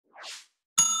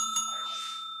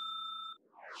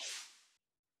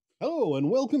Hello, and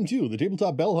welcome to the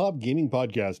Tabletop Bellhop Gaming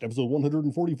Podcast, episode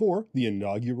 144, the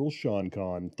Inaugural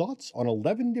SeanCon. Thoughts on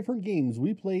 11 different games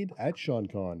we played at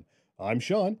SeanCon. I'm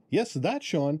Sean, yes, that's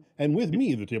Sean, and with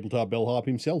me, the Tabletop Bellhop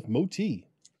himself, Moti.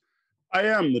 I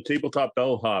am the Tabletop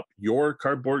Bellhop, your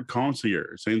cardboard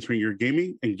concierge, answering your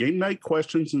gaming and game night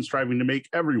questions and striving to make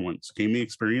everyone's gaming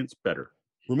experience better.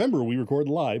 Remember, we record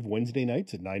live Wednesday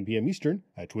nights at 9 p.m. Eastern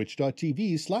at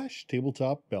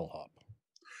twitch.tv/tabletopbellhop.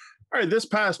 All right, this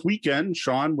past weekend,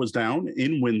 Sean was down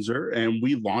in Windsor, and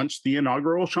we launched the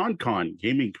inaugural SeanCon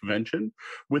gaming convention,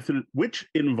 which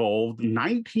involved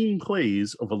 19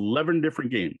 plays of 11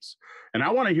 different games. And I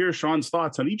want to hear Sean's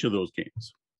thoughts on each of those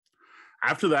games.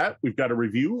 After that, we've got a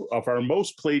review of our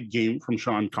most played game from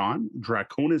SeanCon,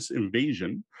 Draconis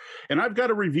Invasion. And I've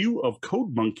got a review of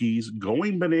CodeMonkey's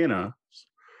Going Bananas,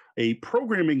 a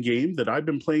programming game that I've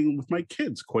been playing with my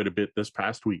kids quite a bit this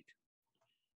past week.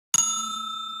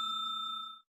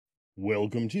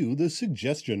 Welcome to the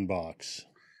Suggestion Box.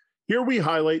 Here we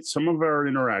highlight some of our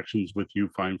interactions with you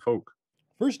fine folk.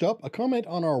 First up, a comment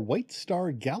on our White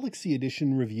Star Galaxy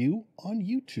Edition review on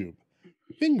YouTube.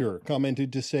 Finger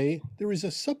commented to say, there is a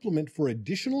supplement for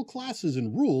additional classes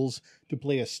and rules to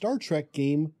play a Star Trek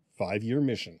game 5-year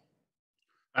mission.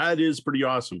 That is pretty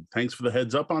awesome. Thanks for the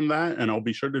heads up on that, and I'll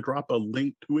be sure to drop a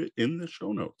link to it in the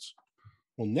show notes.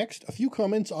 Well, next, a few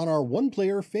comments on our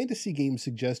one-player fantasy game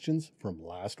suggestions from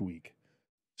last week.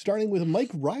 Starting with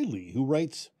Mike Riley, who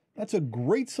writes, that's a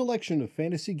great selection of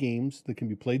fantasy games that can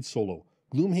be played solo.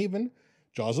 Gloomhaven,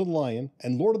 Jaws of the Lion,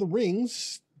 and Lord of the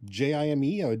Rings,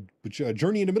 JIME,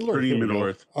 Journey into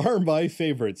Middle-earth, are my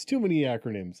favorites. Too many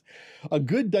acronyms. A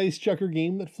good dice checker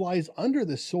game that flies under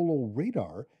the solo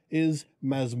radar is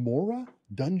Masmorra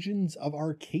Dungeons of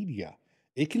Arcadia.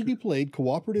 It can be played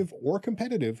cooperative or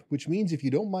competitive, which means if you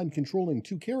don't mind controlling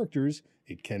 2 characters,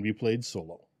 it can be played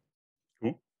solo.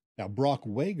 Cool. Now, Brock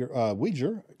Wager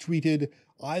tweeted,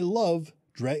 I love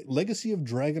Legacy of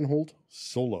Dragonholt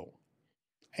solo.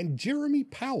 And Jeremy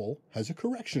Powell has a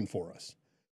correction for us.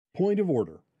 Point of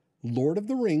order. Lord of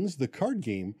the Rings, the card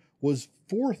game, was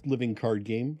 4th living card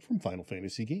game from Final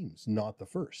Fantasy games, not the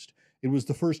first. It was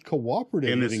the first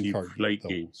cooperative living card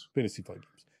game. Fantasy Flight games.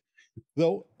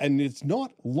 Though, and it's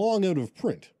not long out of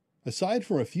print. Aside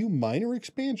from a few minor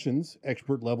expansions,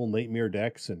 expert level nightmare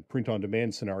decks, and print on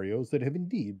demand scenarios that have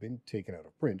indeed been taken out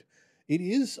of print, it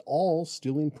is all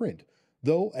still in print.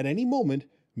 Though, at any moment,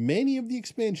 many of the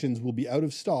expansions will be out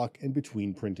of stock and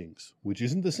between printings, which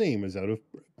isn't the same as out of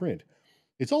print.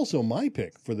 It's also my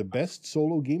pick for the best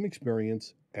solo game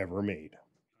experience ever made.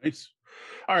 Nice.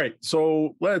 All right,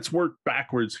 so let's work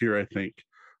backwards here, I think.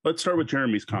 Let's start with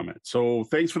Jeremy's comment. So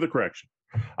thanks for the correction.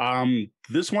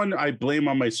 This one I blame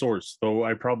on my source, though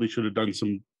I probably should have done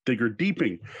some digger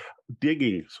deeping.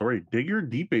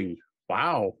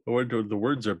 Wow, the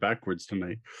words are backwards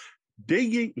tonight.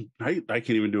 I can't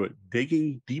even do it.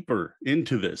 Digging deeper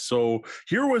into this. So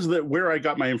here was where I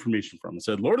got my information from. It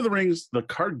said, Lord of the Rings, the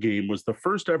card game, was the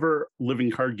first ever living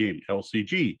card game,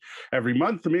 LCG. Every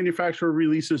month, the manufacturer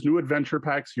releases new adventure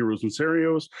packs, heroes, and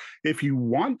scenarios. If you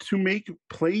want to make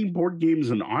playing board games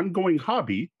an ongoing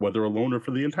hobby, whether alone or for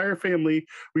the entire family,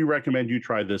 we recommend you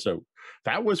try this out.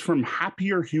 That was from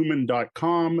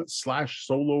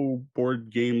happierhuman.com/solo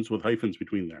board games with hyphens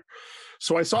between there.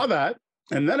 So I saw that.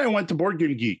 And then I went to Board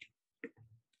Game Geek.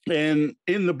 And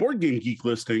in the Board Game Geek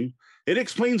listing, it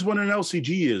explains what an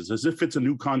LCG is, as if it's a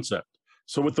new concept.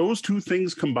 So with those two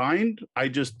things combined, I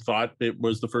just thought it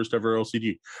was the first ever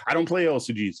LCG. I don't play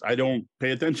LCGs. I don't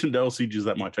pay attention to LCGs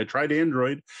that much. I tried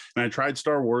Android, and I tried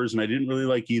Star Wars, and I didn't really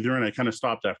like either, and I kind of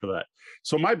stopped after that.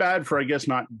 So my bad for, I guess,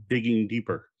 not digging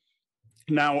deeper.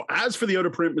 Now, as for the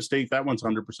out-of-print mistake, that one's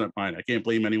 100% mine. I can't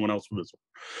blame anyone else for this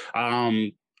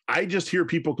one. I just hear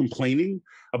people complaining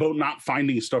about not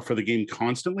finding stuff for the game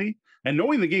constantly, and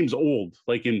knowing the game's old,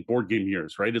 like in board game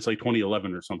years, right? It's like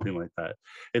 2011 or something like that.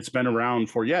 It's been around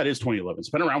for, it is 2011. It's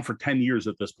been around for 10 years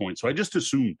at this point. So I just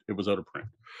assumed it was out of print.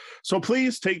 So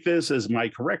please take this as my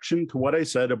correction to what I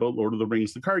said about Lord of the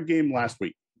Rings, the card game, last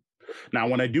week. Now,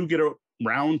 when I do get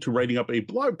around to writing up a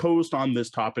blog post on this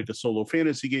topic of solo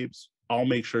fantasy games, I'll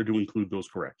make sure to include those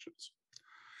corrections.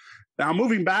 Now,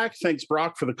 moving back, thanks,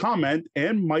 Brock, for the comment,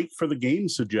 and Mike for the game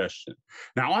suggestion.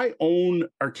 Now, I own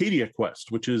Arcadia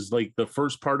Quest, which is like the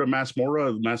first part of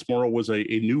Masmorra. Masmorra was a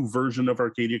new version of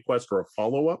Arcadia Quest, or a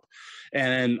follow-up.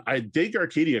 And I dig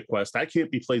Arcadia Quest. That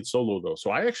can't be played solo, though. So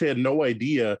I actually had no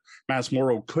idea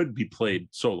Masmorra could be played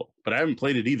solo, but I haven't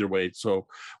played it either way. So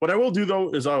what I will do, though,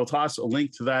 is I'll toss a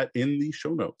link to that in the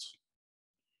show notes.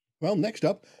 Well, next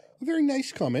up, a very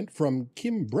nice comment from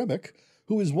Kim Brebeck,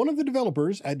 who is one of the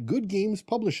developers at Good Games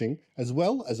Publishing, as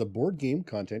well as a board game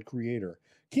content creator.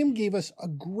 Kim gave us a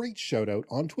great shout out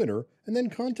on Twitter and then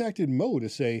contacted Mo to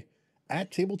say,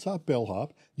 at Tabletop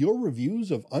Bellhop, your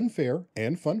reviews of Unfair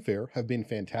and Funfair have been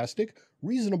fantastic,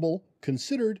 reasonable,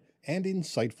 considered, and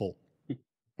insightful.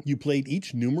 You played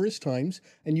each numerous times,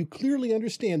 and you clearly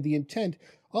understand the intent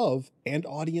of and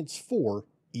audience for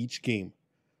each game.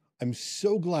 I'm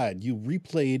so glad you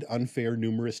replayed Unfair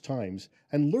numerous times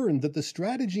and learned that the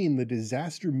strategy in the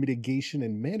disaster mitigation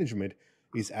and management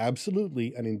is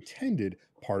absolutely an intended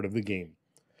part of the game,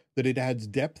 that it adds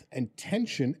depth and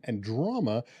tension and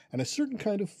drama and a certain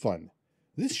kind of fun.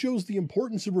 This shows the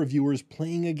importance of reviewers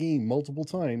playing a game multiple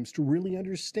times to really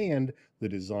understand the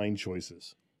design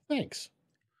choices. Thanks.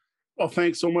 Well,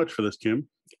 thanks so much for this, Kim.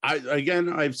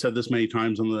 I've said this many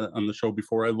times on the show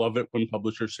before. I love it when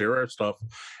publishers share our stuff,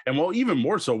 and well, even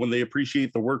more so when they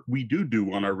appreciate the work we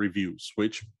do on our reviews,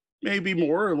 which may be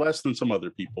more or less than some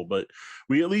other people, but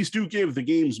we at least do give the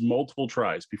games multiple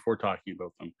tries before talking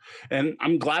about them, and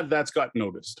I'm glad that's got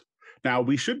noticed. Now,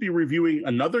 we should be reviewing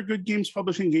another Good Games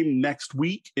Publishing game next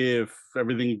week if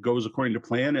everything goes according to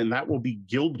plan, and that will be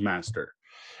Guildmaster.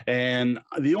 And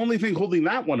the only thing holding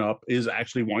that one up is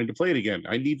actually wanting to play it again.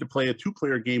 I need to play a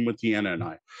two-player game with Deanna and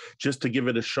I, just to give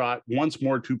it a shot once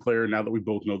more, two-player, now that we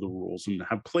both know the rules and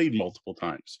have played multiple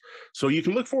times. So you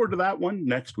can look forward to that one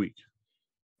next week.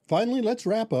 Finally, let's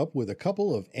wrap up with a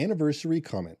couple of anniversary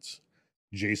comments.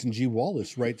 Jason G.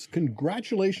 Wallace writes,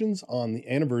 congratulations on the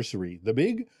anniversary, the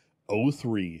big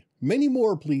 03. Many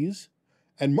more, please.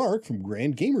 And Mark from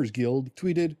Grand Gamers Guild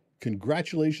tweeted,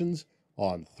 congratulations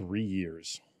on 3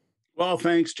 years. Well,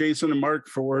 thanks, Jason and Mark,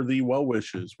 for the well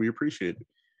wishes. We appreciate it.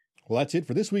 Well, that's it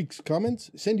for this week's comments.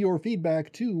 Send your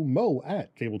feedback to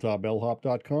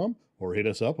mo@tabletopbellhop.com or hit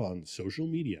us up on social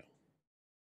media.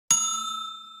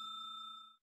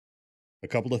 A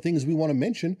couple of things we want to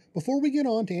mention before we get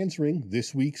on to answering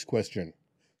this week's question.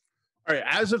 All right,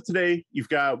 as of today, you've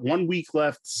got 1 week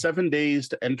left, 7 days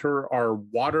to enter our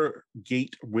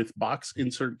Watergate with box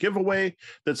insert giveaway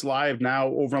that's live now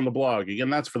over on the blog. Again,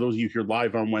 that's for those of you here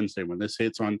live on Wednesday. When this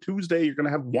hits on Tuesday, you're going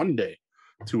to have 1 day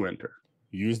to enter.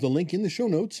 Use the link in the show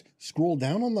notes, scroll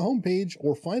down on the homepage,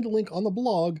 or find a link on the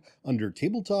blog under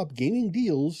Tabletop Gaming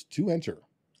Deals to enter.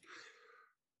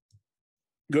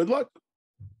 Good luck.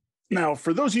 Now,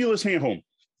 for those of you listening at home,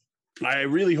 I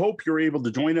really hope you're able to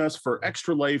join us for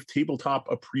Extra Life Tabletop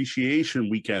Appreciation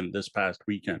Weekend this past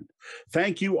weekend.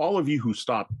 Thank you, all of you who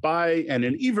stopped by, and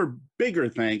an even bigger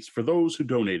thanks for those who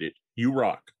donated. You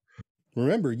rock.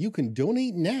 Remember, you can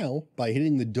donate now by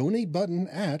hitting the donate button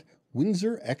at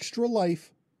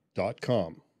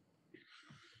windsorextralife.com.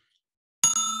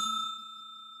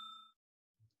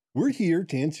 We're here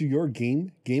to answer your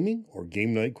gaming, or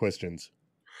game night questions.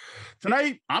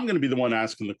 Tonight, I'm going to be the one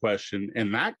asking the question,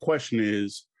 and that question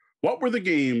is, what were the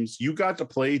games you got to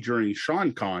play during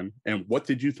SeanCon, and what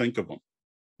did you think of them?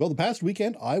 Well, the past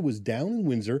weekend, I was down in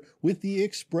Windsor with the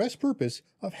express purpose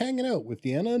of hanging out with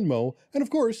Deanna and Mo, and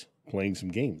of course, playing some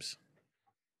games.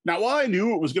 Now, while I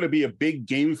knew it was going to be a big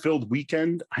game-filled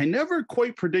weekend, I never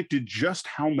quite predicted just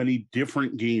how many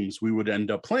different games we would end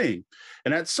up playing.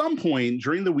 And at some point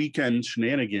during the weekend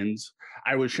shenanigans,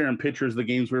 I was sharing pictures of the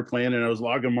games we were playing, and I was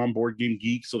logging them on Board Game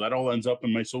Geek, so that all ends up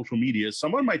in my social media.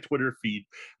 Someone on my Twitter feed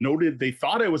noted they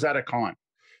thought I was at a con.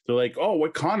 They're like, oh,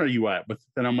 what con are you at?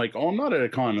 And I'm like, oh, I'm not at a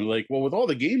con. And like, well, with all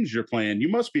the games you're playing, you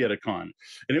must be at a con.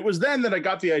 And it was then that I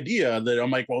got the idea that I'm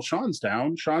like, well, Sean's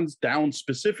down. Sean's down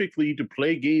specifically to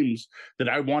play games that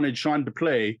I wanted Sean to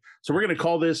play. So we're going to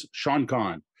call this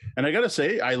SeanCon. And I got to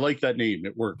say, I like that name.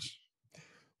 It works.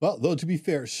 Well, though, to be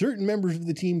fair, certain members of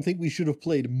the team think we should have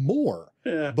played more.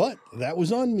 Yeah. But that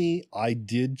was on me. I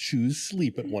did choose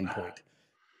sleep at one point.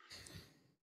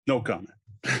 No comment.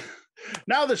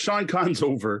 Now that SeanCon's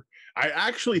over, I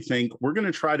actually think we're going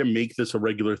to try to make this a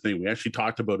regular thing. We actually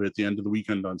talked about it at the end of the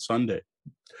weekend on Sunday.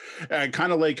 I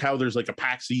kind of like how there's like a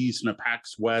PAX East and a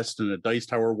PAX West and a Dice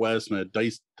Tower West and a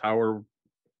Dice Tower,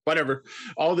 whatever.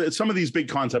 Some of these big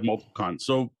cons have multiple cons.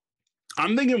 So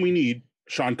I'm thinking we need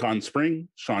SeanCon Spring,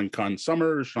 SeanCon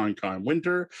Summer, SeanCon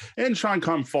Winter, and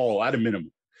SeanCon Fall at a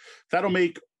minimum. That'll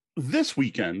make this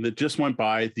weekend that just went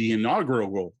by the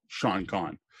inaugural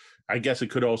SeanCon. I guess it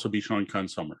could also be SeanCon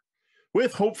Summer,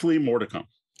 with hopefully more to come.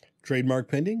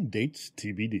 Trademark pending, dates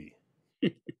TBD.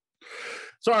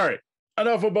 So, all right,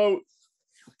 enough about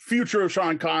future of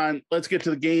SeanCon. Let's get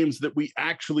to the games that we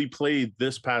actually played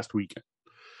this past weekend.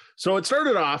 So it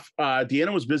started off,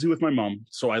 Deanna was busy with my mom.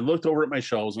 So I looked over at my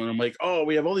shelves and I'm like, oh,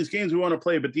 we have all these games we want to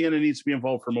play, but Deanna needs to be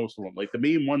involved for most of them. Like the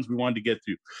main ones we wanted to get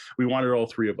to. We wanted all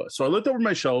three of us. So I looked over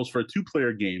my shelves for a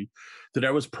 2-player game that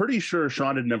I was pretty sure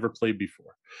Sean had never played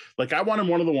before. Like I wanted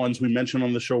one of the ones we mentioned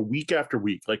on the show week after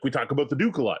week. Like we talk about the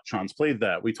Duke a lot. Sean's played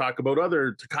that. We talk about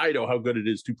other Takedo, how good it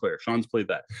is 2-player. Sean's played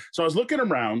that. So I was looking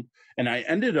around and I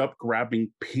ended up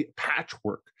grabbing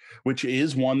Patchwork, which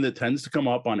is one that tends to come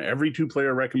up on every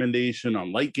 2-player recommendation,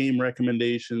 on light game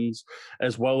recommendations,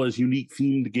 as well as unique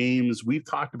themed games. We've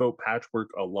talked about Patchwork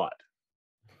a lot.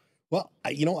 Well,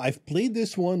 I've played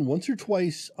this one once or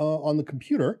twice on the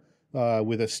computer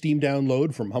with a Steam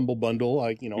download from Humble Bundle,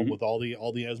 with all the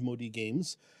Asmodee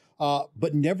games,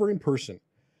 but never in person.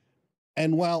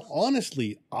 And while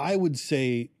honestly, I would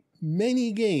say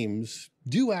many games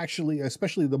do actually,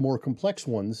 especially the more complex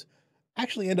ones,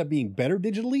 actually end up being better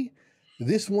digitally,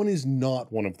 this one is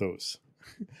not one of those.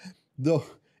 Though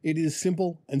it is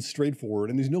simple and straightforward,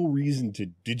 and there's no reason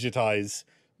to digitize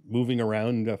moving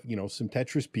around, some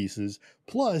Tetris pieces.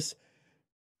 Plus,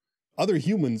 other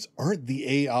humans aren't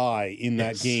the AI in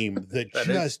that game that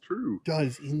just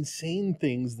does insane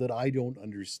things that I don't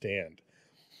understand.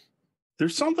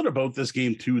 There's something about this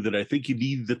game, too, that I think you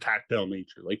need the tactile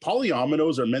nature. Like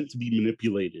polyominoes are meant to be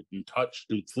manipulated and touched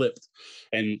and flipped.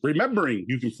 And remembering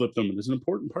you can flip them is an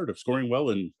important part of scoring well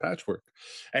in Patchwork.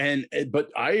 But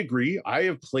I agree. I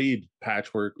have played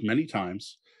Patchwork many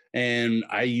times, and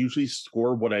I usually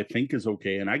score what I think is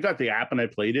okay. And I got the app and I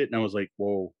played it, and I was like,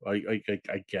 whoa, I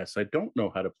guess I don't know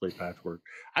how to play Patchwork.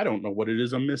 I don't know what it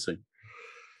is I'm missing.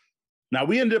 Now,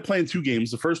 we ended up playing 2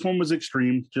 games. The first one was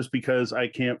extreme just because I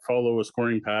can't follow a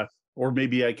scoring path, or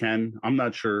maybe I can. I'm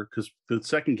not sure, because the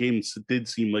second game did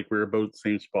seem like we were about the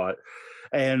same spot.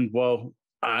 And, well,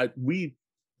 we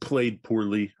played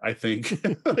poorly, I think.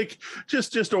 Like,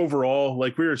 just overall,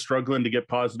 like we were struggling to get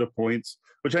positive points,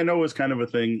 which I know is kind of a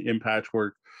thing in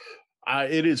Patchwork.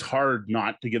 It is hard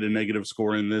not to get a negative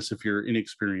score in this if you're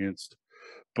inexperienced.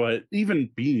 But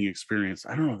even being experienced,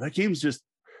 I don't know, that game's just,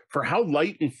 for how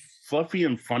light and fluffy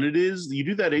and fun it is, you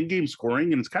do that in-game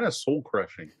scoring and it's kind of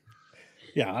soul-crushing.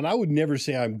 Yeah, and I would never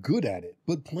say I'm good at it,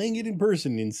 but playing it in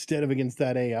person instead of against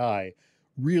that AI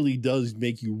really does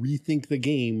make you rethink the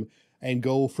game and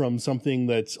go from something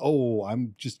that's,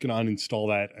 I'm just going to uninstall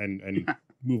that and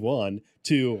move on,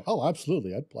 to,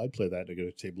 absolutely, I'd play that to go to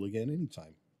the table again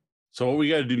anytime. So what we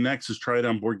got to do next is try it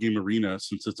on Board Game Arena,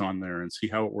 since it's on there, and see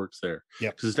how it works there.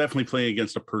 Yeah, because it's definitely playing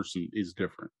against a person is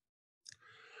different.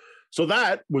 So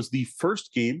that was the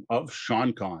first game of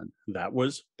SeanCon. That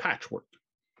was Patchwork.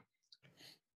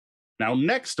 Now,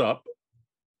 next up,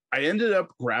 I ended up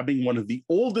grabbing one of the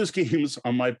oldest games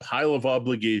on my pile of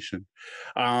obligation.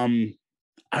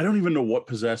 I don't even know what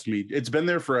possessed me. It's been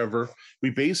there forever. We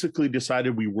basically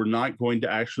decided we were not going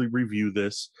to actually review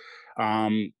this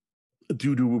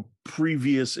due to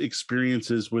previous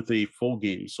experiences with a full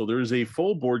game. So there is a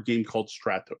full board game called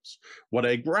Stratos. What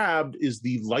I grabbed is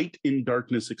the Light in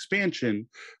Darkness expansion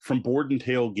from Board and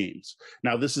Tail Games.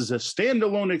 Now, this is a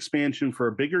standalone expansion for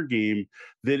a bigger game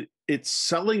that its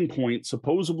selling point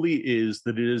supposedly is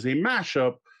that it is a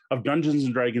mashup of Dungeons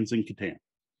and Dragons and Catan.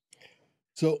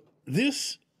 So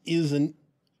this is an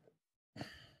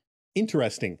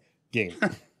interesting game.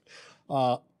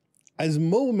 As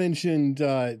Mo mentioned,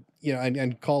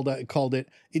 and called it,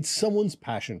 it's someone's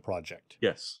passion project.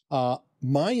 Yes.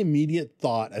 My immediate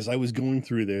thought as I was going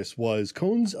through this was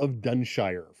Cones of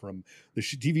Dunshire from the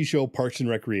TV show Parks and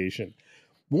Recreation.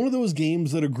 One of those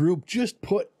games that a group just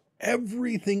put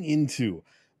everything into,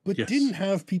 but didn't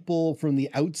have people from the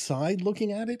outside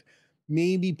looking at it,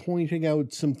 maybe pointing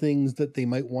out some things that they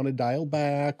might want to dial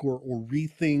back or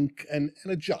rethink and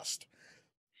adjust.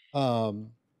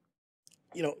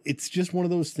 It's just one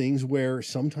of those things where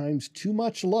sometimes too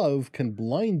much love can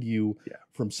blind you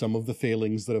from some of the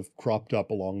failings that have cropped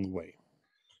up along the way.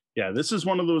 Yeah, this is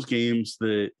one of those games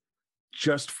that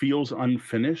just feels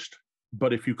unfinished.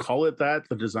 But if you call it that,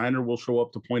 the designer will show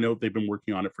up to point out they've been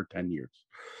working on it for 10 years.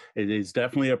 It is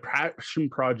definitely a passion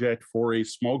project for a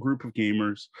small group of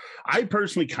gamers. I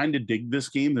personally kind of dig this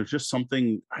game. There's just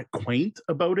something quaint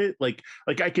about it. Like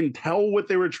I can tell what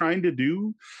they were trying to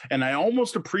do, and I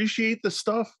almost appreciate the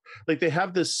stuff. Like they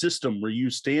have this system where you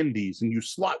standees and you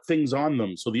slot things on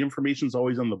them, so the information's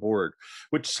always on the board,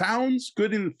 which sounds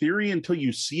good in theory until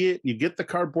you see it. And you get the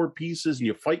cardboard pieces and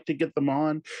you fight to get them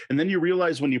on, and then you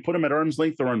realize when you put them at arm's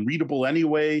length, they're unreadable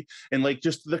anyway. And like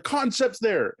just the concept's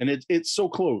there, and it's so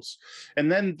close.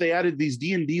 And then they added these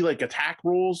D&D like attack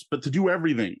rolls, but to do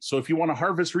everything. So if you want to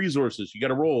harvest resources, you got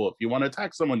to roll. If you want to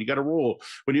attack someone, you got to roll.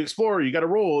 When you explore, you got to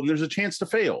roll, and there's a chance to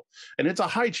fail. And it's a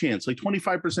high chance, like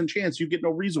 25% chance you get no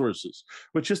resources,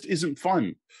 which just isn't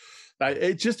fun.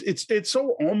 It's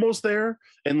so almost there.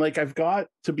 And like,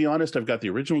 to be honest, I've got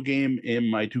the original game in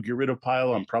my to get rid of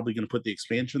pile. I'm probably going to put the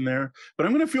expansion there, but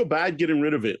I'm going to feel bad getting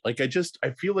rid of it. Like, I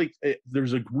feel like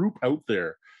there's a group out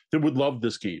there that would love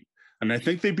this game. And I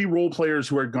think they'd be role players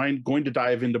who are going to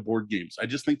dive into board games. I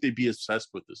just think they'd be obsessed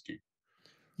with this game.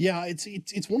 Yeah,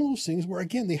 it's one of those things where,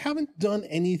 again, they haven't done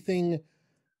anything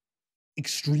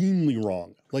extremely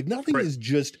wrong. Like, nothing is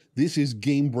just, this is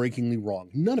game-breakingly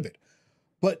wrong. None of it.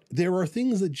 But there are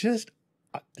things that just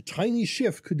a tiny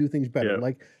shift could do things better. Yeah.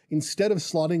 Like, instead of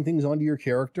slotting things onto your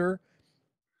character,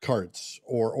 cards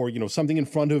or you know, something in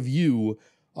front of you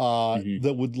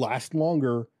that would last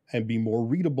longer and be more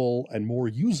readable and more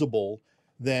usable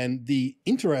than the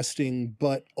interesting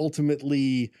but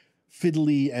ultimately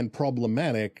fiddly and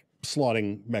problematic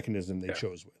slotting mechanism they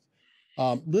chose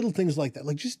with. Little things like that.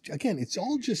 Like, just, again, it's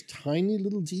all just tiny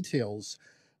little details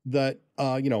that,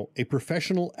 you know, a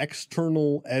professional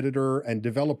external editor and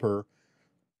developer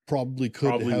probably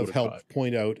could have helped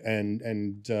point out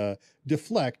and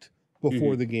deflect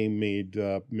before the game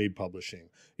made publishing.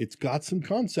 It's got some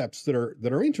concepts that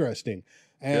are interesting,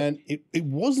 and it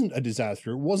wasn't a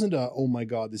disaster. It wasn't a, oh my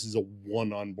God, this is a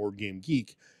one on Board Game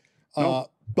Geek.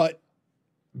 But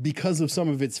because of some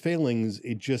of its failings,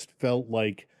 it just felt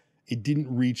like it didn't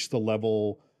reach the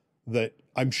level that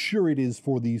I'm sure it is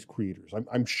for these creators.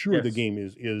 I'm sure the game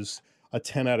is a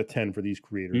 10 out of 10 for these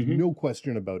creators. No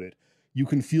question about it. You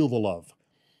can feel the love.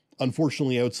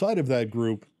 Unfortunately, outside of that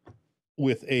group,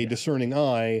 with a discerning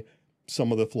eye,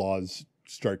 some of the flaws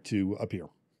start to appear.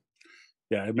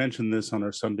 Yeah, I mentioned this on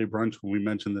our Sunday brunch when we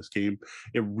mentioned this game.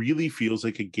 It really feels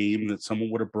like a game that someone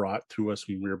would have brought to us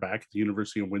when we were back at the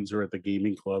University of Windsor at the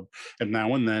gaming club. And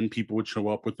now and then people would show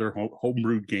up with their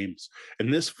homebrewed games.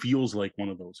 And this feels like one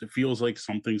of those. It feels like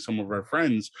something some of our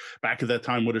friends back at that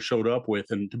time would have showed up with.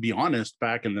 And to be honest,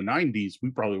 back in the 90s,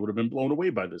 we probably would have been blown away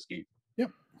by this game.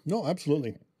 Yep. No,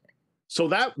 absolutely. So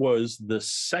that was the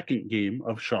second game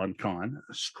of SeanCon,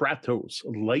 Stratos,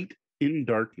 Light in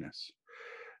Darkness.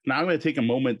 Now I'm going to take a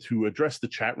moment to address the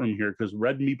chat room here, because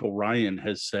Red Meeple Ryan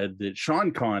has said that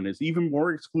SeanCon is even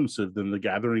more exclusive than the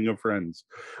Gathering of Friends.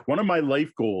 One of my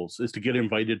life goals is to get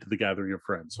invited to the Gathering of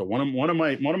Friends. So one of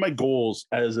my goals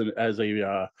as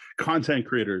a content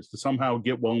creator is to somehow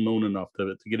get well known enough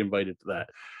to get invited to that.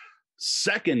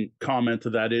 Second comment to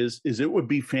that is it would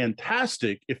be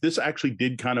fantastic if this actually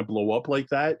did kind of blow up like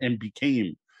that and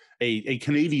became a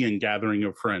Canadian Gathering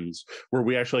of Friends, where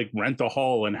we actually like rent a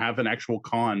hall and have an actual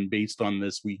con based on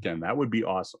this weekend. That would be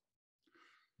awesome.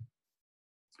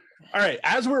 All right,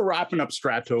 as we're wrapping up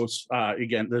Stratos,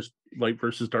 again, there's Light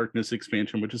versus Darkness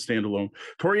expansion, which is standalone.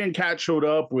 Tori and Kat showed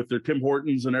up with their Tim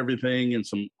Hortons and everything, and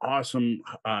some awesome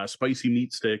spicy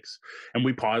meat sticks, and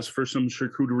we paused for some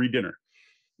charcuterie dinner.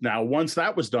 Now, once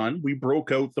that was done, we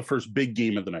broke out the first big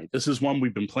game of the night. This is one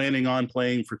we've been planning on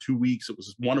playing for 2 weeks. It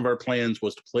was one of our plans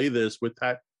was to play this with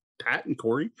Tat and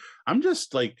Corey. I'm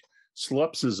just like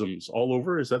slupsisms all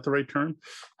over. Is that the right term?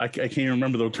 I can't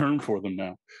remember the term for them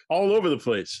now. All over the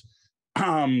place.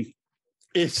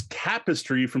 It's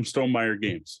Tapestry from Stonemaier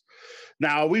Games.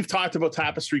 Now, we've talked about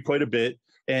Tapestry quite a bit,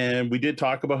 and we did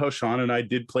talk about how Sean and I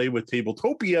did play with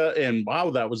Tabletopia, and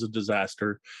wow, that was a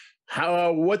disaster.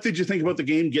 What did you think about the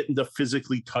game, getting to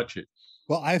physically touch it?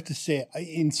 Well, I have to say,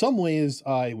 in some ways,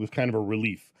 it was kind of a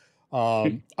relief.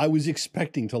 I was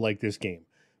expecting to like this game.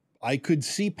 I could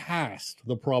see past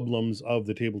the problems of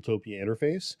the Tabletopia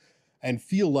interface and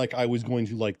feel like I was going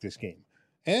to like this game.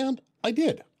 And I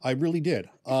did. I really did.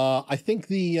 I think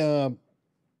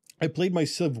I played my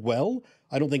Civ well.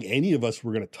 I don't think any of us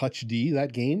were going to touch D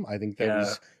that game. I think that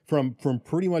was from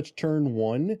pretty much turn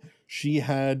one. She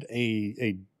had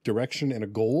a direction and a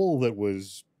goal that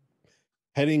was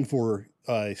heading for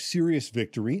a serious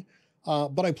victory.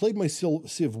 But I played my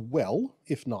Civ well,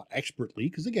 if not expertly,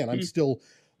 because again, I'm still,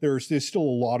 there's still a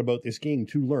lot about this game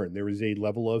to learn. There is a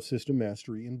level of system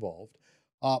mastery involved.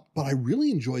 But I really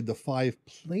enjoyed the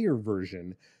 5-player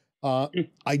version.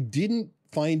 I didn't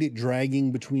find it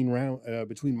dragging between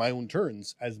my own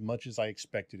turns as much as I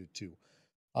expected it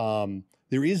to.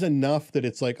 There is enough that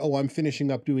it's like, oh, I'm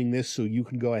finishing up doing this, so you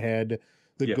can go ahead.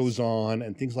 That goes on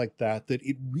and things like that. That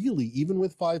it really, even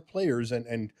with 5 players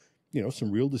and you know, some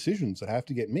real decisions that have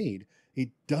to get made, it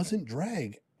doesn't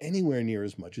drag anywhere near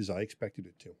as much as I expected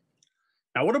it to.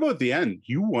 Now, what about the end?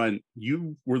 You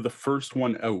were the first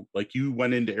one out. Like, you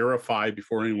went into Era 5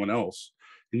 before anyone else.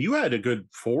 And you had a good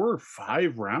 4 or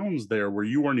 5 rounds there where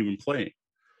you weren't even playing.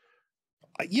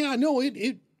 Yeah, no,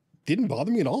 it didn't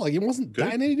bother me at all. Like, it wasn't Good.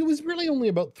 that, and it was really only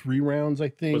about 3 rounds, I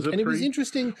think. Was it and 3? It was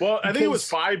interesting. Well, I think it was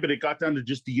 5, but it got down to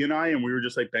just D and I, and we were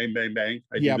just like bang, bang, bang.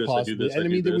 I do this, possibly. I do this. And I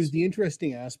mean, there was the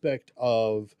interesting aspect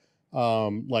of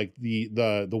like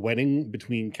the wedding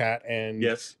between Kat and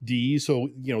Dee. So,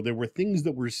 there were things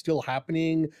that were still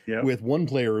happening with one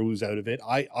player who was out of it.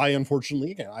 I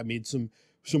unfortunately, again, I made some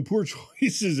poor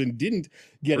choices and didn't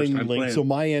get any links. So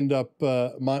my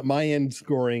end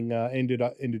scoring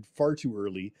ended far too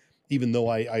early. Even though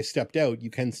I stepped out, you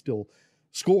can still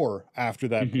score after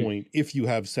that point if you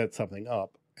have set something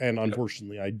up. And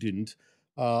unfortunately, I didn't.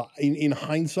 In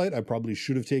hindsight, I probably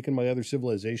should have taken my other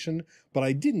civilization, but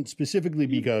I didn't, specifically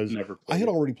because I had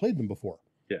already played them before.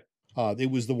 Yeah. It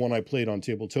was the one I played on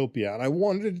Tabletopia, and I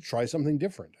wanted to try something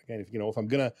different. Again, if I'm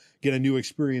going to get a new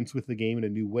experience with the game in a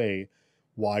new way,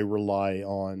 why rely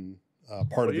on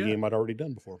part of the game I'd already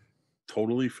done before?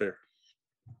 Totally fair.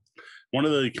 One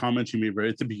of the comments you made right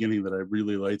at the beginning that I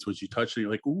really liked was you touched on,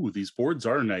 you're like, ooh, these boards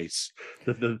are nice.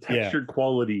 The textured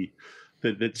quality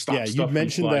that stops stuff from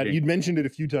sliding. You'd mentioned it a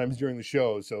few times during the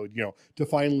show. So, to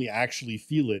finally actually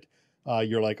feel it,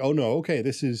 you're like, oh no, okay,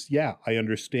 this is, I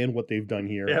understand what they've done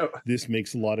here. Yeah. This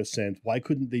makes a lot of sense. Why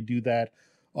couldn't they do that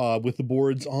with the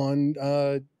boards on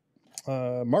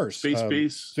Mars? Space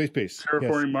base.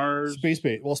 Terraforming Mars. Space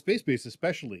base. Well, space base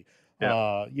especially.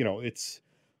 Yeah.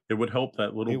 It would help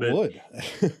that little bit. It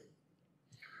would.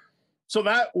 So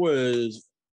that was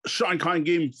SeanCon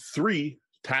Game 3,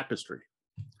 Tapestry.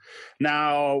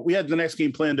 Now, we had the next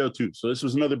game planned out too. So this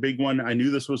was another big one. I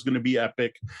knew this was going to be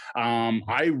epic.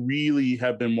 I really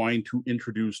have been wanting to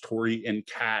introduce Tori and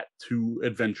Kat to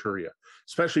Adventuria,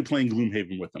 especially playing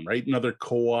Gloomhaven with them, right? Another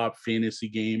co-op fantasy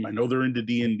game. I know they're into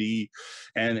D&D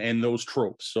and those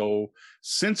tropes. So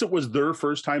since it was their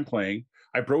first time playing,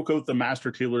 I broke out the Master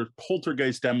Tailor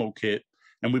Poltergeist demo kit,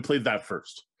 and we played that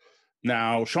first.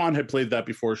 Now, Sean had played that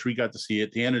before, so we got to see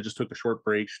it. Deanna just took a short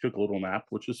break. She took a little nap,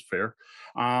 which is fair.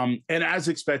 And as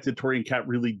expected, Tori and Kat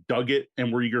really dug it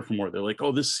and were eager for more. They're like,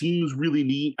 oh, this seems really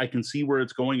neat. I can see where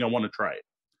it's going. I want to try it.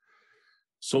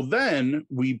 So then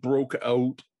we broke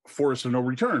out Forest of No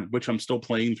Return, which I'm still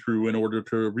playing through in order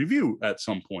to review at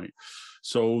some point.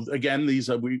 So again, these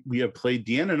we have played,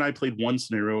 Deanna and I played one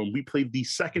scenario, and we played the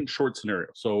second short scenario.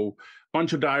 So a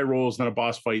bunch of die rolls, then a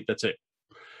boss fight. That's it.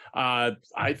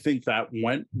 I think that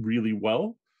went really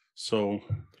well. So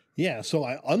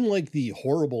unlike the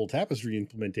horrible Tapestry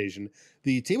implementation,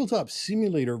 the tabletop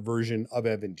simulator version of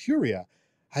Aventuria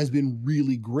has been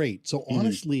really great. So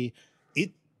honestly,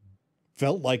 it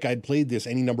felt like I'd played this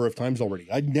any number of times already.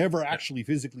 I'd never actually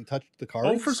physically touched the cards.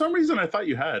 Oh, for some reason I thought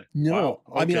you had. No, wow.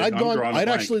 Okay. I mean,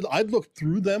 I'd looked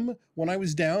through them when I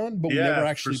was down, but we never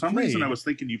actually played. For some reason I was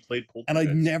thinking you played Poltergeist. And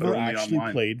I'd never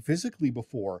actually played physically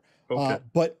before. Okay.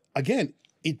 But again,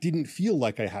 it didn't feel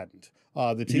like I hadn't.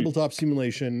 The tabletop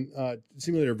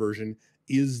simulator version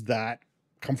is that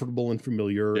comfortable and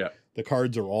familiar. Yeah. The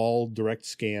cards are all direct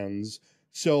scans.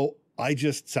 So I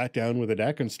just sat down with a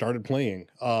deck and started playing.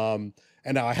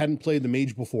 And I hadn't played the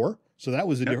mage before, so that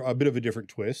was a bit of a different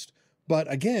twist.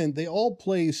 But again, they all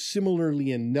play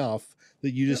similarly enough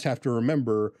that you just have to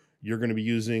remember you're going to be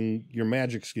using your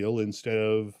magic skill instead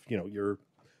of, your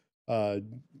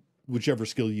whichever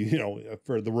skill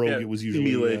for the rogue, it was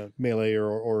usually melee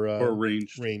or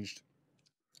ranged.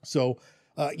 So,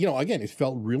 again, it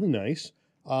felt really nice.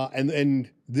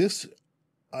 And this,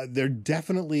 they're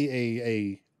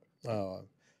definitely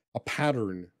a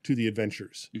pattern to the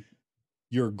adventures.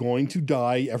 You're going to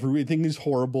die. Everything is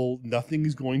horrible. Nothing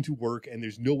is going to work. And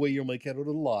there's no way you'll make it out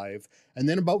alive. And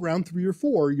then about round 3 or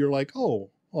 4, you're like, oh,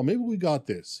 maybe we got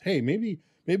this. Hey, maybe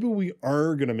we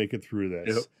are going to make it through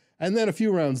this. Yep. And then a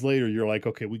few rounds later, you're like,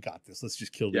 okay, we got this. Let's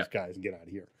just kill these guys and get out of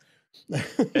here.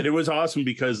 And it was awesome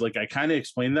because I kind of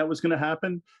explained that was going to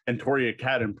happen. And Tori and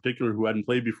Kat in particular, who hadn't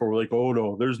played before, were like, oh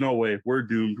no, there's no way. We're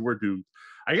doomed. We're doomed.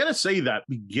 I got to say that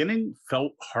beginning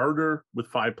felt harder with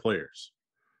 5 players.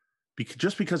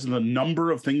 Just because of the number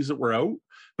of things that were out.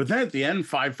 But then at the end,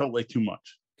 5 felt like too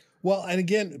much. Well, and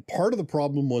again, part of the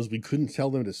problem was we couldn't tell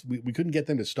them we couldn't get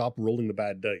them to stop rolling the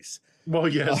bad dice. Well,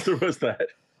 yes, there was that.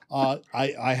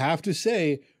 I have to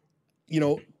say,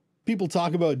 people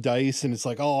talk about dice and it's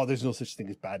like, oh, there's no such thing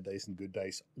as bad dice and good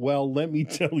dice. Well, let me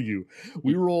tell you,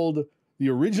 we rolled the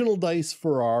original dice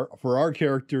for our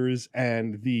characters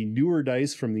and the newer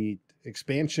dice from the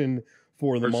expansion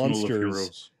for the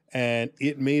monsters. And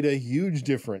it made a huge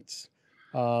difference.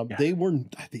 They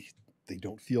they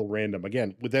don't feel random.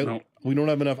 Again, without No. we don't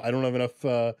have enough. I don't have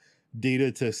enough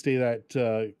data to say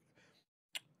that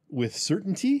with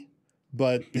certainty,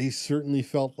 but they certainly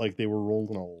felt like they were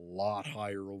rolling a lot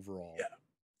higher overall.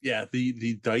 Yeah,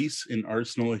 the dice in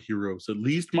Arsenal of Heroes, at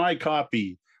least my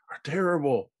copy, are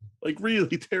terrible, like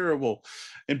really terrible.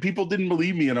 And people didn't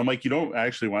believe me, and I'm like, you don't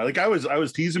actually want. Like I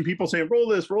was teasing people saying, roll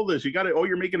this. You got it. Oh,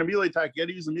 you're making a melee attack. You got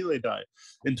to use a melee die.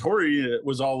 And Tori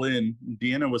was all in.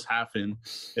 Deanna was half in,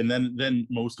 and then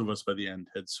most of us by the end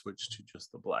had switched to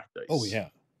just the black dice. Oh yeah.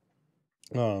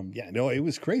 No, it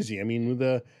was crazy. I mean, with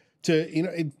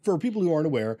for people who aren't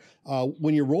aware,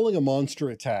 when you're rolling a monster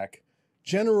attack,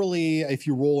 generally, if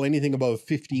you roll anything above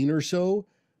 15 or so,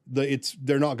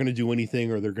 they're not going to do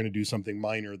anything, or they're going to do something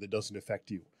minor that doesn't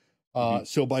affect you.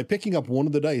 So by picking up one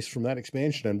of the dice from that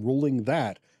expansion and rolling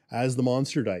that as the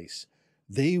monster dice,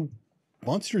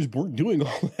 monsters weren't doing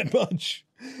all that much.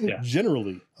 Yeah.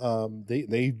 Generally,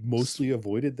 they mostly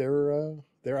avoided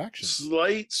their actions.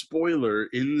 Slight spoiler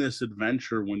in this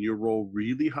adventure: when you roll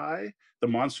really high, the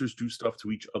monsters do stuff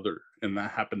to each other, and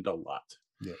that happened a lot.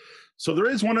 Yeah. So there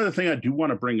is one other thing I do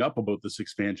want to bring up about this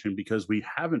expansion, because we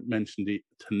haven't mentioned it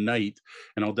tonight,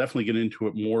 and I'll definitely get into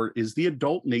it more, is the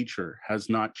adult nature has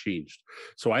not changed.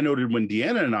 So I noted when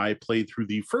Deanna and I played through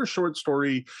the first short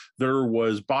story, there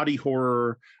was body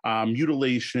horror,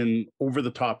 mutilation,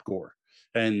 over-the-top gore.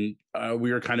 And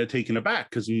we were kind of taken aback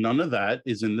because none of that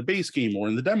is in the base game or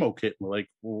in the demo kit. We're like,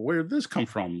 well, where did this come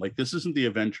from? Like, this isn't the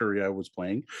adventure I was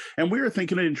playing. And we were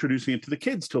thinking of introducing it to the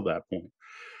kids till that point.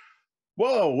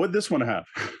 Whoa, what'd this one have?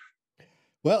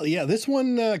 Well, yeah, this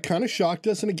one kind of shocked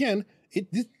us. And again,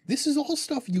 this is all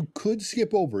stuff you could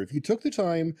skip over if you took the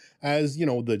time as, the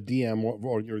DM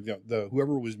or the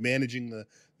whoever was managing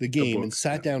the game and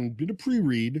sat down and did a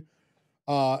pre-read.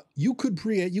 You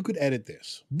could edit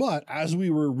this. But as we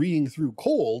were reading through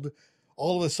Cold,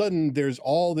 all of a sudden there's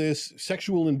all this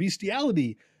sexual and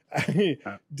bestiality,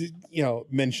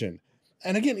 mention.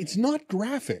 And again, it's not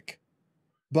graphic,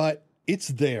 but it's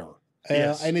there.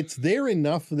 Yes. And it's there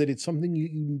enough that it's something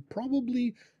you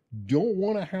probably don't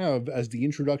want to have as the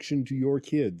introduction to your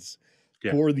kids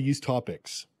for these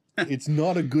topics. It's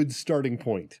not a good starting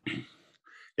point.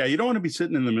 Yeah, you don't want to be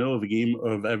sitting in the middle of a game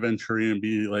of Aventuria and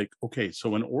be like, okay,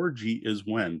 so an orgy is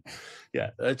when? Yeah,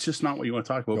 that's just not what you want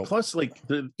to talk about. Nope. Plus, like,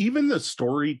 even the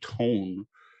story tone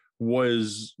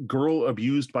was girl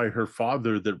abused by her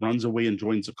father that runs away and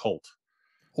joins a cult.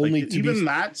 Only like, even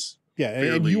that's...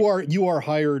 Yeah, and you are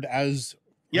hired as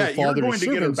her father's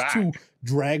servants to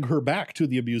drag her back to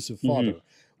the abusive father,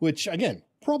 which, again,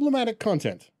 problematic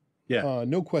content. Yeah.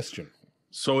 No question.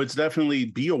 So it's definitely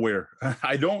be aware.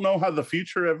 I don't know how the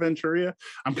future Aventuria.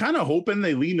 I'm kind of hoping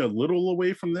they lean a little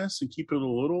away from this and keep it a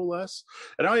little less.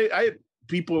 And I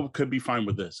people could be fine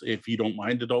with this if you don't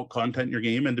mind adult content in your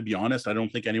game. And to be honest, I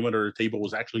don't think anyone at our table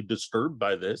was actually disturbed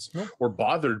by this or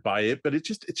bothered by it. But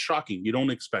it's shocking. You don't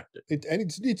expect it. And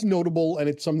it's notable, and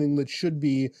it's something that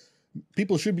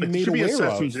people should be made aware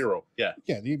of. Zero. Yeah.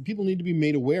 People need to be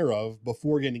made aware of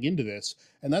before getting into this.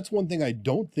 And that's one thing I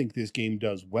don't think this game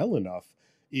does well enough,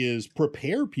 is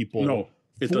prepare people. No,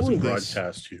 it doesn't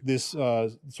broadcast you this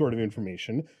sort of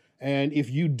information. And if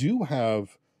you do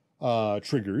have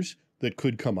triggers that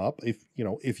could come up,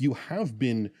 if you have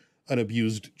been an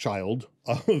abused child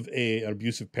of an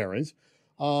abusive parent,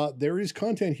 there is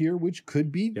content here which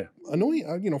could be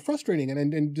annoying, frustrating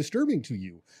and disturbing to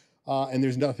you. And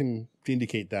there's nothing to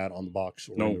indicate that on the box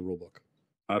or in the rulebook.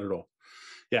 Not at all.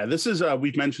 Yeah, this is,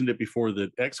 we've mentioned it before,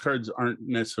 that X cards aren't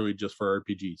necessarily just for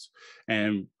RPGs.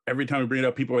 And every time we bring it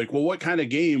up, people are like, well, what kind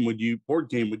of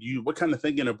what kind of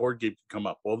thing in a board game could come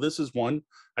up? Well, this is one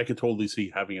I could totally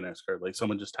see having an X card, like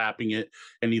someone just tapping it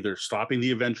and either stopping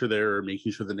the adventure there or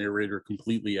making sure the narrator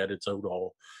completely edits out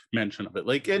all mention of it.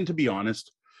 Like, and to be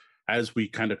honest, as we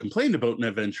kind of complained about in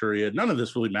Aventuria, none of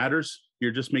this really matters.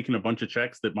 You're just making a bunch of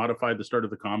checks that modify the start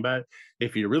of the combat.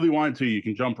 If you really wanted to, you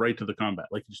can jump right to the combat.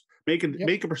 Like, just make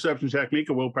a perception check, make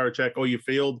a willpower check. Oh, you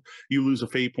failed. You lose a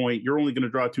fate point. You're only going to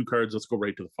draw 2 cards. Let's go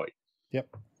right to the fight. Yep.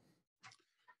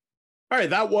 All right,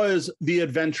 that was the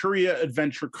Aventuria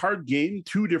adventure card game.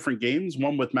 2 different games,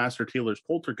 one with Master Taylor's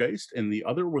Poltergeist and the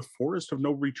other with Forest of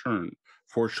No Return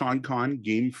for SeanCon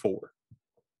Game 4.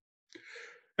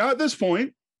 Now, at this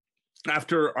point,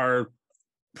 after our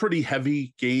pretty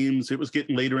heavy games, it was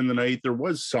getting later in the night. There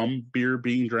was some beer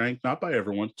being drank, not by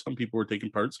everyone. Some people were taking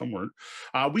part, some weren't.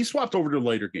 We swapped over to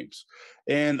lighter games.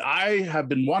 And I have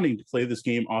been wanting to play this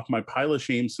game off my pile of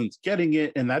shame since getting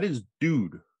it, and that is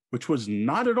Dude, which was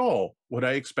not at all what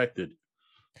I expected.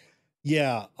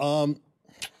 Yeah,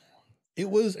 it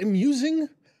was amusing,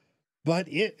 but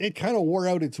it kind of wore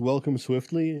out its welcome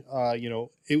swiftly.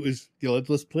 It was,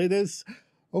 let's play this.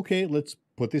 Okay, let's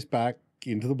put this back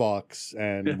into the box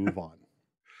and move on.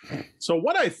 So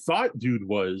what I thought Dude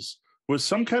was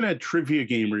some kind of trivia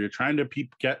game where you're trying to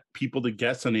get people to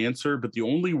guess an answer, but the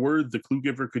only word the clue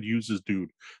giver could use is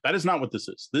dude. That is not what this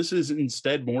is. This is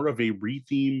instead more of a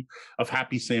retheme of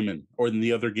Happy Salmon or than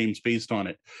the other games based on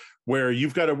it, where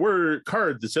you've got a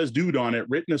card that says dude on it,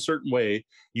 written a certain way.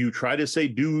 You try to say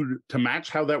dude to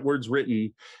match how that word's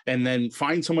written, and then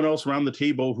find someone else around the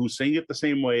table who's saying it the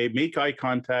same way, make eye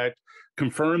contact,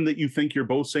 confirm that you think you're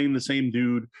both saying the same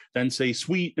dude, then say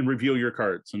sweet and reveal your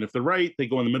cards. And if they're right, they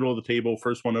go in the middle of the table.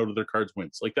 First one out of their cards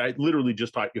wins. Like, I literally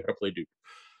just taught you how to play dude.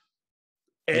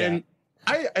 And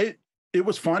it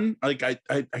was fun. Like, I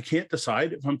can't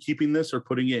decide if I'm keeping this or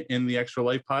putting it in the extra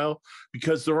life pile,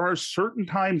 because there are certain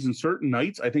times and certain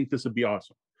nights I think this would be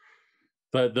awesome.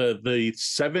 The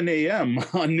 7 a.m.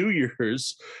 on New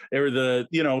Year's, or the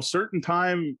certain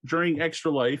time during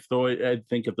Extra Life, though I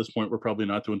think at this point we're probably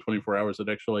not doing 24 hours at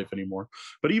Extra Life anymore.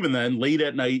 But even then, late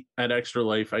at night at Extra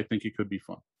Life, I think it could be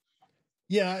fun.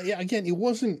 Yeah. Again, it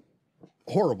wasn't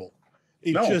horrible.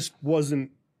 It just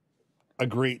wasn't a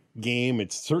great game.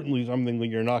 It's certainly something that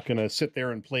you're not going to sit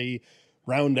there and play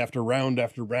round after round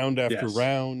after round after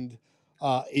round.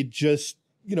 It just,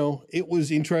 it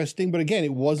was interesting, but again,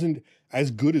 it wasn't as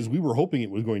good as we were hoping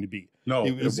it was going to be. No,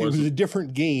 it was a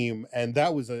different game, and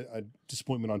that was a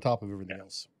disappointment on top of everything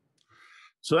else.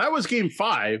 So that was game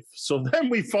 5. So then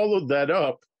we followed that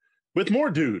up with more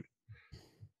dude.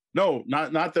 No,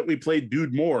 not that we played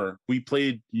Dude More. We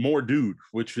played More Dude,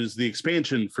 which is the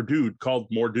expansion for Dude called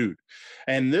More Dude.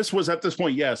 And this was at this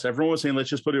point, yes, everyone was saying, let's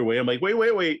just put it away. I'm like,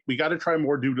 wait. We got to try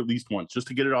More Dude at least once just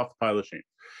to get it off the pile of shame.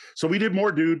 So we did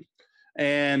More Dude,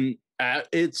 and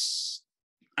it's,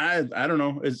 I don't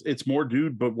know, it's More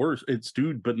Dude, but worse. It's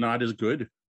Dude, but not as good.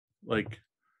 Like,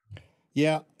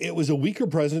 yeah, it was a weaker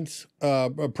premise.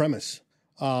 It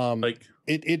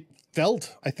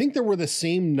felt, I think there were the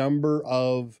same number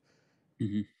of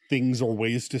things or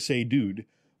ways to say dude,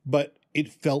 but it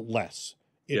felt less.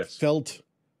 It felt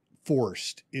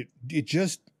forced. It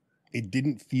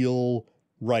didn't feel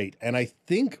right. And I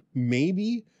think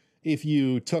maybe if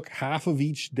you took half of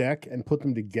each deck and put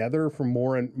them together for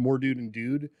More Dude and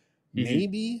Dude,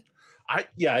 maybe.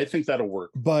 I think that'll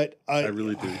work. But I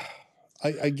really do.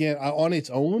 Again, on its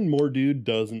own, More Dude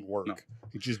doesn't work. No.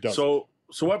 It just doesn't. So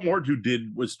what More Dude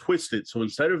did was twist it. So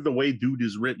instead of the way dude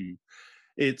is written,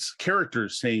 it's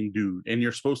characters saying dude, and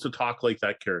you're supposed to talk like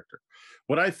that character.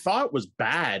 What I thought was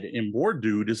bad in More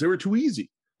Dude is they were too easy,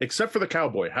 except for the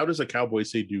cowboy. How does a cowboy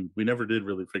say dude? We never did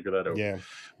really figure that out. Yeah.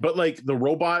 But like the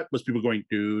robot was people going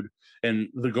dude, and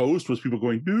the ghost was people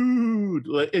going dude.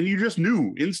 And you just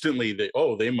knew instantly that,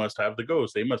 oh, they must have the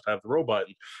ghost. They must have the robot.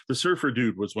 And the surfer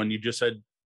dude was when you just said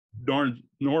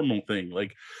normal thing.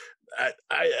 Like,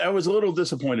 I was a little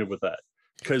disappointed with that,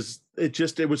 because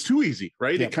it was too easy,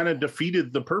 right? It kind of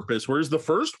defeated the purpose. Whereas the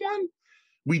first one,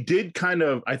 we did kind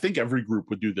of, I think every group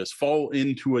would do this, fall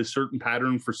into a certain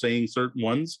pattern for saying certain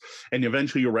ones, and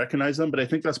eventually you'll recognize them. But I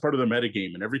think that's part of the meta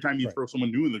game. And every time you throw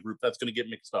someone new in the group, that's going to get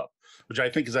mixed up, which I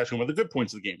think is actually one of the good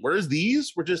points of the game. Whereas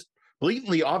these were just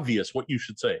blatantly obvious what you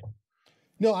should say.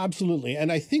 No, absolutely.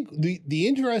 And I think the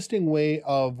interesting way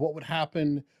of what would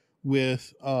happen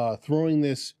with throwing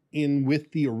this in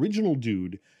with the original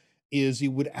dude is it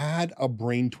would add a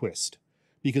brain twist,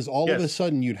 because all of a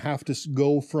sudden you'd have to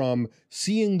go from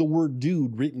seeing the word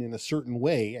dude written in a certain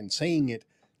way and saying it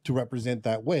to represent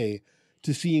that way,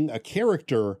 to seeing a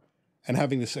character and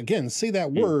having this again say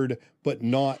that word, but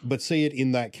say it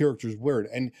in that character's word.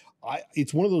 And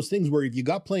it's one of those things where if you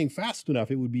got playing fast enough,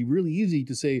 it would be really easy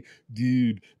to say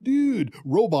dude,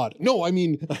 robot. No, I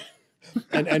mean,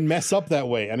 and mess up that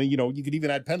way. And you could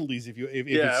even add penalties if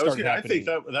it started happening. I think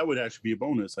that would actually be a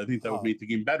bonus. I think that would make the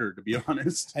game better, to be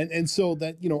honest. And so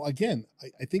that, again,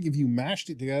 I think if you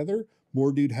mashed it together,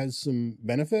 More Dude has some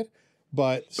benefit.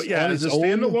 But yeah, as a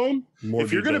standalone,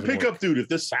 if you're going to pick up dude, if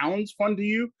this sounds fun to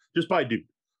you, just buy dude,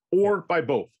 or buy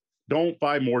both. Don't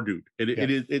buy More Dude.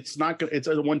 It's not gonna. It's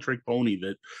a one-trick pony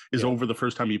that is over the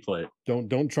first time you play it.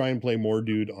 Don't try and play More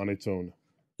Dude on its own.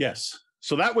 Yes.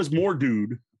 So that was More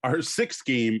Dude, our 6th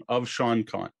game of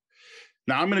SeanCon.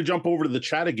 Now I'm going to jump over to the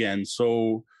chat again.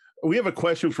 So we have a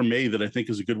question from May that I think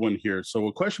is a good one here. So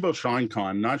a question about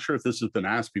SeanCon. Not sure if this has been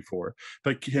asked before,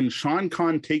 but can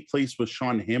SeanCon take place with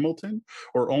Sean Hamilton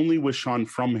or only with Sean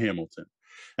from Hamilton?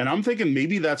 And I'm thinking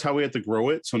maybe that's how we have to grow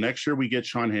it. So next year we get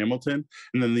Sean Hamilton,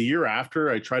 and then the year after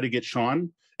I try to get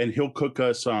Sean, and he'll cook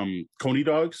us coney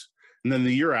dogs. And then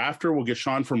the year after we'll get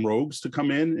Sean from Rogues to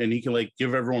come in, and he can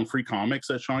give everyone free comics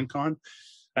at SeanCon.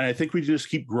 And I think we just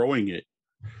keep growing it.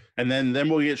 And then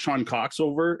we'll get Sean Cox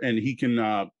over, and he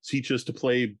can teach us to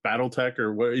play BattleTech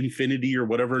or Infinity or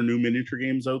whatever new miniature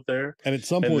games out there. And at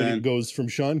some point, it goes from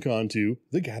SeanCon to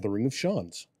the Gathering of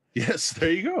Seans. Yes,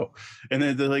 there you go. And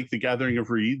then like the Gathering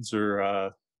of Reeds, or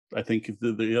I think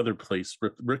the other place,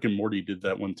 Rick and Morty did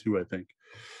that one too, I think.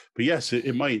 But yes,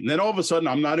 it might. And then all of a sudden,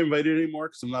 I'm not invited anymore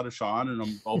because I'm not a Sean, and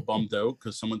I'm all bummed out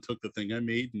because someone took the thing I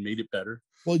made and made it better.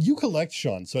 Well, you collect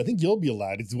Sean, so I think you'll be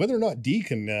allowed. It's whether or not Dee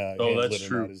can. That's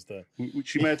true.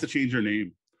 She might have to change her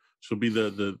name. She'll be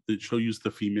she'll use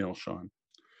the female Sean.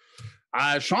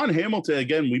 Sean Hamilton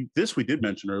again. We did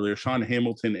mention earlier. Sean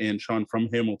Hamilton and Sean from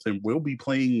Hamilton will be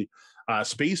playing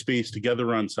Space Base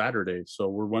together on Saturday. So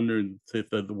we're wondering if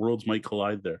the worlds might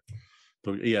collide there.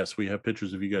 So yes, we have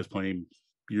pictures of you guys playing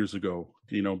years ago,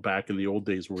 back in the old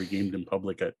days where we gamed in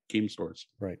public at game stores.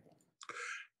 Right.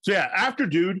 So yeah, after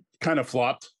Dude kind of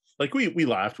flopped, like we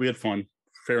laughed, we had fun,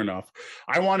 fair enough.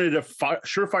 I wanted a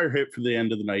surefire hit for the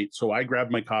end of the night, so I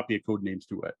grabbed my copy of Codenames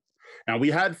Duet. Now we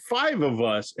had 5 of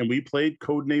us, and we played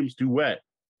Codenames Duet,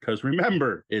 because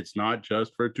remember, it's not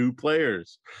just for 2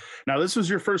 players. Now this was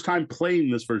your first time playing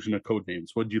this version of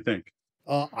Codenames. What do you think?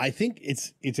 I think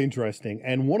it's interesting,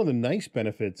 and one of the nice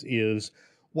benefits is,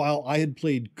 while I had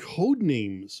played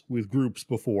Codenames with groups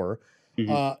before,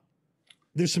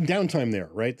 there's some downtime there,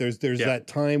 right? There's that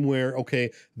time where,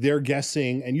 okay, they're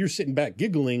guessing and you're sitting back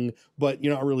giggling, but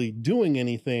you're not really doing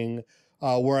anything.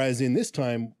 Whereas in this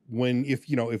time,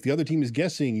 if the other team is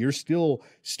guessing, you're still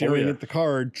staring at the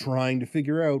card, trying to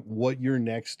figure out what your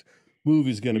next move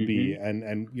is going to be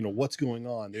and what's going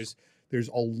on. There's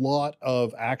a lot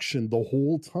of action the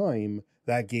whole time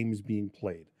that game is being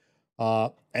played.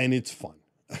 And it's fun.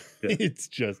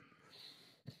 Yeah.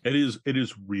 It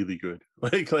is really good.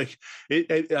 Like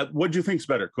what do you think's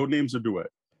better, Codenames or Duet?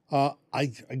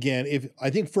 I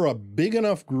think for a big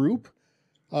enough group,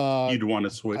 you'd want to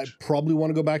switch. I probably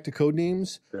want to go back to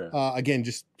Codenames. Yeah. Again,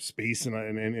 just space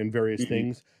and various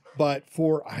things. But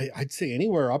for I'd say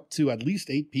anywhere up to at least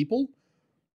 8 people,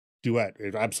 Duet,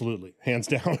 absolutely, hands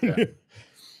down. Yeah.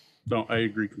 No, I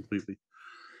agree completely.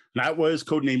 That was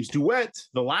Codenames Duet,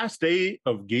 the last day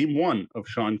of Game 1 of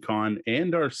SeanCon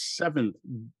and our 7th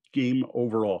game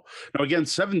overall. Now, again,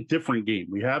 7 different game.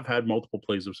 We have had multiple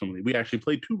plays of some of these. We actually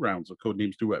played 2 rounds of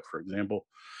Codenames Duet, for example.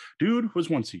 Dude was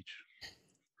once each.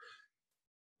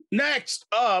 Next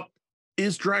up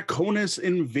is Draconis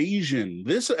Invasion.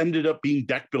 This ended up being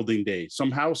deck building day.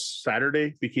 Somehow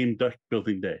Saturday became deck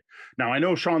building day. Now, I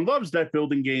know Sean loves deck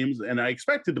building games, and I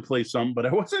expected to play some, but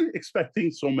I wasn't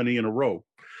expecting so many in a row.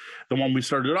 The one we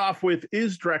started off with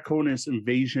is Draconis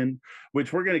Invasion,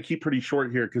 which we're going to keep pretty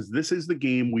short here because this is the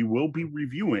game we will be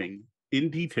reviewing in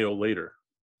detail later.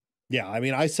 Yeah, I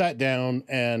mean, I sat down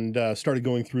and started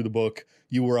going through the book.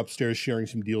 You were upstairs sharing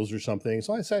some deals or something,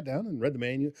 so I sat down and read the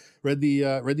manual, read the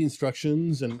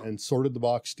instructions, and sorted the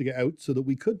box to get out so that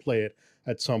we could play it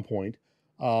at some point.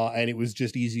 And it was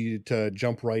just easy to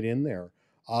jump right in there.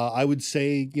 I would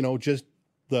say, just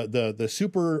the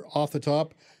super off the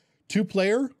top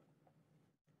 2-player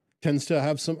tends to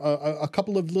have a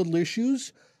couple of little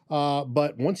issues,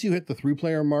 but once you hit the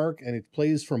 3-player mark and it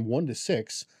plays from 1 to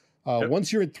 6.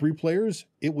 Once you're at 3 players,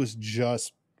 it was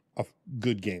just a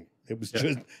good game. It was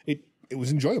just, it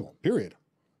was enjoyable, period.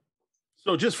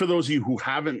 So just for those of you who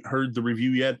haven't heard the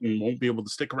review yet and won't be able to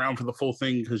stick around for the full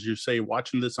thing because you're, say,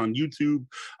 watching this on YouTube,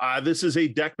 this is a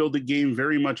deck building game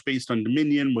very much based on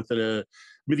Dominion with a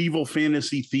medieval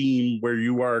fantasy theme where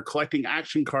you are collecting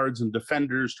action cards and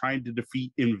defenders trying to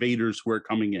defeat invaders who are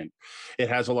coming in. It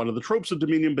has a lot of the tropes of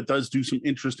Dominion, but does do some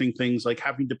interesting things like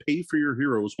having to pay for your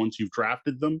heroes once you've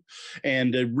drafted them,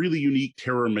 and a really unique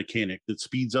terror mechanic that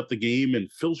speeds up the game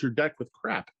and fills your deck with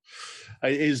crap.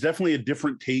 It is definitely a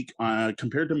different take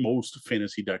compared to most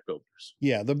fantasy deck builders.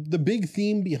 Yeah, the big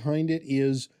theme behind it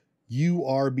is you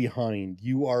are behind,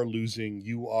 you are losing,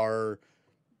 you are...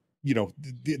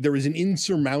 there is an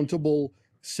insurmountable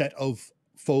set of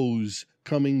foes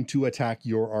coming to attack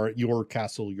your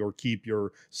castle, your keep,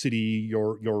 your city,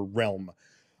 your realm.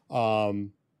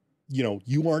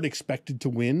 You aren't expected to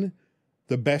win.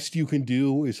 The best you can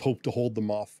do is hope to hold them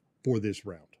off for this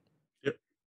round. Yep.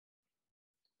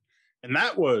 And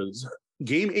that was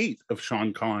Game 8 of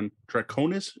SeanCon,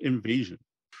 Draconis Invasion.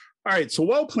 All right, so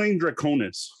while playing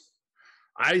Draconis,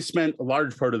 I spent a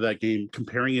large part of that game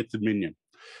comparing it to Dominion.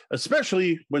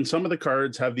 Especially when some of the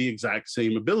cards have the exact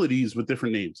same abilities with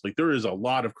different names. Like there is a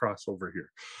lot of crossover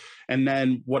here. And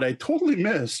then what I totally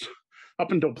missed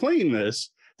up until playing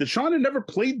this, that Sean had never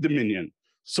played Dominion.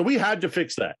 So we had to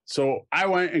fix that. So I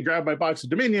went and grabbed my box of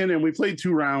Dominion and we played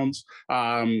 2 rounds.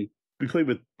 We played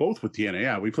with both with Tiana.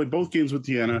 Yeah, we played both games with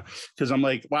Tiana because I'm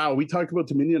like, wow, we talk about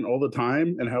Dominion all the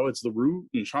time and how it's the root,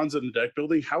 and Sean's in the deck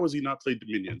building. How has he not played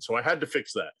Dominion? So I had to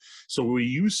fix that. So we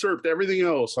usurped everything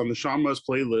else on the Sean Must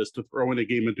playlist to throw in a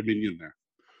game of Dominion there.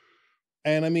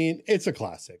 And I mean, it's a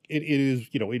classic. It is,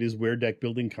 it is where deck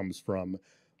building comes from.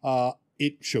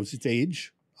 It shows its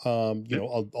age. A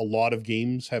lot of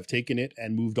games have taken it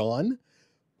and moved on,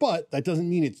 but that doesn't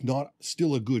mean it's not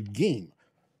still a good game.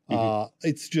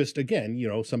 It's just, again,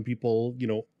 some people,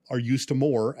 are used to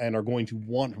more and are going to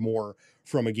want more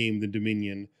from a game than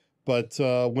Dominion. But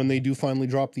when they do finally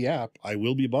drop the app, I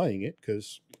will be buying it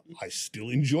because I still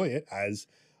enjoy it as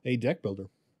a deck builder.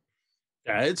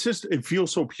 Yeah, it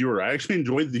feels so pure. I actually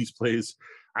enjoyed these plays.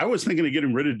 I was thinking of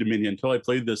getting rid of Dominion until I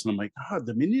played this, and I'm like,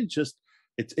 Dominion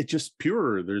it's just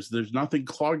pure. There's nothing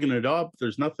clogging it up.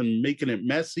 There's nothing making it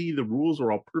messy. The rules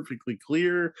are all perfectly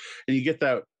clear, and you get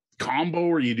that combo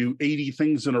where you do 80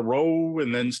 things in a row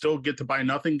and then still get to buy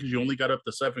nothing because you only got up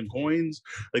to 7 coins.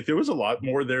 Like, there was a lot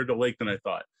more there to like than I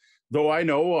thought. Though I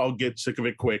know I'll get sick of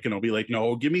it quick and I'll be like,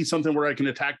 no, give me something where I can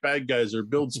attack bad guys or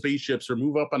build spaceships or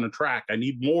move up on a track. I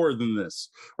need more than this,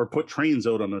 or put trains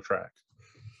out on the track.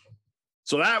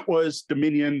 So that was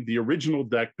Dominion, the original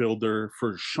deck builder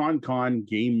for SeanCon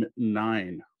Game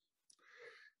 9.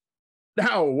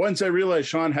 Now, once I realized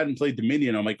Sean hadn't played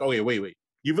Dominion, I'm like, okay, wait.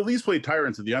 You've at least played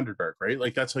Tyrants of the Underdark, right?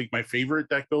 Like, that's like my favorite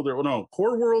deck builder. Oh no,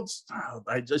 Core Worlds,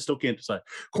 I still can't decide.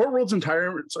 Core Worlds and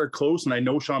Tyrants are close, and I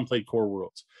know Sean played Core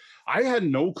Worlds. I had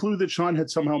no clue that Sean had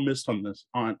somehow missed on this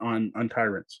on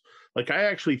Tyrants. Like, I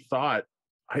actually thought,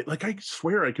 I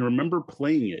swear I can remember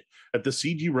playing it at the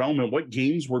CG Realm and what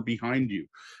games were behind you.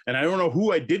 And I don't know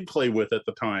who I did play with at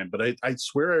the time, but I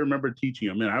swear I remember teaching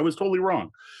him, and I was totally wrong.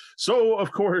 So,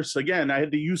 of course, again, I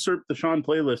had to usurp the Sean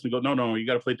playlist and go, no, you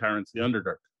got to play Tyrants of the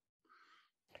Underdark.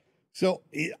 So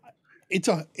it's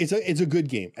a good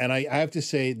game. And I have to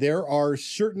say, there are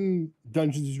certain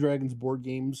Dungeons and Dragons board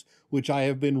games which I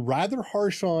have been rather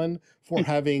harsh on for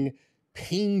having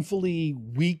painfully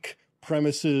weak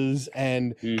premises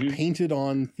and painted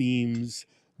on themes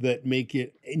that make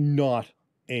it not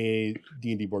a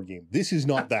D&D board game. This is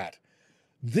not that.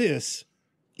 This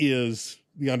is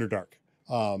the Underdark.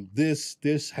 This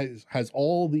has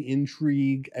all the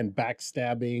intrigue and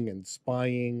backstabbing and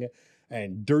spying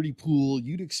and dirty pool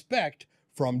you'd expect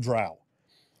from Drow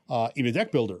in a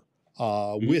deck builder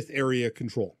with area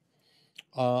control.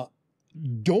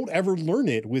 Don't ever learn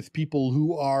it with people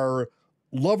who are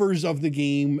lovers of the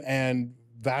game and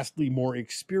vastly more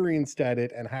experienced at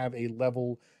it and have a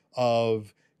level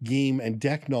of game and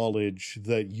deck knowledge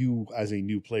that you as a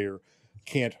new player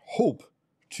can't hope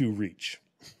to reach.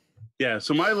 Yeah,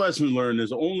 so my lesson learned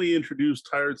is only introduce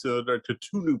Tyrants of the Underdark to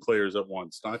 2 new players at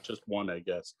once, not just one, I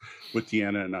guess, with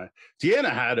Deanna and I.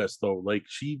 Deanna had us, though. Like,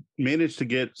 she managed to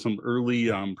get some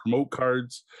early promote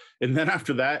cards, and then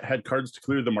after that had cards to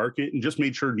clear the market, and just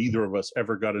made sure neither of us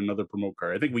ever got another promote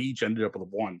card. I think we each ended up with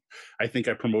 1. I think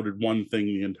I promoted 1 thing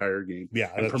the entire game.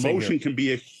 Yeah, and promotion can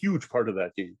be a huge part of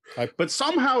that game. But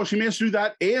somehow she managed to do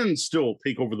that and still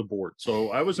take over the board.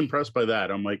 So I was impressed by that.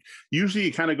 I'm like, usually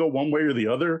you kind of go one way or the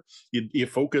other. You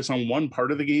focus on one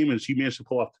part of the game, and she managed to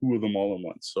pull off 2 of them all at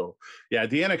once. So yeah,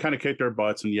 Deanna kind of kicked our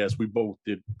butts, and yes, we both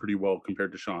did pretty well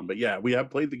compared to Sean. But yeah, we have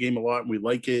played the game a lot and we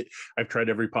like it. I've tried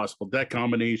every possible deck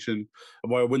combination.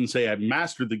 Well, I wouldn't say I've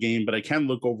mastered the game, but I can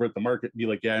look over at the market and be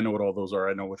like, yeah, I know what all those are.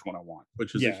 I know which one I want,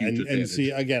 which is a huge advantage. And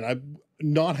see, again, I'm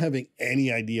not having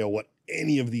any idea what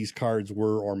any of these cards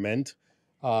were or meant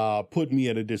put me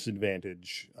at a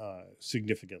disadvantage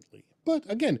significantly. But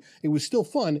again, it was still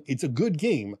fun. It's a good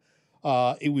game.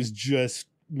 It was just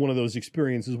one of those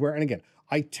experiences where, and again,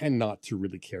 I tend not to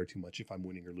really care too much if I'm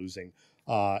winning or losing,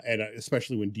 and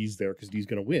especially when Dee's there, because Dee's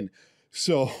going to win.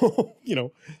 So,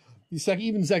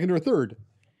 even second or third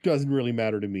doesn't really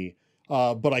matter to me.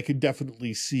 But I could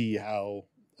definitely see how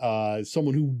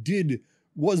someone who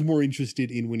was more interested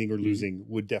in winning or losing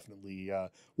would definitely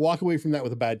walk away from that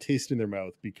with a bad taste in their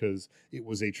mouth because it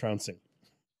was a trouncing.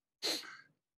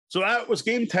 So that was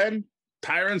game 10,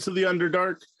 Tyrants of the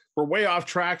Underdark. We're way off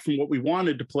track from what we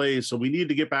wanted to play, so we need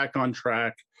to get back on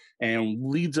track, and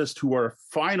leads us to our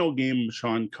final game of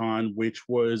SeanCon, which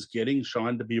was getting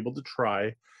Sean to be able to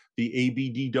try the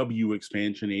ABDW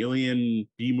expansion, Alien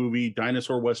B-Movie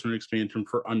Dinosaur Western expansion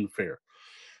for Unfair.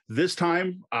 This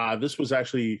time, this was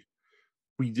actually,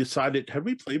 we decided, had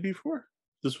we played before?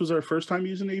 This was our first time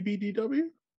using ABDW?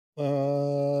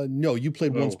 No, you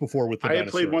played once before with the I had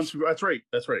played once. dinosaurs.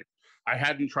 That's right. I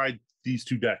hadn't tried these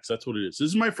two decks. That's what it is. This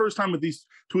is my first time with these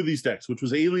two of these decks, which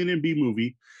was Alien and B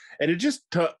movie. And it just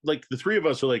like the three of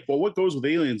us are like, well, what goes with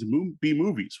aliens and B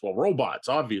movies? Well, robots,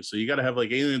 obviously. You got to have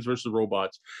like aliens versus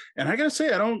robots. And I got to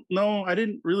say, I don't know. I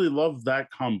didn't really love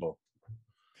that combo.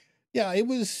 Yeah, it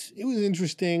was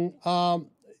interesting.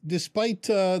 Despite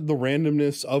the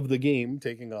randomness of the game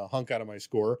taking a hunk out of my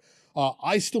score,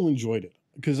 I still enjoyed it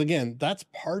because again, that's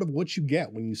part of what you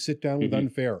get when you sit down with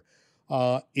Unfair.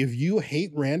 If you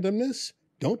hate randomness,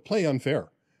 don't play Unfair.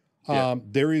 Yeah.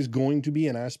 There is going to be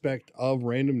an aspect of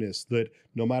randomness that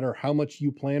no matter how much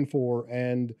you plan for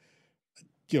and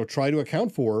try to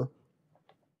account for,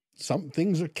 some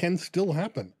things can still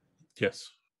happen.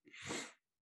 Yes.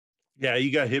 Yeah,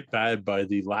 you got hit bad by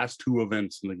the last two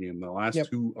events in the game. The last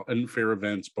two unfair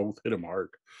events both hit him hard.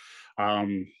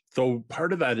 So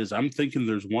part of that is I'm thinking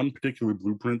there's one particular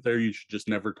blueprint there you should just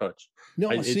never touch. No,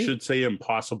 it should say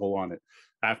impossible on it.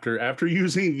 After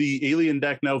using the alien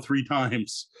deck now 3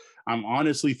 times, I'm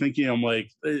honestly thinking, I'm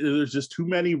like, there's just too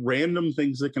many random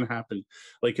things that can happen.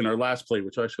 Like in our last play,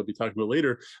 which I shall be talking about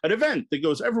later, an event that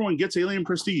goes, everyone gets alien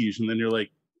prestige. And then you're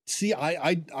like, see,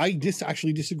 I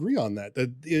actually disagree on that.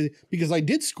 Because I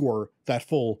did score that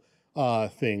full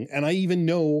thing. And I even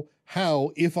know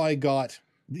how, if I got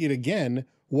it again,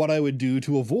 what I would do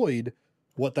to avoid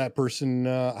what that person,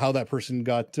 how that person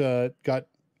got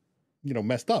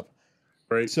messed up.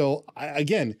 Right. So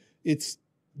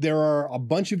there are a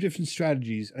bunch of different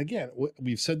strategies. And again,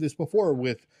 we've said this before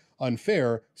with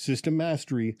Unfair, system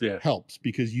mastery helps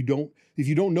because if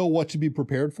you don't know what to be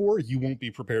prepared for, you won't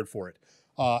be prepared for it.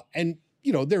 And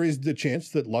there is the chance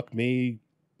that luck may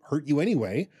hurt you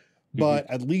anyway, but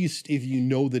at least if you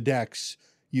know the decks,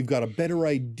 you've got a better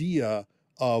idea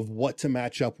of what to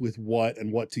match up with what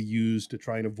and what to use to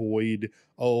try and avoid,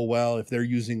 oh, well, if they're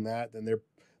using that, then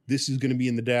this is going to be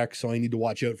in the deck, so I need to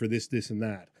watch out for this, and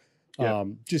that. Yeah.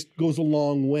 Just goes a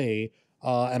long way.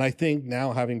 And I think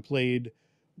now, having played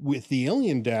with the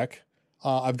alien deck,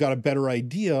 I've got a better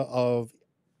idea of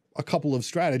a couple of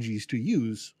strategies to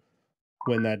use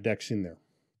when that deck's in there.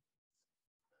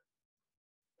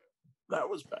 That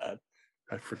was bad.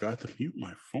 I forgot to mute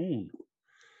my phone.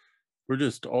 We're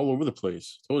just all over the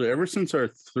place. So ever since our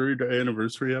 3rd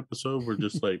anniversary episode, we're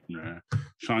just like, nah,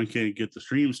 Sean can't get the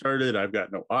stream started. I've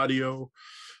got no audio.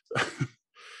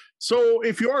 So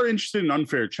if you are interested in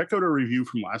Unfair, check out our review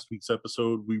from last week's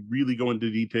episode. We really go into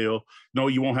detail. No,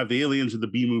 you won't have the aliens or the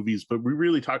B movies, but we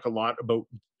really talk a lot about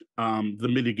the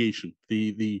mitigation.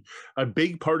 A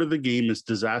big part of the game is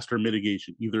disaster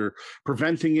mitigation, either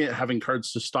preventing it, having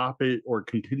cards to stop it, or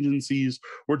contingencies,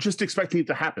 or just expecting it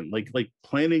to happen. Like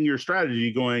planning your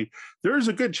strategy, going, there's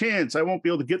a good chance I won't be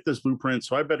able to get this blueprint,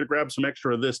 so I better grab some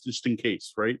extra of this just in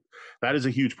case, right? That is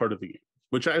a huge part of the game,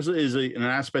 which is an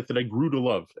aspect that I grew to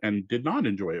love and did not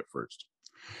enjoy at first.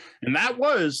 And that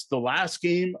was the last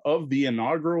game of the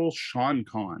inaugural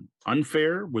SeanCon,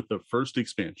 Unfair, with the first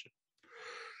expansion.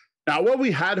 Now, while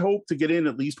we had hoped to get in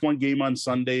at least one game on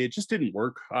Sunday, it just didn't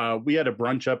work. We had a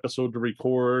brunch episode to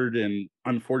record, and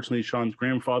unfortunately, Sean's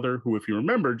grandfather, who, if you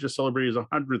remember, just celebrated his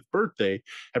 100th birthday,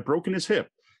 had broken his hip.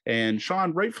 And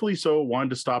Sean, rightfully so,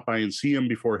 wanted to stop by and see him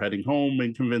before heading home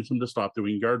and convince him to stop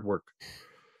doing yard work.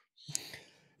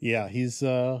 Yeah, he's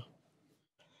not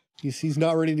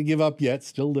ready to give up yet.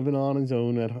 Still living on his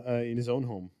own in his own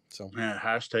home. So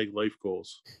hashtag life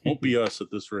goals. Won't be us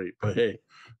at this rate, but hey,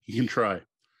 you can try.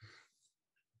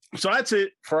 So that's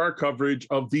it for our coverage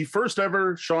of the first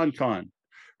ever SeanCon.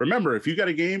 Remember, if you got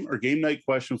a game or game night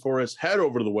question for us, head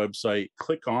over to the website,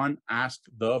 click on Ask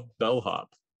the Bellhop.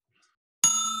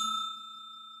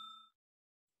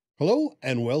 Hello,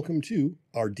 and welcome to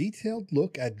our detailed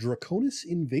look at Draconis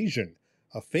Invasion,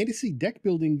 a fantasy deck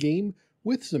building game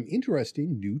with some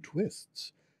interesting new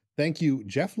twists. Thank you,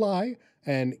 Jeff Lai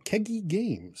and Keggy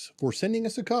Games, for sending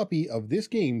us a copy of this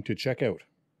game to check out.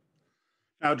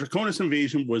 Now, Draconis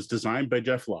Invasion was designed by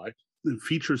Jeff Lai and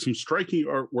features some striking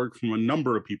artwork from a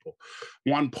number of people.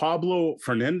 Juan Pablo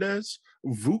Fernandez,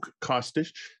 Vuk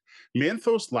Kostic,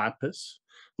 Manthos Lapis,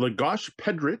 Lagosh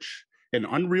Pedrich, and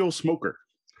Unreal Smoker.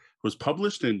 It was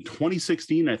published in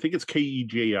 2016. I think it's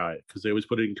KEJI because they always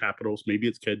put it in capitals. Maybe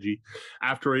it's Keji,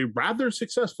 after a rather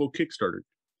successful Kickstarter.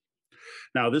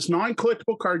 Now, this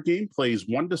non-collectible card game plays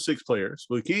 1 to 6 players,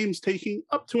 with games taking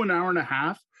up to an hour and a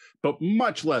half, but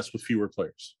much less with fewer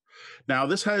players. Now,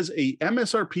 this has a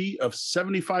MSRP of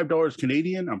 $75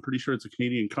 Canadian. I'm pretty sure it's a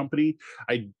Canadian company.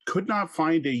 I could not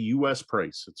find a US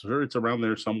price. It's around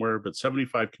there somewhere, but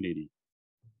 $75 Canadian.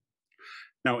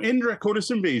 Now, in Draconis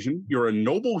Invasion, you're a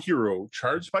noble hero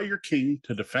charged by your king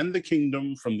to defend the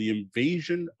kingdom from the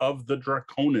invasion of the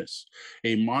Draconis,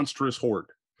 a monstrous horde.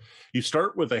 You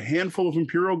start with a handful of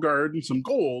Imperial Guard and some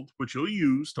gold, which you'll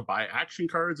use to buy action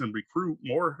cards and recruit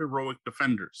more heroic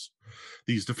defenders.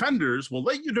 These defenders will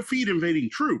let you defeat invading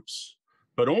troops,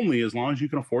 but only as long as you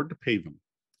can afford to pay them.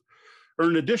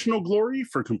 Earn additional glory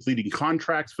for completing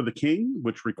contracts for the king,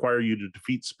 which require you to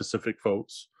defeat specific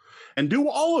foes. And do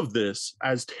all of this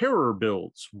as terror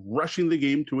builds, rushing the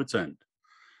game to its end.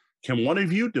 Can one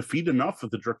of you defeat enough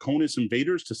of the Draconis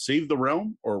invaders to save the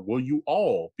realm, or will you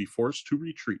all be forced to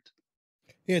retreat?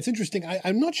 Yeah, it's interesting.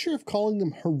 I'm not sure if calling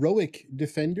them heroic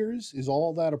defenders is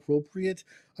all that appropriate.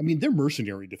 I mean, they're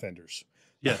mercenary defenders.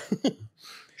 Yeah.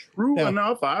 True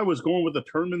enough, I was going with the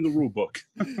term in the rule book.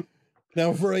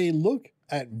 Now, for a look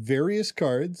at various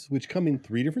cards, which come in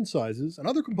 3 different sizes, and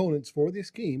other components for this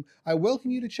game, I welcome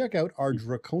you to check out our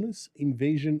Draconis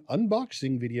Invasion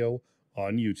unboxing video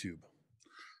on YouTube.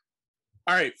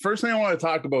 All right, first thing I want to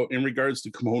talk about in regards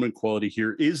to component quality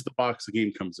here is the box the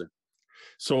game comes in.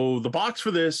 So the box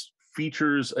for this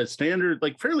features a standard,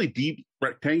 like fairly deep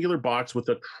rectangular box with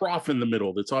a trough in the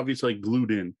middle that's obviously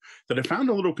glued in, that I found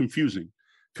a little confusing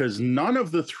because none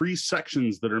of the 3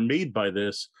 sections that are made by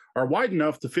this are wide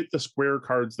enough to fit the square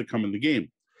cards that come in the game.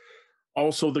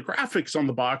 Also, the graphics on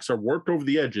the box are wrapped over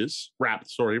the edges,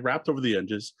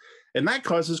 and that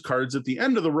causes cards at the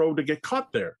end of the row to get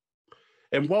caught there.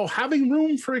 And while having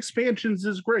room for expansions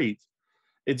is great,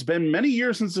 it's been many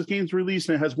years since this game's released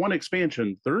and it has 1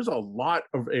 expansion. There's a lot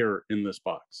of error in this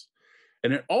box.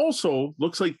 And it also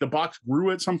looks like the box grew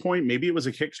at some point. Maybe it was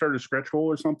a Kickstarter stretch goal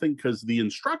or something, because the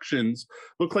instructions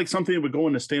look like something that would go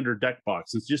in a standard deck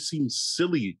box. It just seems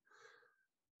silly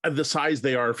the size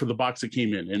they are for the box that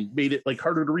came in, and made it like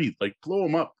harder to read. Like, blow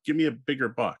them up. Give me a bigger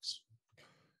box.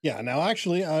 Yeah, now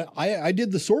actually, I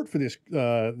did the sort for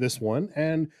this one,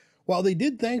 and while they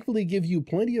did thankfully give you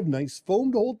plenty of nice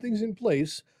foam to hold things in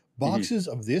place, boxes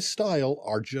of this style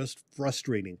are just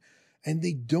frustrating, and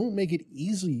they don't make it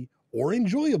easy or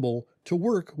enjoyable to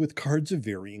work with cards of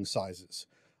varying sizes.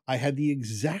 I had the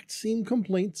exact same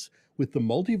complaints with the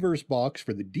Multiverse box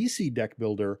for the DC deck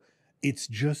builder. It's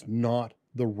just not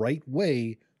the right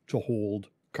way to hold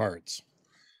cards.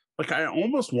 Like, I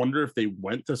almost wonder if they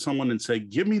went to someone and said,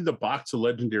 give me the box of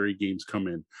legendary games come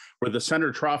in, where the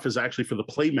center trough is actually for the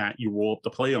play mat you roll up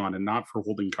to play on and not for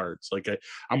holding cards. Like,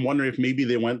 I'm wondering if maybe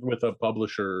they went with a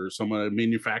publisher or some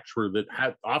manufacturer that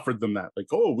had offered them that. Like,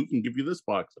 oh, we can give you this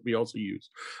box that we also use.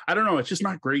 I don't know. It's just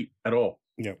not great at all.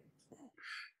 Yeah.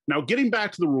 Now, getting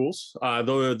back to the rules,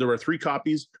 though there are 3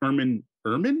 copies. Ermin?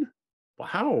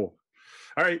 Wow.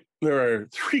 All right. There are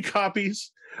 3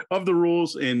 copies of the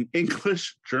rules in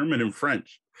English, German, and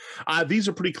French. These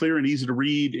are pretty clear and easy to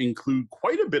read, include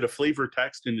quite a bit of flavor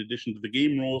text in addition to the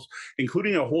game rules,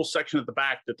 including a whole section at the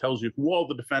back that tells you who all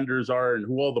the defenders are and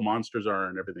who all the monsters are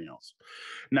and everything else.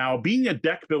 Now, being a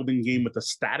deck building game with a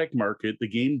static market, the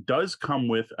game does come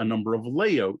with a number of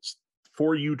layouts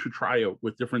for you to try out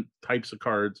with different types of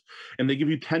cards, and they give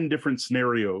you 10 different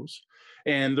scenarios.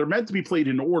 And they're meant to be played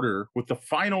in order, with the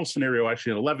final scenario,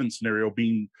 actually an 11th scenario,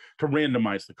 being to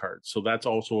randomize the cards. So that's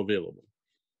also available.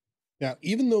 Now,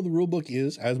 even though the rulebook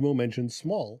is, as Mo mentioned,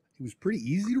 small, it was pretty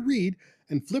easy to read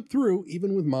and flip through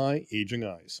even with my aging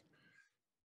eyes.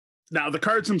 Now, the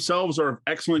cards themselves are of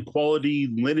excellent quality,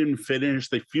 linen finish.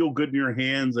 They feel good in your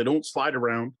hands. They don't slide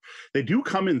around. They do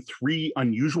come in 3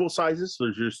 unusual sizes. So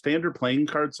there's your standard playing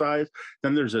card size.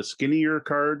 Then there's a skinnier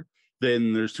card.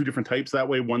 Then there's 2 different types that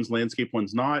way. One's landscape,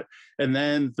 one's not. And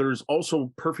then there's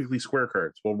also perfectly square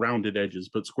cards. Well, rounded edges,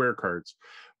 but square cards,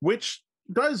 which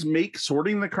does make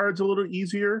sorting the cards a little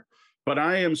easier. But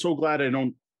I am so glad I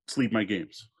don't sleeve my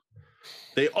games.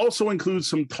 They also include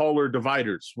some taller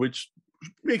dividers, which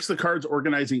makes the cards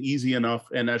organizing easy enough.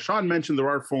 And as Sean mentioned,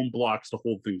 there are foam blocks to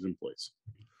hold things in place.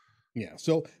 Yeah,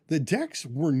 so the decks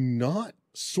were not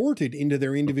sorted into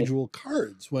their individual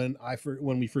cards when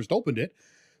we first opened it.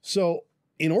 So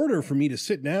in order for me to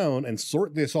sit down and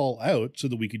sort this all out so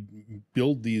that we could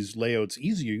build these layouts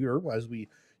easier as we,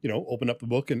 open up the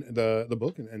book and the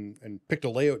book and picked a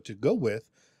layout to go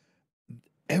with,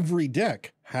 every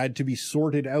deck had to be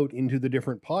sorted out into the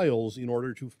different piles in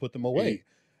order to put them away.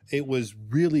 It was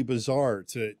really bizarre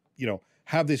to,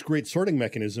 have this great sorting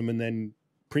mechanism and then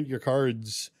print your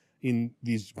cards in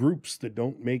these groups that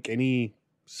don't make any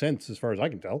sense as far as I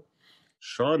can tell.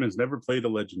 Sean has never played a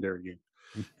legendary game.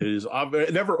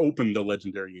 It never opened a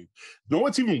legendary game. You know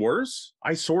what's even worse?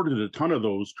 I sorted a ton of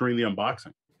those during the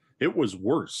unboxing. It was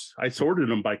worse. I sorted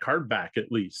them by card back at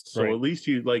least. So At least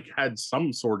you had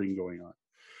some sorting going on.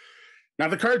 Now,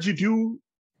 the cards you do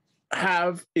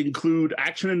include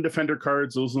action and defender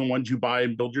cards. Those are the ones you buy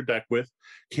and build your deck with.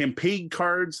 Campaign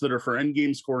cards that are for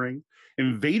endgame scoring.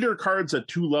 Invader cards at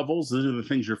 2 levels. Those are the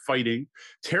things you're fighting.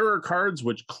 Terror cards,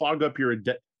 which clog up your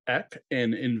deck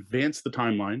and advance the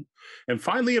timeline. And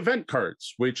finally, event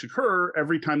cards, which occur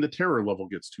every time the terror level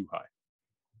gets too high.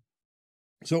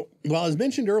 So, well, as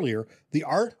mentioned earlier, the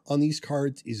art on these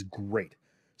cards is great.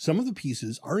 Some of the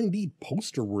pieces are indeed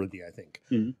poster worthy, I think.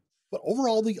 Mm-hmm. But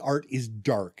overall, the art is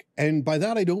dark. And by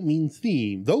that, I don't mean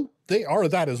theme, though they are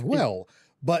that as well,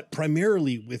 but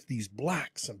primarily with these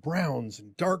blacks and browns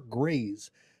and dark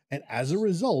grays. And as a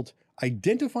result,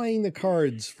 identifying the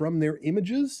cards from their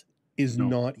images is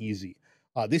not easy.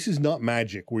 This is not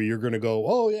Magic where you're going to go,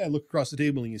 oh yeah, look across the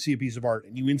table and you see a piece of art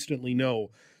and you instantly know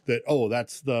that, oh,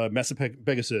 that's the Mesa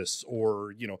Pegasus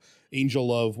or, you know,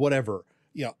 Angel of whatever.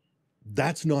 Yeah,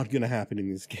 that's not going to happen in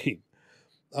this game.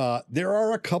 There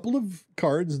are a couple of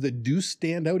cards that do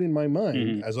stand out in my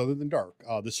mind as other than dark.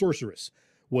 The Sorceress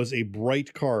was a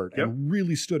bright card and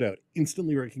really stood out,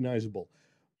 instantly recognizable.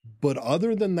 But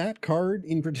other than that card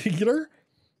in particular,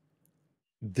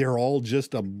 they're all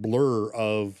just a blur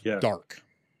of dark.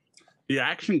 The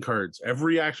action cards,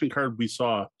 every action card we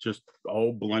saw just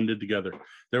all blended together.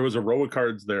 There was a row of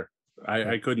cards there.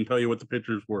 I couldn't tell you what the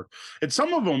pictures were. And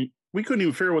some of them, we couldn't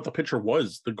even figure out what the picture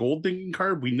was. The gold digging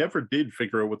card, we never did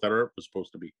figure out what that art was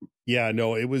supposed to be. Yeah,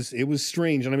 no, it was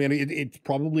strange. And I mean, it's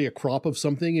probably a crop of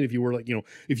something. And if you were like, you know,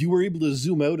 if you were able to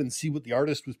zoom out and see what the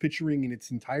artist was picturing in its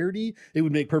entirety, it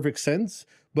would make perfect sense.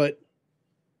 But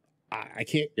I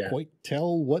can't quite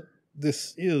tell what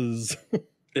this is.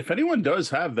 If anyone does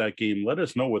have that game, let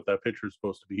us know what that picture is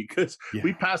supposed to be, because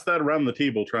we passed that around the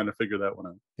table trying to figure that one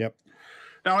out. Yep.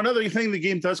 Now, another thing the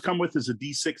game does come with is a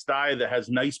D6 die that has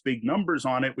nice big numbers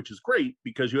on it, which is great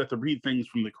because you have to read things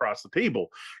from across the table,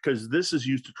 because this is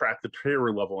used to track the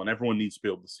terror level and everyone needs to be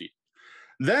able to see it.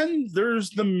 Then there's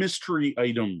the mystery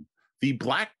item, the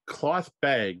black cloth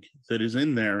bag that is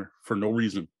in there for no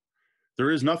reason.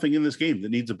 There is nothing in this game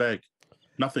that needs a bag.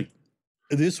 Nothing.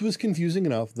 This was confusing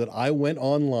enough that I went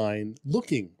online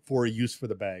looking for a use for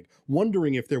the bag,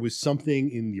 wondering if there was something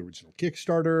in the original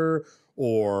Kickstarter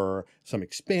or some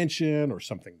expansion or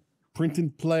something print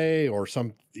and play or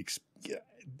some...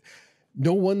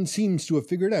 No one seems to have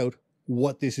figured out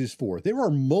what this is for. There are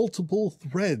multiple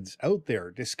threads out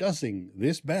there discussing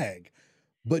this bag,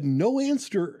 but no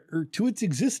answer to its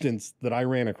existence that I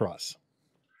ran across.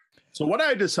 So what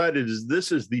I decided is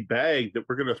this is the bag that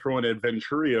we're going to throw in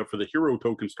Adventuria for the hero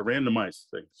tokens to randomize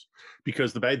things,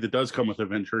 because the bag that does come with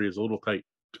Adventuria is a little tight.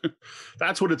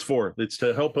 That's what it's for. It's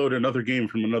to help out another game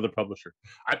from another publisher.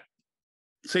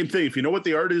 Same thing. If you know what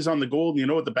the art is on the gold and you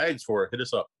know what the bag's for, hit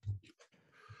us up.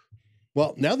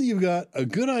 Well, now that you've got a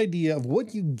good idea of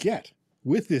what you get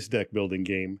with this deck building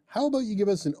game, how about you give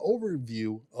us an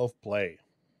overview of play?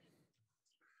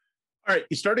 All right,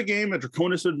 you start a game at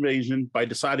Draconis Invasion by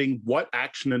deciding what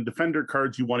action and defender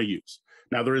cards you want to use.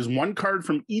 Now, there is one card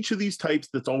from each of these types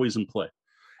that's always in play.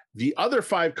 The other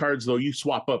 5 cards, though, you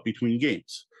swap up between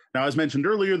games. Now, as mentioned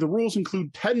earlier, the rules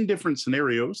include 10 different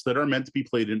scenarios that are meant to be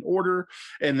played in order.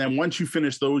 And then once you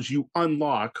finish those, you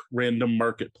unlock random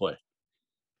market play.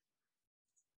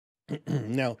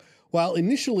 Now, while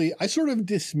initially I sort of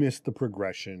dismissed the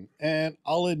progression, and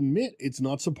I'll admit it's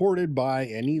not supported by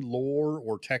any lore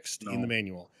or text in the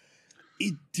manual,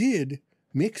 it did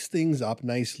mix things up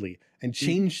nicely and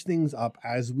change things up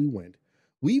as we went.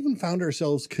 We even found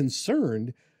ourselves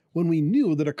concerned when we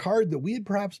knew that a card that we had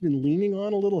perhaps been leaning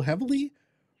on a little heavily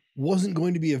wasn't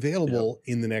going to be available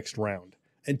in the next round.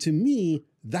 And to me,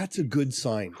 that's a good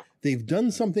sign. They've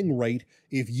done something right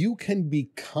if you can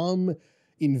become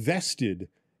invested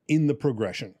in the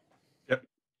progression. Yep.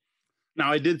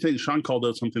 Now, I did think Sean called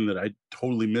out something that I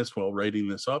totally missed while writing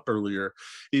this up earlier,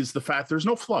 is the fact there's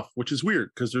no fluff, which is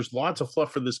weird because there's lots of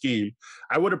fluff for this game.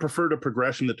 I would have preferred a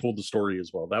progression that told the story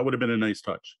as well. That would have been a nice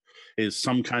touch. Is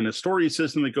some kind of story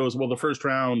system that goes, well, the first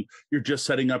round, you're just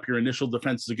setting up your initial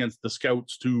defenses against the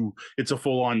scouts to it's a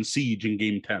full-on siege in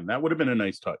game 10. That would have been a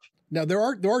nice touch. Now, there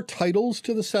are titles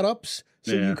to the setups,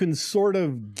 so you can sort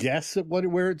of guess at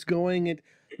where it's going.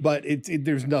 But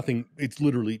there's nothing. It's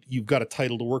literally, you've got a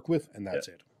title to work with, and that's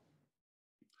it.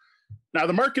 Now,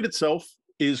 the market itself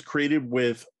is created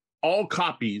with all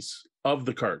copies of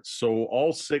the cards. So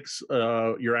all 6,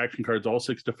 your action cards, all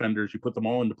 6 defenders, you put them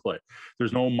all into play.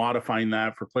 There's no modifying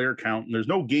that for player count, and there's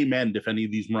no game end if any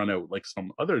of these run out, like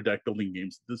some other deck building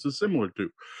games this is similar to.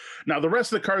 Now, the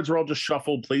rest of the cards are all just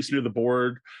shuffled, placed near the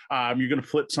board. You're going to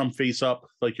flip some face up,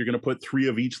 like you're going to put 3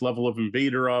 of each level of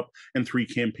invader up and 3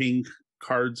 campaign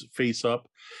cards face up.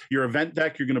 Your event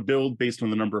deck you're going to build based on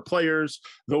the number of players.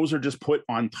 Those are just put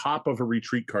on top of a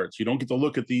retreat card. So you don't get to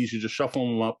look at these. You just shuffle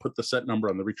them up, put the set number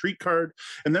on the retreat card,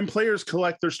 and then players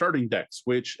collect their starting decks,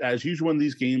 which, as usual in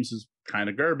these games, is kind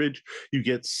of garbage. You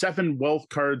get 7 wealth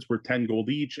cards worth 10 gold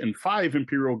each and 5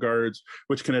 Imperial Guards,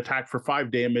 which can attack for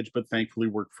 5 damage, but thankfully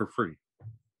work for free.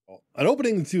 An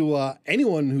opening to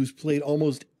anyone who's played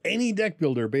almost any deck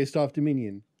builder based off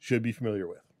Dominion should be familiar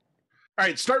with. All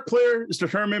right, start player is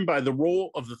determined by the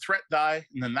roll of the threat die,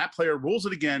 and then that player rolls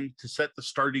it again to set the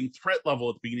starting threat level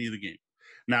at the beginning of the game.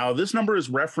 Now, this number is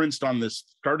referenced on this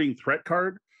starting threat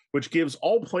card, which gives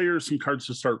all players some cards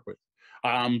to start with.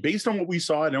 Based on what we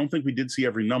saw, I don't think we did see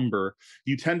every number.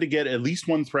 You tend to get at least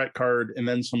 1 threat card and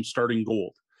then some starting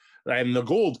gold. And the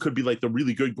gold could be like the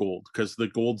really good gold, because the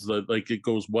gold's it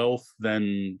goes wealth,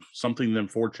 then something, then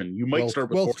fortune. You might start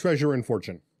with wealth, treasure, and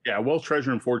fortune. Yeah, wealth,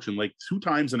 treasure, and fortune. Like 2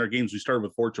 times in our games, we started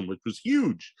with fortune, which was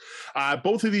huge.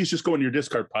 Both of these just go in your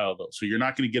discard pile, though. So you're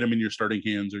not going to get them in your starting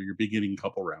hands or your beginning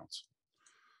couple rounds.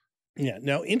 Yeah.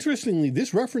 Now, interestingly,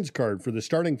 this reference card for the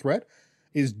starting threat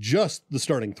is just the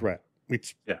starting threat.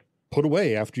 It's put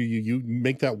away after you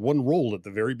make that one roll at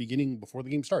the very beginning before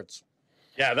the game starts.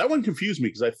 Yeah, that one confused me,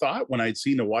 because I thought when I'd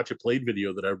seen a Watch It Played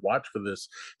video that I'd watched for this,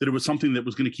 that it was something that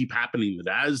was going to keep happening,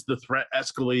 that as the threat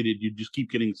escalated, you'd just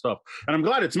keep getting stuff. And I'm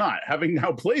glad it's not. Having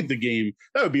now played the game,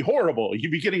 that would be horrible.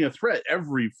 You'd be getting a threat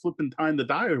every flipping time the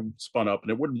die spun up,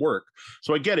 and it wouldn't work.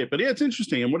 So I get it. But yeah, it's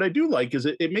interesting. And what I do like is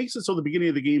it makes it so the beginning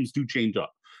of the games do change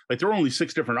up. Like, there are only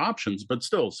 6 different options, but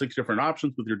still 6 different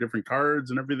options with your different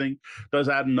cards and everything does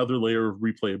add another layer of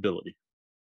replayability.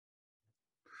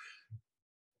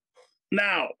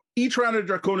 Now, each round of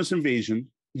Draconis Invasion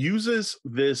uses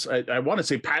this, I want to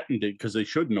say patented, because they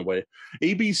should in a way,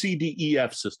 A, B, C, D, E,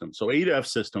 F system. So A to F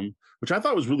system, which I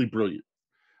thought was really brilliant.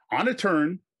 On a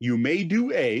turn, you may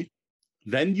do A,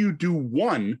 then you do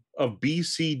one of B,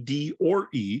 C, D, or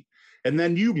E, and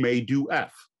then you may do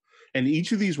F. And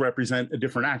each of these represent a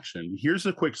different action. Here's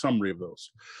a quick summary of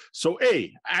those. So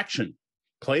A, action.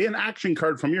 Play an action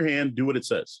card from your hand, do what it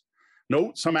says.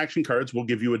 Note, some action cards will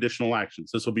give you additional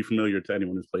actions. This will be familiar to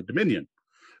anyone who's played Dominion.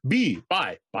 B,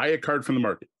 buy. Buy a card from the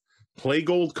market. Play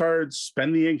gold cards,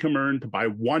 spend the income earned to buy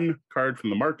 1 card from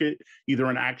the market, either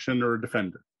an action or a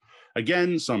defender.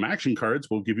 Again, some action cards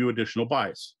will give you additional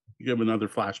buys. You give another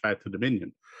flashback to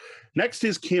Dominion. Next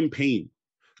is campaign.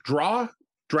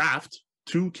 Draft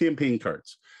 2 campaign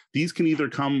cards. These can either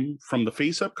come from the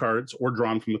face-up cards or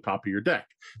drawn from the top of your deck.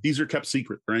 These are kept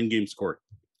secret for endgame scoring.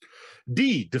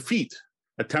 D, defeat.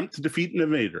 Attempt to defeat an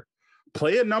invader.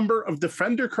 Play a number of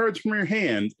defender cards from your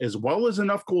hand, as well as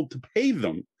enough gold to pay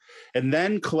them, and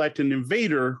then collect an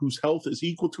invader whose health is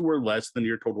equal to or less than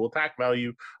your total attack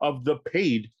value of the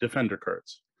paid defender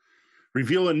cards.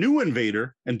 Reveal a new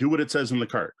invader and do what it says in the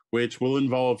card, which will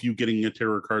involve you getting a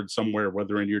terror card somewhere,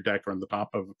 whether in your deck or on the top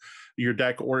of your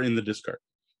deck or in the discard.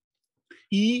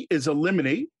 E is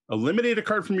eliminate. Eliminate a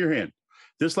card from your hand.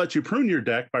 This lets you prune your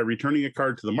deck by returning a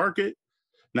card to the market.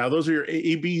 Now, those are your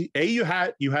A, B. A, you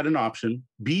had an option.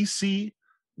 B, C,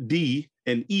 D,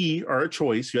 and E are a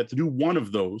choice. You have to do one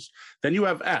of those. Then you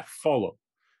have F, follow.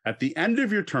 At the end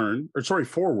of your turn,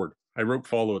 forward. I wrote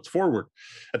follow, it's forward.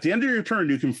 At the end of your turn,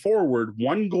 you can forward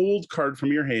 1 gold card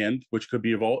from your hand, which could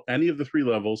be of any of the 3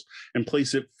 levels, and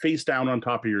place it face down on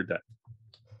top of your deck.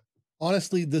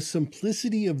 Honestly, the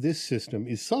simplicity of this system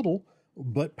is subtle,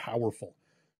 but powerful.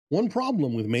 One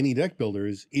problem with many deck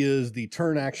builders is the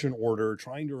turn action order,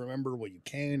 trying to remember what you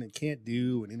can and can't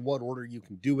do and in what order you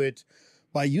can do it.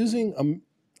 By using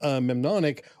a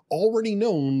mnemonic already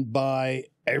known by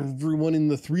everyone in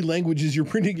the 3 languages you're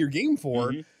printing your game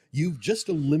for, you've just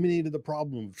eliminated the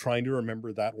problem of trying to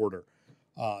remember that order.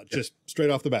 Just straight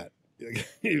off the bat.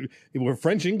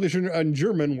 French, English, and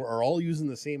German are all using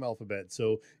the same alphabet.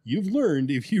 So you've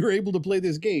learned, if you're able to play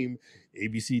this game, A,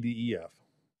 B, C, D, E, F.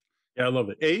 Yeah, I love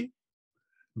it. A,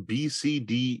 B, C,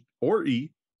 D, or E,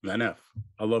 then F.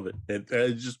 I love it.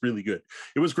 It's just really good.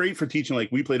 It was great for teaching. Like,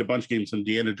 we played a bunch of games and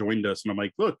Deanna joined us and I'm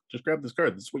like, look, just grab this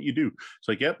card. This is what you do. It's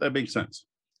like, yep, that makes sense.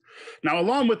 Now,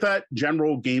 along with that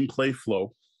general gameplay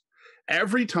flow,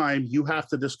 every time you have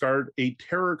to discard a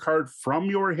terror card from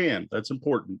your hand, that's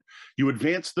important, you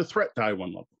advance the threat die 1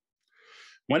 level.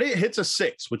 When it hits a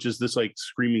 6, which is this like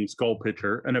screaming skull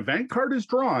pitcher, an event card is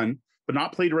drawn, but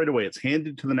not played right away. It's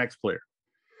handed to the next player.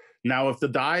 Now, if the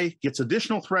die gets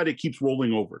additional threat, it keeps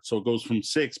rolling over. So it goes from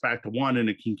 6 back to 1 and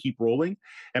it can keep rolling.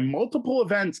 And multiple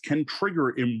events can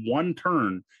trigger in 1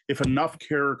 turn if enough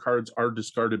terror cards are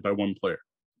discarded by 1 player.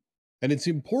 And it's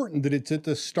important that it's at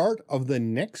the start of the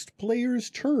next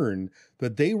player's turn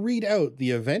that they read out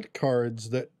the event cards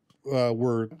that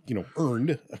were,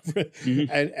 earned.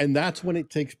 And that's when it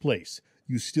takes place.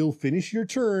 You still finish your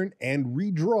turn and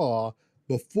redraw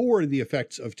before the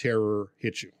effects of terror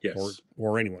hit you. Yes.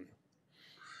 Or anyone.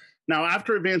 Now,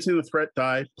 after advancing the threat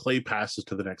die, play passes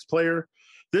to the next player.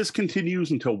 This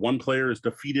continues until one player has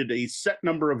defeated a set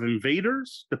number of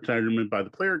invaders, determined by the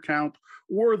player count,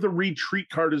 or the retreat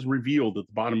card is revealed at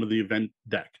the bottom of the event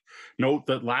deck. Note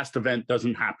that last event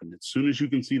doesn't happen. As soon as you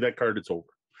can see that card, it's over.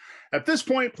 At this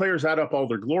point, players add up all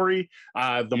their glory.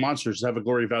 The monsters have a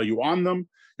glory value on them.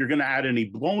 You're going to add any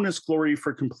bonus glory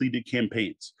for completed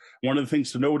campaigns. One of the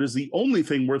things to note is the only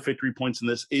thing worth victory points in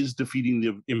this is defeating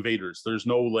the invaders. There's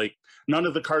none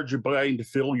of the cards you're buying to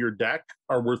fill your deck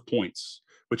are worth points,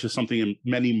 which is something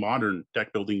many modern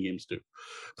deck building games do.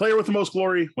 Player with the most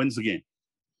glory wins the game.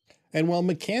 And while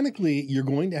mechanically you're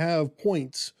going to have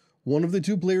points, one of the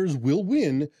two players will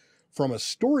win. From a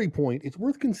story point, it's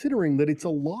worth considering that it's a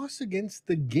loss against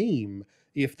the game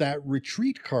if that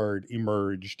retreat card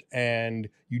emerged and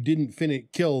you didn't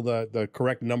kill the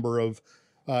correct number of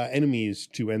enemies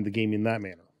to end the game in that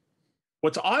manner.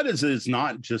 What's odd is it's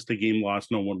not just a game lost,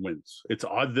 no one wins. It's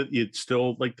odd that it's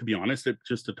still, to be honest, it's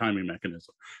just a timing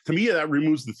mechanism. To me, that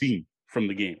removes the theme from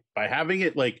the game. By having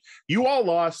it you all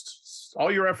lost,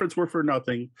 all your efforts were for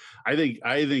nothing. I think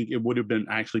it would have been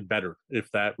actually better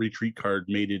if that retreat card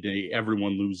made it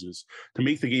everyone loses, to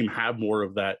make the game have more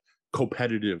of that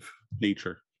competitive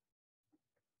nature.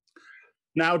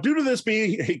 Now, due to this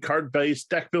being a card-based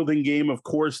deck-building game, of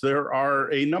course, there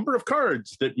are a number of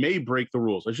cards that may break the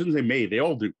rules. I shouldn't say may, they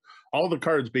all do. All the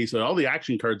cards, basically, all the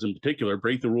action cards in particular,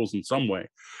 break the rules in some way,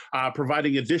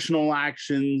 providing additional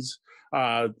actions,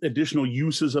 additional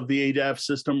uses of the ADF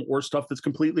system, or stuff that's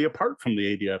completely apart from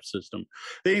the ADF system.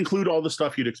 They include all the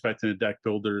stuff you'd expect in a deck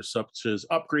builder, such as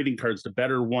upgrading cards to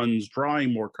better ones,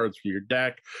 drawing more cards from your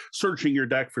deck, searching your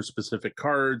deck for specific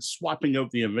cards, swapping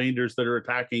out the invaders that are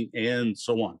attacking, and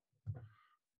so on.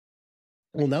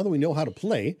 Well, now that we know how to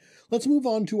play, let's move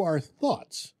on to our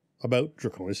thoughts about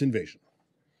Draconis Invasion.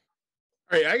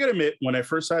 All right, I gotta admit, when I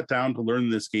first sat down to learn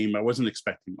this game, I wasn't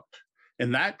expecting much.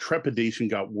 And that trepidation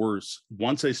got worse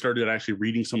once I started actually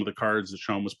reading some of the cards that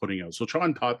Sean was putting out. So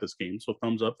Sean taught this game, so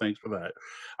thumbs up, thanks for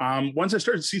that. Once I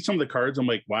started to see some of the cards, I'm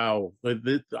like, wow,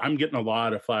 I'm getting a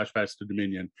lot of flashbacks to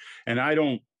Dominion. And I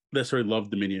don't necessarily love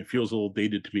Dominion. It feels a little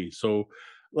dated to me. So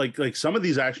like some of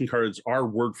these action cards are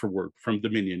word for word from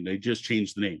Dominion. They just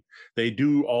changed the name. They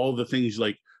do all the things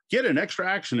like get an extra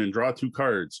action and draw 2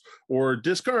 cards, or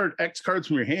discard X cards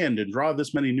from your hand and draw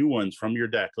this many new ones from your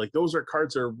deck. Those are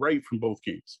cards that are right from both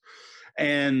games.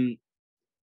 And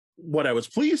what I was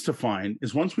pleased to find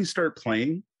is once we start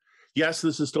playing, yes,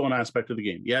 this is still an aspect of the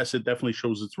game. Yes, it definitely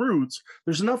shows its roots.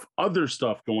 There's enough other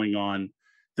stuff going on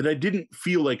that I didn't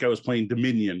feel like I was playing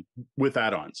Dominion with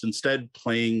add-ons, instead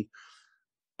playing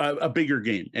a bigger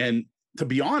game. And to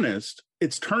be honest,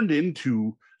 it's turned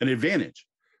into an advantage,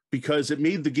 because it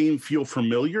made the game feel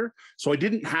familiar. So I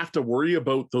didn't have to worry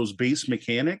about those base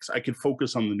mechanics. I could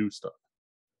focus on the new stuff.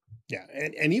 Yeah,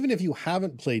 and even if you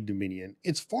haven't played Dominion,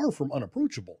 it's far from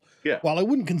unapproachable. Yeah. While I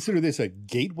wouldn't consider this a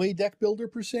gateway deck builder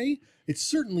per se, it's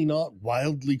certainly not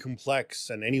wildly complex,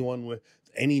 and anyone with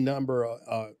any number of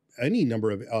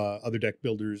other deck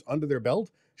builders under their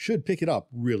belt should pick it up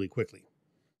really quickly.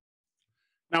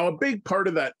 Now, a big part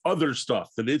of that other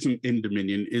stuff that isn't in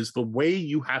Dominion is the way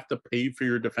you have to pay for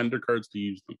your defender cards to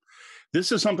use them.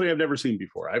 This is something I've never seen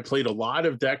before. I've played a lot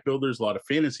of deck builders, a lot of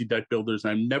fantasy deck builders,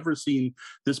 and I've never seen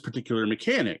this particular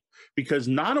mechanic, because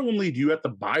not only do you have to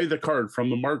buy the card from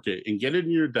the market and get it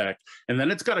in your deck, and then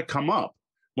it's got to come up.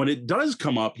 When it does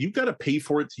come up, you've got to pay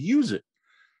for it to use it.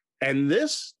 And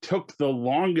this took the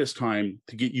longest time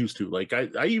to get used to.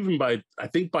 I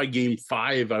think by game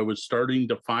 5, I was starting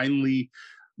to finally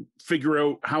figure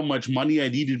out how much money I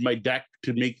needed in my deck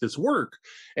to make this work.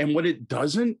 And when it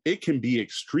doesn't, it can be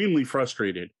extremely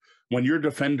frustrated when your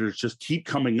defenders just keep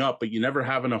coming up, but you never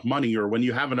have enough money, or when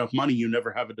you have enough money, you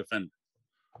never have a defender.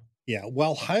 Yeah,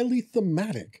 while highly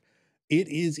thematic, it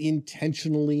is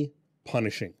intentionally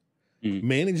punishing.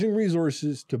 Managing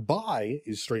resources to buy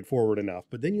is straightforward enough,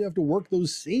 but then you have to work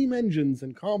those same engines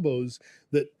and combos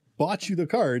that bought you the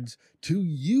cards to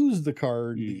use the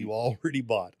card that you already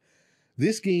bought.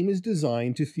 This game is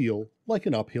designed to feel like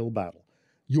an uphill battle.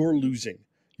 You're losing.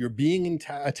 You're being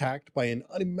attacked by an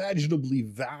unimaginably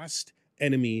vast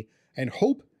enemy, and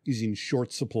hope is in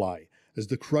short supply as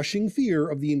the crushing fear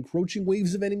of the encroaching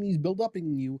waves of enemies build up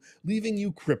in you, leaving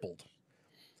you crippled.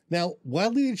 Now,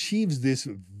 while it achieves this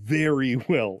very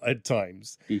well at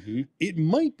times, it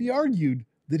might be argued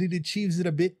that it achieves it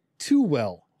a bit too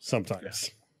well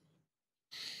sometimes.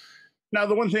 Now,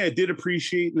 the one thing I did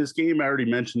appreciate in this game, I already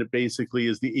mentioned it basically,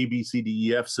 is the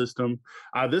ABCDEF system.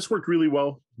 This worked really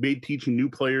well, made teaching new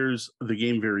players the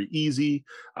game very easy.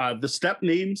 The step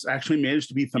names actually managed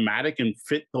to be thematic and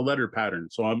fit the letter pattern.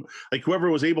 So I'm like, whoever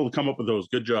was able to come up with those,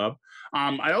 good job.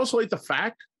 I also like the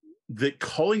fact that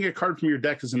culling a card from your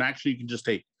deck is an action you can just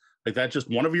take. Like that's just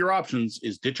one of your options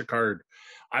is ditch a card.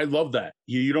 I love that.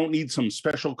 You don't need some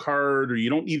special card or you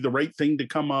don't need the right thing to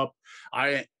come up.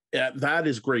 That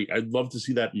is great. I'd love to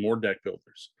see that in more deck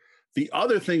builders. The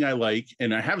other thing I like,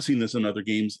 and I have seen this in other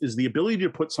games, is the ability to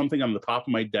put something on the top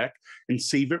of my deck and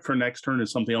save it for next turn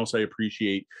is something else I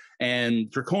appreciate.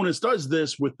 And Draconis does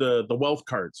this with the wealth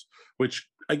cards, which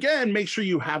again, make sure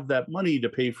you have that money to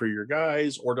pay for your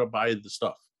guys or to buy the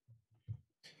stuff.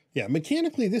 Yeah,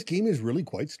 mechanically, this game is really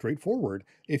quite straightforward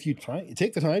if you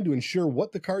take the time to ensure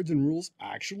what the cards and rules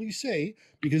actually say,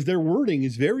 because their wording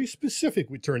is very specific,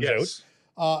 it turns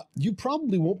out. You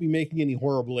probably won't be making any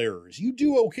horrible errors. You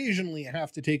do occasionally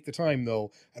have to take the time,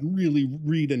 though, and really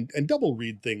read and double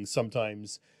read things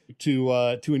sometimes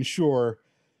to ensure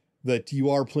that you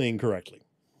are playing correctly.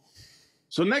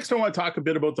 So next I want to talk a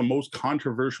bit about the most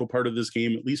controversial part of this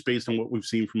game, at least based on what we've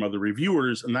seen from other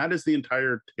reviewers, and that is the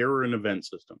entire terror and event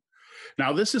system.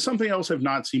 Now, this is something else I've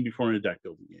not seen before in a deck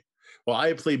building game. Well, I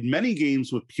have played many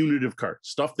games with punitive cards,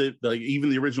 stuff that like even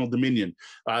the original Dominion,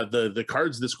 the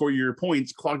cards that score your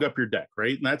points clog up your deck,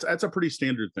 right? And that's a pretty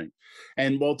standard thing.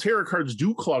 And while terror cards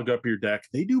do clog up your deck,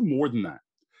 they do more than that.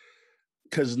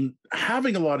 Because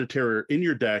having a lot of terror in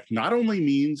your deck not only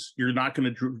means you're not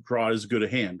going to draw as good a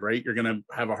hand, right? You're going to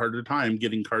have a harder time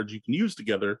getting cards you can use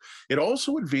together. It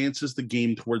also advances the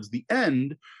game towards the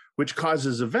end, which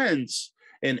causes events,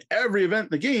 and every event in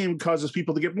the game causes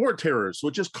people to get more terrors, so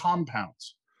it just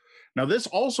compounds. Now, this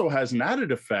also has an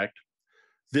added effect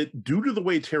that due to the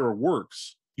way terror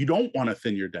works, you don't want to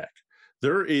thin your deck.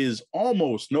 There is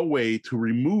almost no way to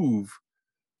remove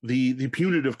the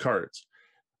punitive cards,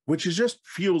 which is just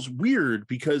feels weird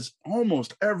because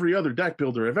almost every other deck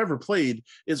builder I've ever played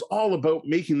is all about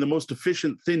making the most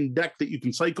efficient thin deck that you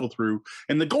can cycle through.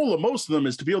 And the goal of most of them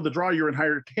is to be able to draw your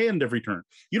entire hand every turn.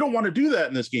 You don't want to do that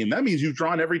in this game. That means you've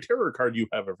drawn every terror card you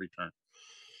have every turn.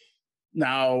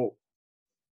 Now,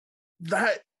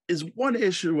 that is one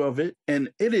issue of it,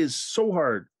 and it is so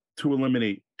hard to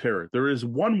eliminate terror. There is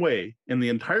one way in the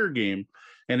entire game,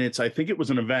 and I think it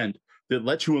was an event that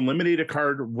lets you eliminate a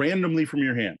card randomly from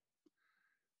your hand.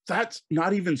 That's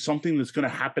not even something that's going to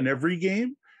happen every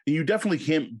game. And you definitely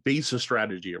can't base a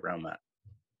strategy around that.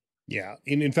 Yeah.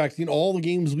 And in fact, in all the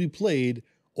games we played,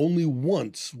 only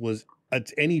once was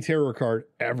any terror card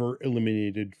ever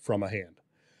eliminated from a hand.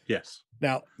 Yes.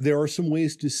 Now, there are some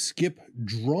ways to skip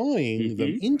drawing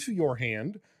them into your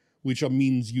hand, which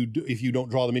means if you don't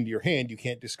draw them into your hand, you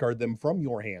can't discard them from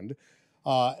your hand.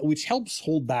 Which helps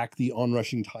hold back the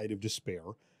onrushing tide of despair,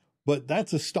 but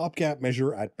that's a stopgap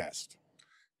measure at best.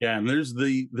 Yeah, and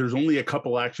there's only a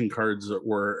couple action cards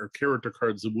or character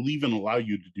cards that will even allow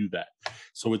you to do that.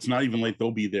 So it's not even like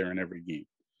they'll be there in every game.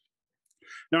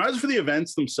 Now, as for the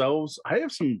events themselves, I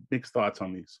have some mixed thoughts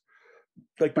on these.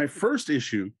 Like my first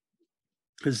issue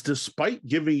is despite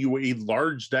giving you a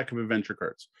large deck of adventure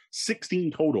cards,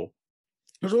 16 total,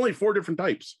 there's only 4 different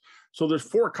types. So there's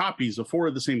 4 copies of 4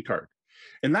 of the same card.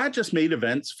 And that just made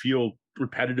events feel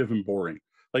repetitive and boring.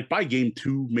 Like by game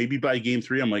 2, maybe by game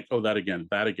 3, I'm like, oh, that again.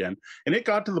 And it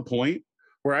got to the point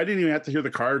where I didn't even have to hear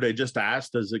the card. I just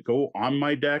asked, does it go on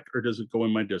my deck or does it go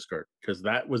in my discard? Because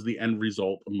that was the end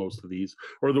result of most of these.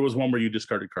 Or there was one where you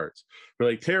discarded cards. But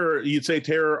like terror, you'd say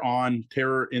terror on,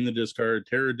 terror in the discard,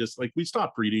 terror like we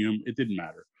stopped reading them. It didn't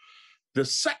matter. The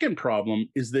second problem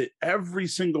is that every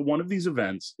single one of these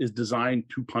events is designed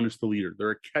to punish the leader.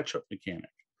 They're a catch-up mechanic.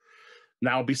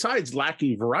 Now, besides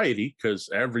lacking variety, because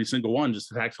every single one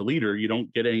just attacks a leader, you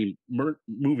don't get any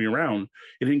moving around,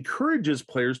 it encourages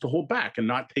players to hold back and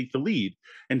not take the lead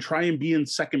and try and be in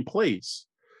second place,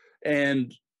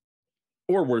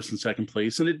 or worse than second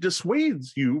place. And it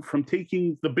dissuades you from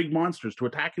taking the big monsters to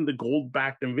attacking the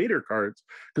gold-backed invader cards,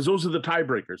 because those are the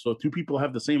tiebreakers. So if 2 people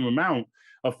have the same amount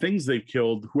of things they've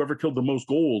killed, whoever killed the most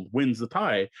gold wins the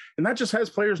tie. And that just has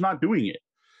players not doing it.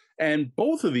 And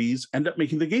both of these end up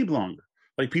making the game longer.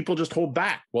 Like people just hold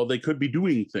back while they could be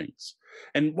doing things.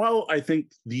 And while I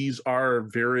think these are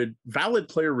very valid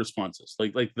player responses,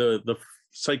 like the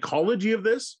psychology of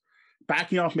this,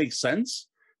 backing off makes sense.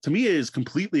 To me, it is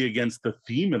completely against the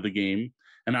theme of the game.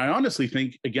 And I honestly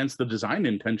think against the design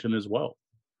intention as well.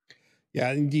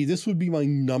 Yeah, indeed. This would be my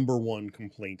number one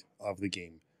complaint of the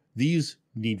game. These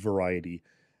need variety.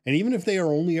 And even if they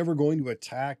are only ever going to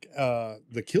attack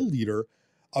the kill leader,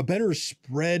 a better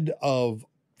spread of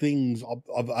things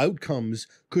of outcomes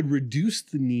could reduce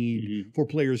the need for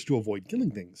players to avoid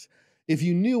killing things. If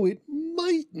you knew it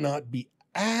might not be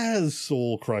as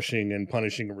soul crushing and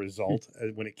punishing a result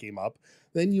when it came up,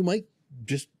 then you might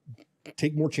just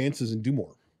take more chances and do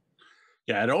more.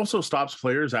 Yeah, it also stops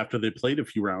players after they played a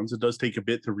few rounds. It does take a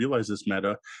bit to realize this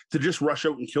meta to just rush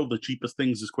out and kill the cheapest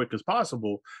things as quick as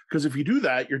possible. Because if you do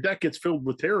that, your deck gets filled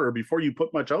with terror before you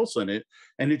put much else in it.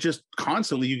 And it just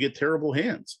constantly, you get terrible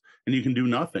hands and you can do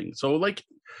nothing. So like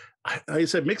I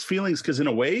said, mixed feelings, because in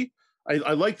a way,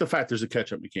 I like the fact there's a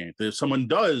catch-up mechanic. If someone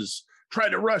does try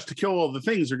to rush to kill all the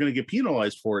things, they're going to get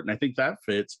penalized for it. And I think that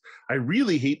fits. I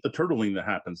really hate the turtling that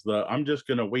happens. I'm just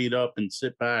going to wait up and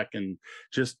sit back and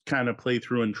just kind of play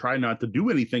through and try not to do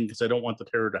anything because I don't want the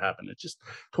terror to happen. It just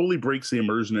totally breaks the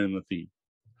immersion in the theme.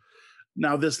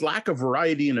 Now, this lack of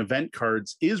variety in event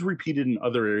cards is repeated in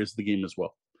other areas of the game as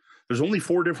well. There's only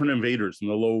 4 different invaders in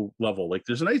the low level. Like,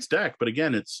 there's a nice deck, but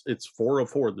again, it's 4 of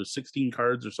 4. There's 16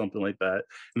 cards or something like that,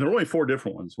 and there are only 4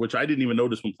 different ones, which I didn't even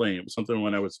notice when playing. It was something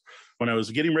when I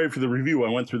was getting ready for the review, I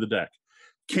went through the deck.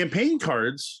 Campaign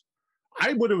cards,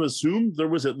 I would have assumed there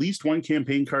was at least 1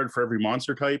 campaign card for every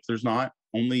monster type. There's not.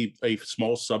 Only a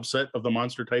small subset of the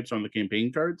monster types on the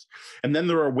campaign cards. And then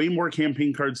there are way more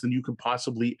campaign cards than you could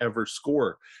possibly ever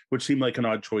score, which seemed like an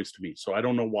odd choice to me. So I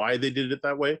don't know why they did it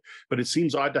that way, but it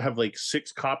seems odd to have like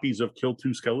 6 copies of Kill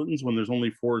 2 Skeletons when there's only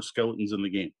 4 skeletons in the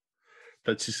game.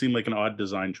 That just seemed like an odd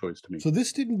design choice to me. So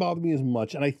this didn't bother me as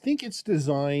much. And I think it's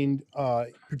designed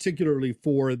particularly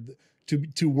for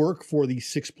to work for the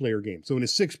 6-player game. So in a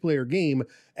 6-player game,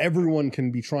 everyone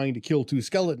can be trying to kill 2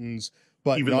 skeletons,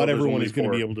 but even not everyone is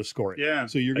going to be able to score it. Yeah,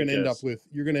 so you're going to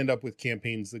end up with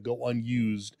campaigns that go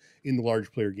unused in the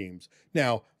large player games.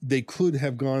 Now, they could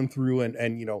have gone through and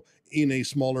in a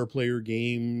smaller player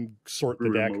game sort the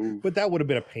deck, but that would have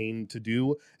been a pain to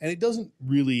do, and it doesn't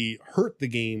really hurt the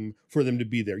game for them to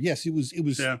be there. Yes, it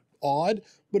was odd,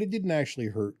 but it didn't actually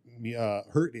hurt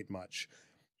it much.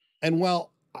 And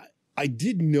while I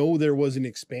did know there was an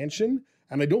expansion,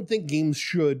 and I don't think games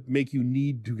should make you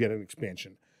need to get an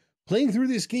expansion. Playing through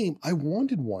this game, I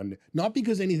wanted one, not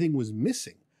because anything was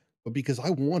missing, but because I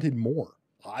wanted more.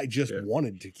 I just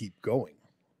wanted to keep going.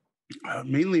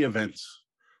 Mainly events.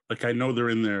 Like, I know they're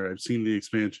in there. I've seen the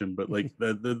expansion, but like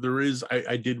there is,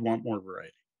 I did want more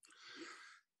variety.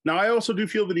 Now, I also do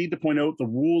feel the need to point out the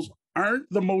rules aren't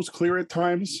the most clear at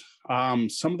times.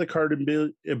 Some of the card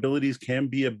abilities can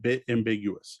be a bit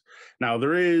ambiguous. Now,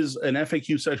 there is an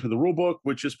FAQ section of the rulebook,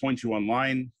 which just points you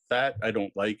online. That I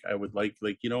don't like. I would like,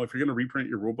 if you're going to reprint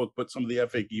your rulebook, put some of the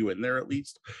FAQ in there at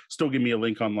least. Still give me a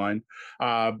link online.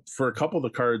 For a couple of the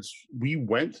cards, we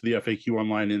went to the FAQ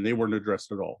online and they weren't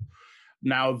addressed at all.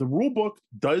 Now, the rulebook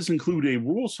does include a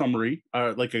rule summary,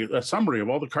 like a summary of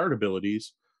all the card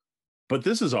abilities. But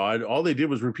this is odd. All they did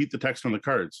was repeat the text on the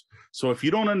cards. So if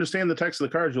you don't understand the text of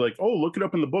the cards, you're like, oh, look it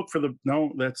up in the book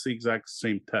no, that's the exact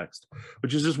same text,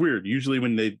 which is just weird. Usually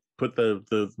when they put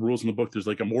the rules in the book, there's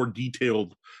like a more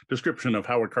detailed description of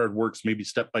how a card works, maybe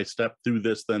step by step through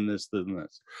this, then this, then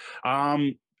this.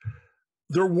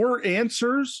 There were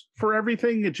answers for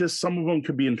everything. It just, some of them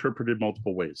could be interpreted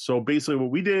multiple ways. So basically what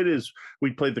we did is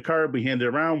we played the card, we handed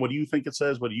it around. What do you think it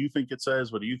says? What do you think it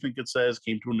says? What do you think it says?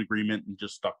 Came to an agreement and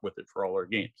just stuck with it for all our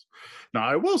games. Now,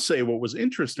 I will say what was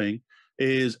interesting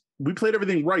is we played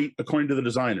everything right according to the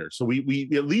designer. So we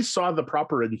at least saw the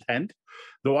proper intent,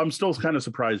 though I'm still kind of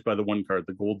surprised by the one card,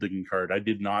 the gold digging card. I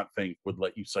did not think would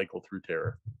let you cycle through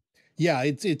terror. Yeah,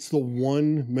 it's the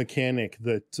one mechanic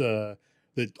that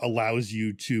allows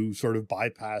you to sort of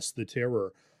bypass the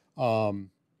terror. And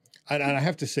I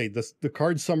have to say, the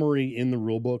card summary in the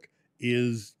rulebook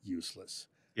is useless.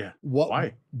 Yeah.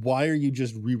 Why? Why are you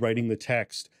just rewriting the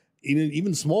text in an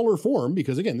even smaller form?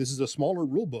 Because again, this is a smaller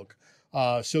rulebook.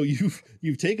 So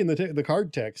you've taken the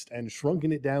card text and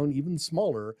shrunken it down even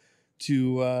smaller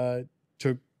to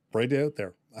write it out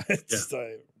there.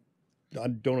 I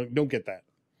don't get that.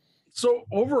 So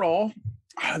overall,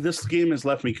 this game has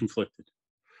left me conflicted.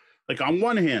 Like, on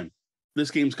one hand,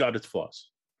 this game's got its flaws,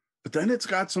 but then it's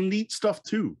got some neat stuff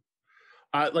too.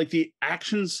 Like the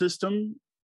action system,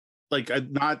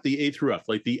 not the A through F,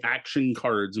 like the action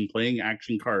cards and playing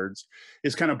action cards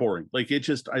is kind of boring. Like,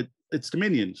 it's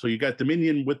Dominion. So you got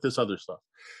Dominion with this other stuff.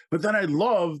 But then I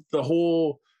love the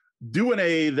whole do an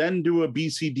A, then do a B,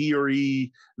 C, D, or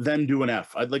E, then do an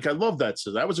F. I love that.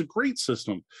 So that was a great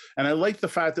system. And I like the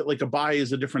fact that like a buy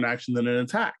is a different action than an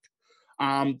attack.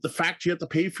 The fact you have to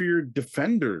pay for your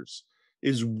defenders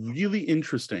is really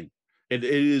interesting. It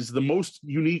is the most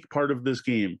unique part of this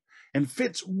game. and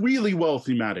fits really well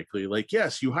thematically. Like,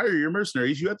 yes, you hire your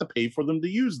mercenaries, you have to pay for them to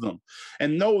use them.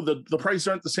 And no, the prices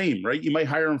aren't the same, right? You might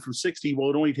hire them for 60, well,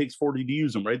 it only takes 40 to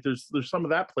use them, right? There's some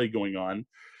of that play going on.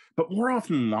 But more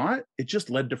often than not, it just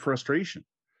led to frustration.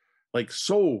 Like,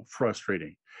 so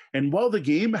frustrating. And while the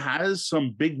game has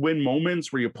some big win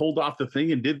moments where you pulled off the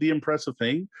thing and did the impressive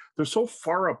thing, they're so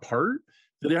far apart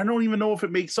that I don't even know if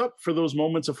it makes up for those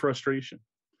moments of frustration.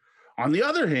 On the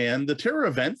other hand, the Terror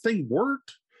event thing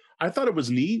worked. I thought it was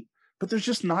neat, but there's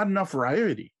just not enough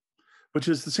variety, which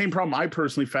is the same problem I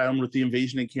personally found with the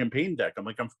Invasion and Campaign deck.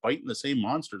 I'm fighting the same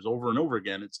monsters over and over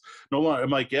again. It's no longer,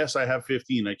 I'm like, yes, I have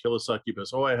 15, I kill a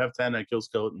succubus. Oh, I have 10, I kill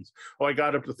skeletons. Oh, I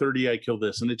got up to 30, I kill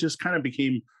this. And it just kind of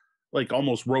became like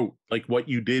almost rote, like what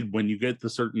you did when you get to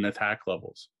certain attack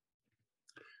levels.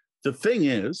 The thing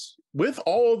is, with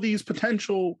all these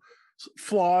potential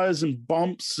flaws and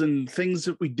bumps and things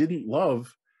that we didn't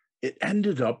love, it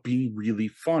ended up being really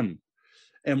fun.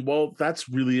 And well, that's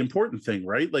really important thing,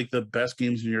 right? Like, the best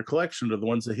games in your collection are the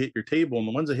ones that hit your table, and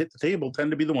the ones that hit the table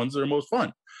tend to be the ones that are most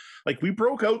fun. Like, we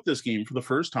broke out this game for the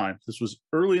first time. This was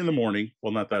early in the morning.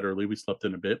 Well, not that early. We slept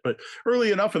in a bit, but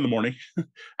early enough in the morning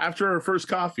after our first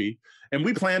coffee. And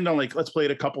we planned on, like, let's play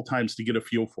it a couple times to get a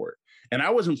feel for it. And I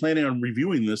wasn't planning on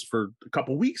reviewing this for a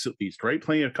couple weeks at least, right?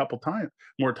 Playing a couple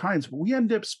more times. But we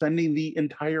ended up spending the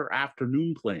entire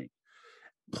afternoon playing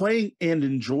and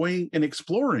enjoying and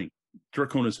exploring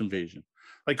Draconis Invasion.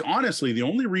 Like, honestly, the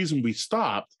only reason we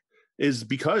stopped is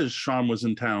because Sean was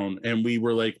in town and we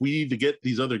were like, we need to get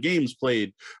these other games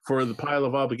played for the pile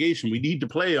of obligation. We need to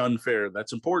play Unfair.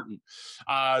 That's important.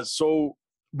 So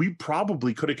we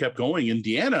probably could have kept going. And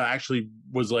Deanna actually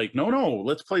was like, no,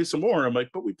 let's play some more. I'm like,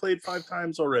 but we played 5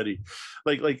 times already.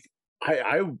 I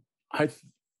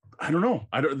don't know.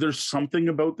 There's something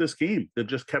about this game that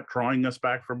just kept drawing us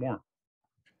back for more.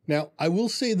 Now, I will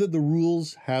say that the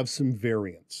rules have some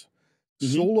variance.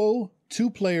 Mm-hmm. Solo,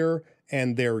 2-player,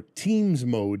 and their teams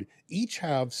mode each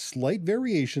have slight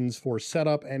variations for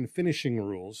setup and finishing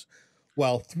rules,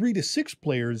 while 3 to 6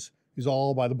 players is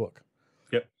all by the book.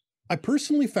 Yep. I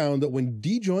personally found that when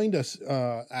Dee joined us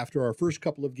after our first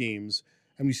couple of games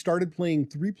and we started playing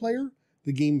 3-player,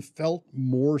 the game felt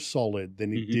more solid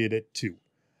than it did at 2.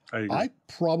 I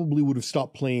probably would have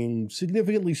stopped playing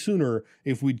significantly sooner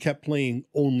if we'd kept playing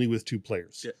only with 2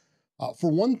 players. Yeah. For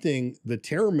one thing, the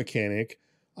terror mechanic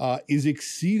is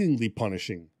exceedingly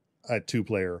punishing at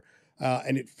 2-player,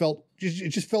 and it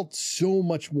just felt so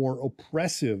much more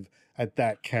oppressive at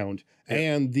that count. Yeah.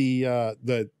 And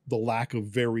the lack of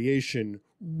variation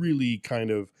really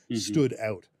kind of stood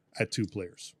out at 2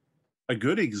 players. A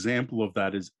good example of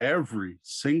that is every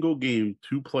single game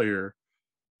 2-player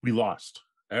we lost.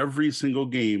 Every single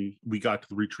game, we got to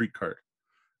the retreat card.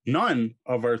 None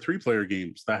of our 3-player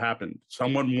games that happened.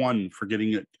 Someone won for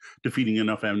defeating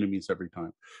enough enemies every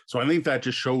time. So I think that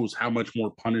just shows how much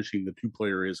more punishing the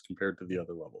 2-player is compared to the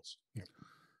other levels. Yeah.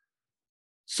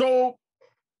 So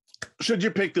should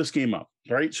you pick this game up,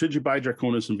 right? Should you buy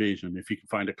Draconis Invasion if you can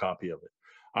find a copy of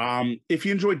it? If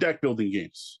you enjoy deck building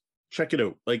games, check it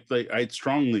out. Like I'd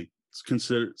strongly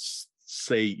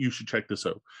say you should check this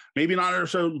out. Maybe not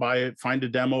ourselves, buy it, find a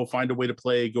demo, find a way to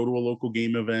play, go to a local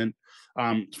game event,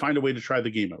 find a way to try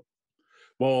the game out.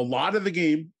 Well, a lot of the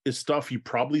game is stuff you've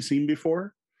probably seen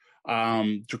before.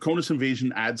 Draconis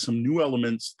Invasion adds some new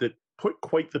elements that put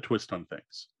quite the twist on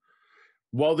things.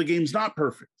 While the game's not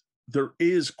perfect, there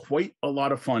is quite a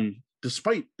lot of fun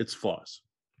despite its flaws.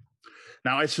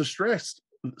 Now, I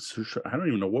don't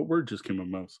even know what word just came out of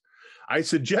my mouth. I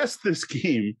suggest this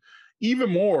game even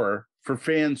more for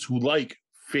fans who like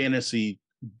fantasy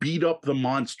beat up the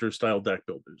monster style deck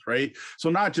builders, right? So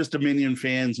not just Dominion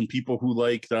fans and people who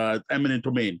like the Eminent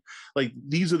Domain. Like,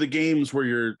 these are the games where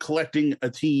you're collecting a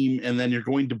team and then you're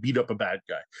going to beat up a bad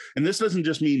guy. And this doesn't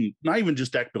just mean, not even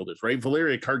just deck builders, right?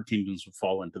 Valeria Card Kingdoms would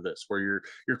fall into this, where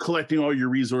you're collecting all your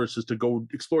resources to go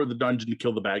explore the dungeon to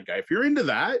kill the bad guy. If you're into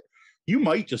that, you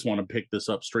might just want to pick this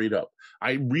up straight up.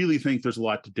 I really think there's a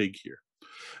lot to dig here,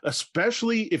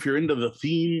 especially if you're into the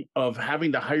theme of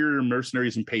having to hire your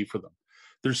mercenaries and pay for them.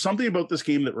 There's something about this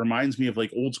game that reminds me of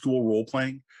like old school role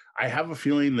playing. I have a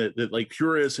feeling that like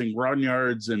purists and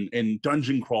grognards and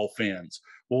dungeon crawl fans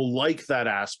will like that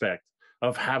aspect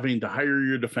of having to hire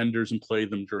your defenders and play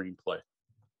them during play.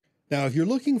 Now, if you're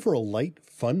looking for a light,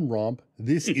 fun romp,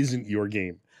 this isn't your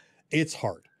game. It's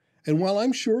hard. And while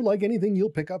I'm sure, like anything,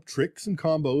 you'll pick up tricks and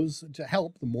combos to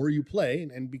help the more you play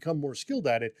and become more skilled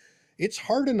at it, it's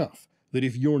hard enough that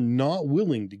if you're not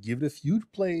willing to give it a few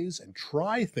plays and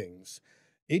try things,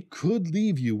 it could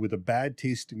leave you with a bad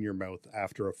taste in your mouth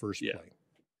after a first play.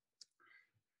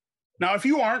 Now, if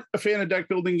you aren't a fan of deck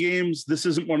building games, this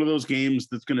isn't one of those games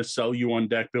that's going to sell you on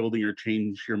deck building or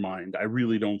change your mind. I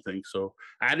really don't think so.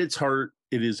 At its heart,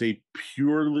 it is a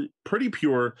pretty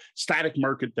pure static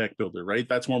market deck builder, right?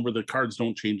 That's one where the cards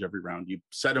don't change every round. You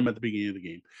set them at the beginning of the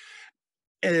game.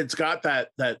 And it's got that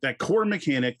core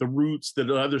mechanic, the roots that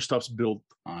the other stuff's built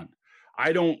on.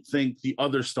 I don't think the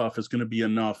other stuff is going to be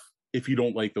enough if you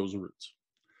don't like those roots.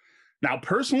 Now,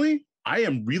 personally, I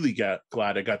am really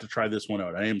glad I got to try this one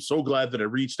out. I am so glad that I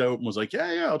reached out and was like,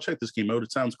 yeah, I'll check this game out.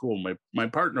 It sounds cool. My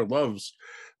partner loves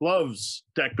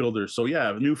deck builders. So yeah,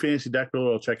 a new fantasy deck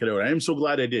builder, I'll check it out. I am so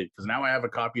glad I did, because now I have a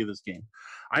copy of this game.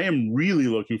 I am really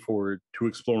looking forward to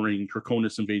exploring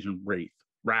Draconis Invasion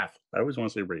Wrath. I always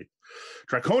want to say Wraith.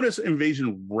 Draconis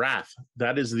Invasion Wrath.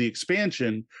 That is the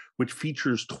expansion, which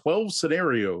features 12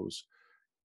 scenarios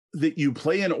that you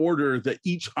play in order that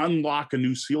each unlock a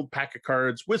new sealed pack of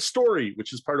cards with story,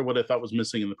 which is part of what I thought was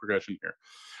missing in the progression here.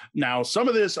 Now, some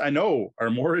of this I know are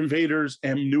more invaders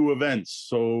and new events,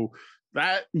 so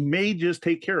that may just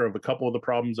take care of a couple of the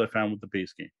problems I found with the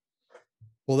base game.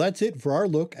 Well, that's it for our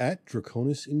look at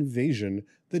Draconis Invasion,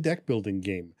 the deck building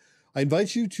game. I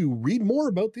invite you to read more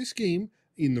about this game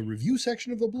in the review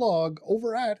section of the blog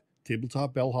over at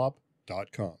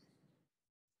tabletopbellhop.com.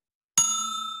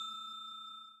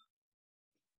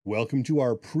 Welcome to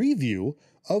our preview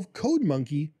of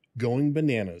CodeMonkey Going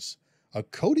Bananas, a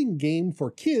coding game for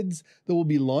kids that will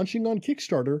be launching on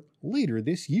Kickstarter later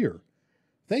this year.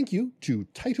 Thank you to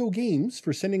Taito Games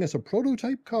for sending us a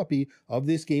prototype copy of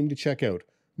this game to check out.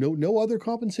 Note no other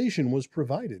compensation was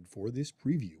provided for this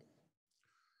preview.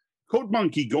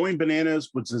 CodeMonkey Going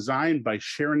Bananas was designed by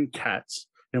Sharon Katz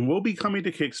and will be coming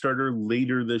to Kickstarter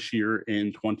later this year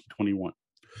in 2021.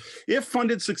 If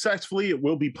funded successfully, it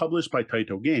will be published by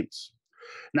Taito Games.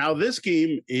 Now, this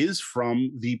game is from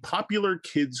the popular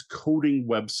kids coding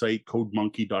website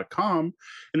CodeMonkey.com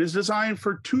and is designed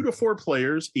for 2 to 4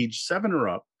 players aged 7 or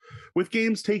up, with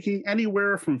games taking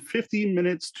anywhere from 15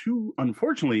 minutes to,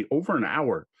 unfortunately, over an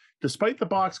hour, despite the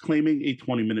box claiming a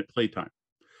 20-minute playtime.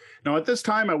 Now, at this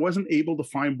time, I wasn't able to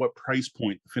find what price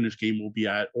point the finished game will be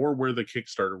at or where the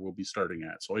Kickstarter will be starting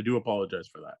at, so I do apologize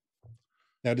for that.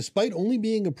 Now, despite only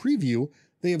being a preview,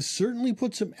 they have certainly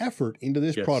put some effort into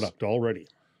this product already.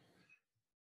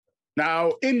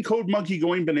 Now, in CodeMonkey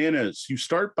Going Bananas, you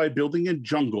start by building a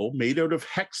jungle made out of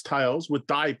hex tiles with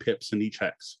die pips in each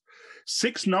hex.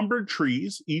 6 numbered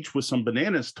trees, each with some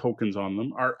bananas tokens on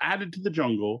them, are added to the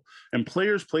jungle, and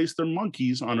players place their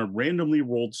monkeys on a randomly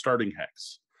rolled starting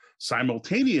hex.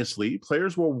 Simultaneously,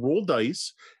 players will roll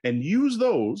dice and use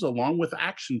those along with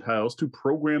action tiles to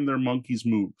program their monkeys'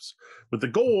 moves, with the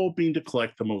goal being to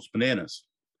collect the most bananas.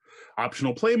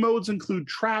 Optional play modes include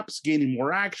traps, gaining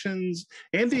more actions,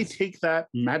 and a take that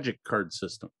magic card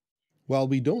system. While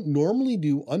we don't normally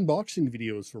do unboxing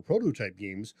videos for prototype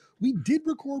games, we did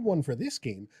record one for this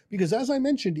game because, as I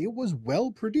mentioned, it was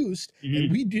well produced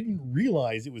and we didn't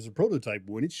realize it was a prototype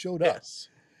when it showed up.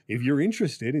 If you're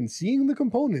interested in seeing the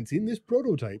components in this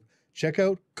prototype, check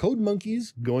out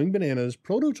CodeMonkey's Going Bananas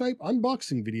prototype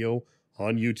unboxing video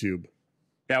on YouTube.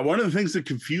 Yeah, one of the things that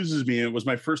confuses me, and it was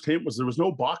my first hint, was there was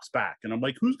no box back. And I'm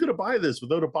like, who's going to buy this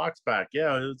without a box back?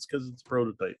 Yeah, it's because it's a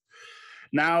prototype.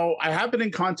 Now, I have been in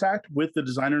contact with the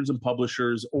designers and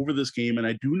publishers over this game, and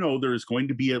I do know there is going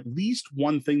to be at least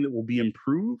one thing that will be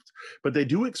improved, but they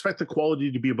do expect the quality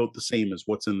to be about the same as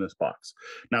what's in this box.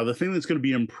 Now, the thing that's going to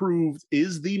be improved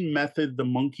is the method the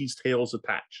monkey's tails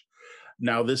attach.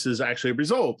 Now, this is actually a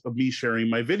result of me sharing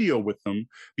my video with them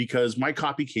because my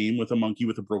copy came with a monkey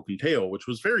with a broken tail, which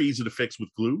was very easy to fix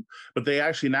with glue, but they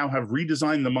actually now have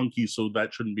redesigned the monkey, so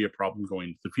that shouldn't be a problem going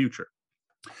into the future.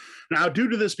 Now, due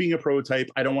to this being a prototype,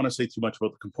 I don't want to say too much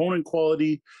about the component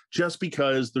quality, just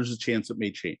because there's a chance it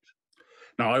may change.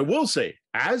 Now, I will say,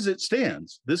 as it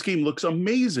stands, this game looks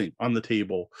amazing on the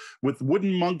table with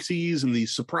wooden monkeys and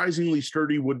these surprisingly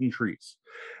sturdy wooden trees.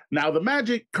 Now, the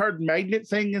magic card magnet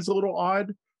thing is a little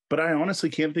odd, but I honestly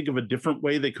can't think of a different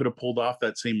way they could have pulled off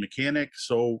that same mechanic,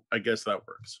 so I guess that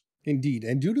works. Indeed,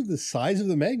 and due to the size of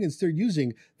the magnets they're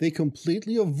using, they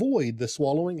completely avoid the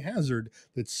swallowing hazard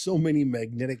that so many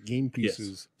magnetic game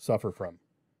pieces suffer from.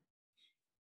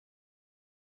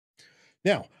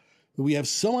 Now, we have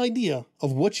some idea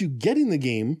of what you get in the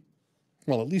game,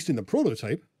 well, at least in the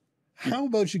prototype. How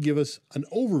about you give us an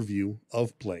overview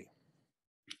of play?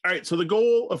 All right, so the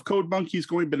goal of CodeMonkey's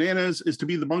Going Bananas is to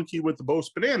be the monkey with the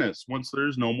most bananas once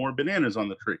there's no more bananas on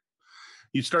the tree.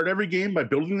 You start every game by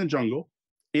building the jungle.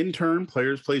 In turn,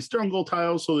 players place jungle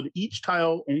tiles so that each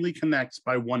tile only connects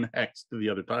by 1 hex to the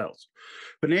other tiles.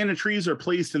 Banana trees are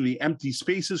placed in the empty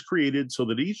spaces created so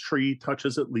that each tree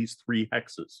touches at least 3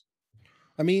 hexes.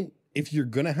 I mean, if you're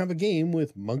going to have a game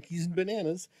with monkeys and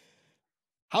bananas,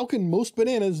 how can most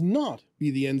bananas not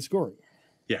be the end scoring?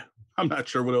 Yeah, I'm not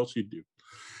sure what else you'd do.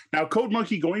 Now,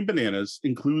 CodeMonkey Going Bananas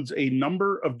includes a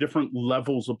number of different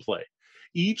levels of play,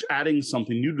 each adding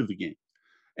something new to the game.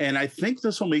 And I think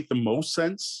this will make the most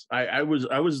sense. I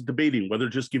was debating whether to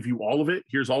just give you all of it.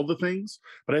 Here's all the things.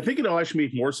 But I think it'll actually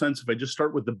make more sense if I just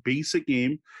start with the basic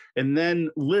game and then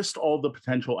list all the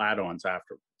potential add-ons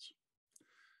afterwards.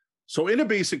 So in a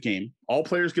basic game, all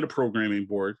players get a programming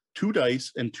board, 2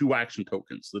 dice, and 2 action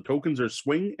tokens. The tokens are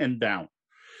swing and down.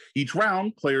 Each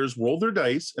round, players roll their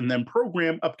dice and then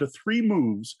program up to 3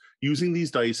 moves using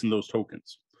these dice and those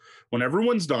tokens. When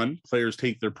everyone's done, players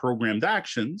take their programmed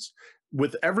actions,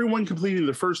 with everyone completing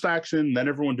their first action, then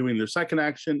everyone doing their second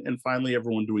action, and finally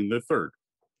everyone doing their third.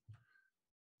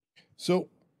 So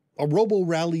a robo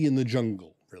rally in the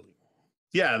jungle, really.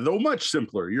 Yeah, though much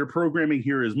simpler. Your programming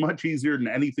here is much easier than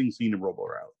anything seen in robo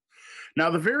rally. Now,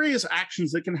 the various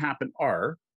actions that can happen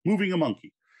are moving a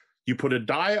monkey. You put a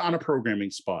die on a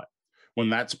programming spot. When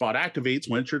that spot activates,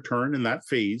 when it's your turn in that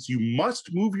phase, you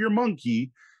must move your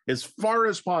monkey as far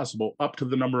as possible up to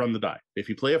the number on the die. If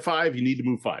you play a 5, you need to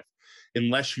move 5.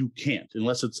 Unless you can't,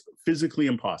 unless it's physically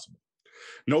impossible.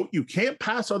 Note, you can't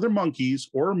pass other monkeys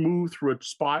or move through a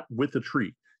spot with a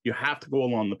tree. You have to go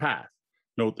along the path.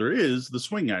 Note, there is the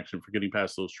swing action for getting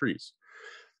past those trees.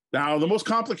 Now, the most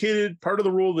complicated part of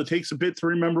the rule that takes a bit to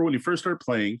remember when you first start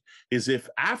playing is if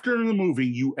after the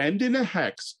moving you end in a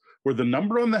hex where the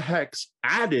number on the hex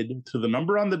added to the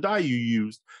number on the die you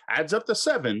used adds up to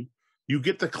 7, you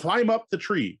get to climb up the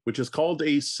tree, which is called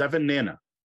a 7 nana.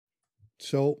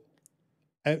 So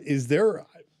am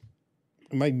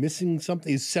I missing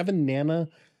something? Is 7 nana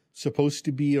supposed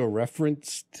to be a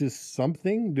reference to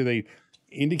something? Do they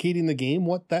indicate in the game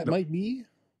what that might be?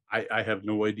 I have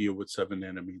no idea what 7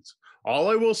 nana means. All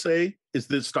I will say is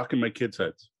that it's stuck in my kids'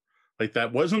 heads. Like,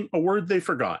 that wasn't a word they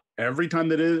forgot. Every time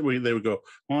they would go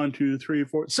 1, 2, 3,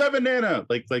 4, 7 nana.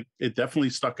 Like it definitely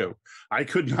stuck out. I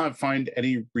could not find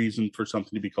any reason for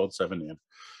something to be called 7 nana.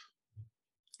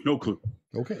 No clue.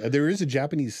 Okay. There is a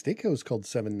Japanese steakhouse called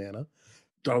 7 nana.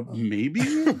 Maybe.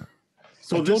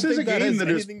 So this is a game that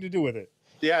has anything to do with it.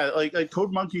 Yeah, like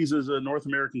CodeMonkeys is a North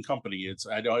American company.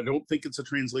 I don't think it's a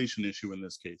translation issue in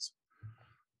this case.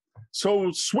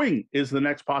 So swing is the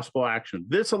next possible action.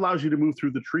 This allows you to move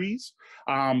through the trees.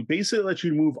 Basically, lets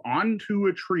you move onto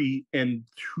a tree and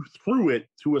through it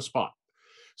to a spot.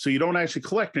 So you don't actually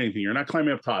collect anything. You're not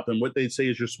climbing up top. And what they say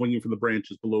is you're swinging from the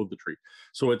branches below the tree.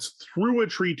 So it's through a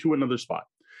tree to another spot.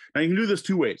 Now you can do this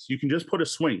 2 ways. You can just put a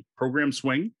swing, program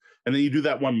swing, and then you do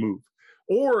that one move.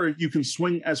 Or you can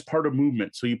swing as part of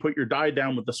movement. So you put your die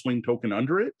down with the swing token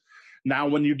under it. Now,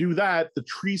 when you do that, the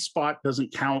tree spot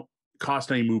doesn't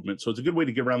cost any movement. So it's a good way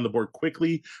to get around the board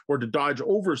quickly or to dodge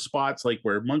over spots like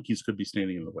where monkeys could be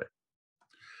standing in the way.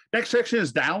 Next section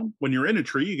is down. When you're in a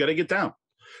tree, you got to get down.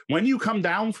 When you come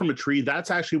down from a tree, that's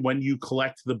actually when you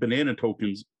collect the banana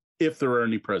tokens, if there are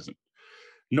any present.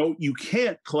 Note, you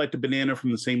can't collect a banana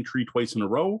from the same tree twice in a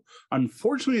row.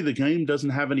 Unfortunately, the game doesn't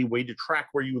have any way to track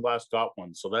where you last got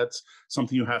one. So that's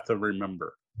something you have to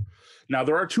remember. Now,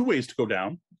 there are 2 ways to go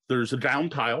down. There's a down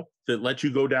tile that lets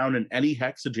you go down in any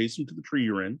hex adjacent to the tree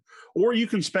you're in, or you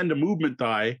can spend a movement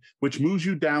die, which moves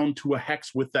you down to a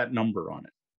hex with that number on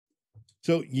it.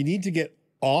 So you need to get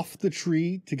off the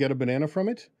tree to get a banana from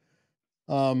it.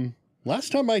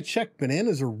 Last time I checked,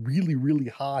 bananas are really, really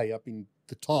high up in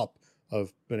the top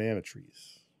of banana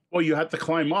trees. Well, you have to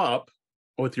climb up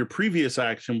with your previous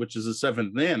action, which is a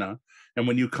 7th nana, and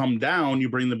when you come down, you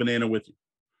bring the banana with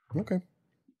you. Okay.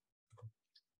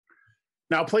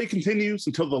 Now, play continues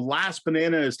until the last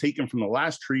banana is taken from the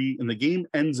last tree, and the game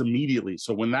ends immediately.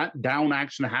 So when that down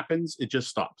action happens, it just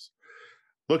stops.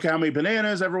 Look how many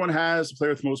bananas everyone has. The player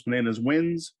with the most bananas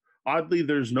wins. Oddly,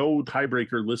 there's no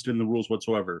tiebreaker listed in the rules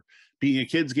whatsoever. Being a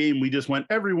kids' game, we just went,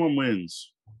 everyone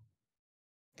wins.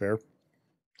 Fair.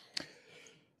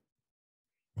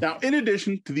 Now, in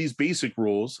addition to these basic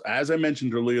rules, as I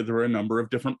mentioned earlier, there are a number of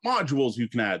different modules you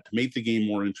can add to make the game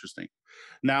more interesting.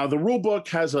 Now, the rule book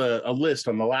has a list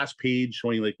on the last page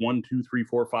showing like 1, 2, 3,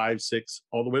 4, 5, 6,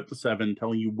 all the way up to 7,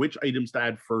 telling you which items to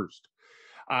add first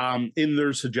in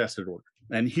their suggested order.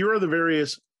 And here are the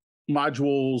various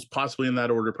modules, possibly in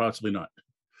that order, possibly not.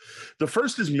 The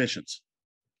first is missions.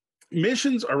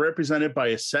 Missions are represented by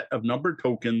a set of numbered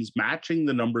tokens matching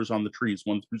the numbers on the trees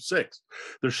 1 through 6.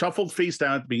 They're shuffled face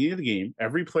down at the beginning of the game.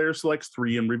 Every player selects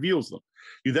 3 and reveals them.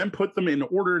 You then put them in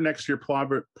order next to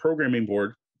your programming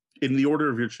board in the order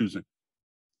of your choosing.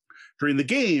 During the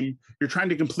game, you're trying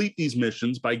to complete these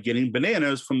missions by getting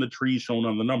bananas from the trees shown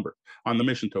on the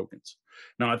mission tokens.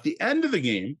 Now, at the end of the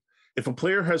game, If a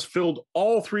player has filled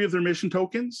all 3 of their mission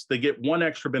tokens, they get 1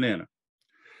 extra banana.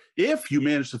 If you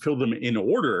manage to fill them in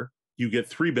order, you get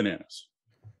 3 bananas.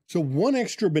 So 1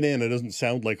 extra banana doesn't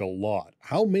sound like a lot.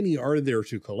 How many are there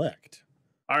to collect?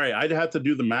 All right, I'd have to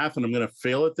do the math, and I'm going to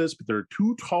fail at this, but there are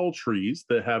 2 tall trees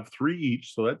that have 3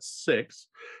 each, so that's 6.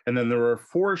 And then there are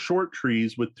 4 short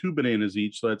trees with 2 bananas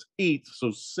each, so that's 8. So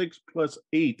 6 plus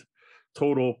 8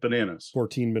 total bananas.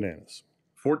 14 bananas.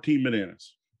 14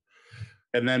 bananas.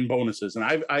 And then bonuses.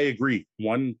 And I agree,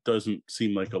 1 doesn't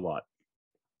seem like a lot.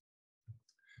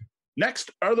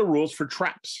 Next are the rules for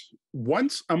traps.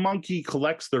 Once a monkey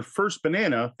collects their first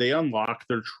banana, they unlock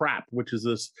their trap, which is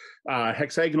this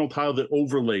hexagonal tile that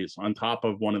overlays on top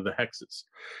of one of the hexes.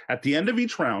 At the end of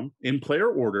each round, in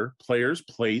player order, players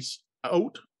place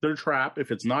out their trap if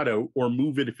it's not out, or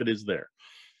move it if it is there.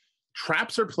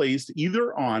 Traps are placed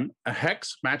either on a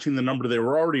hex matching the number they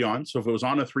were already on. So if it was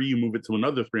on a 3, you move it to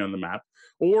another 3 on the map,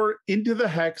 or into the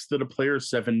hex that a player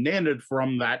 7-nanned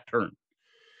from that turn.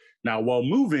 Now, while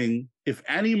moving, if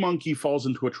any monkey falls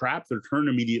into a trap, their turn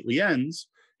immediately ends.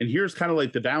 And here's kind of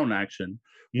like the down action.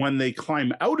 When they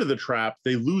climb out of the trap,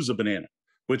 they lose a banana,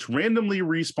 which randomly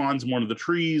respawns in one of the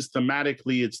trees.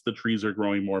 Thematically, it's the trees are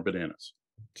growing more bananas.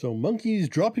 So monkeys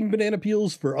dropping banana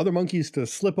peels for other monkeys to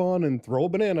slip on and throw a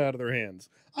banana out of their hands.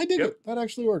 I dig it. That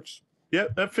actually works. Yeah,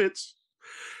 that fits.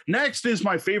 Next is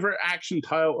my favorite action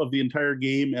tile of the entire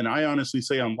game. And I honestly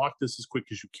say unlock this as quick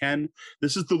as you can.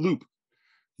 This is the loop.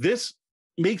 This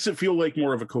makes it feel like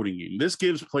more of a coding game. This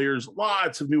gives players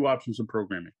lots of new options in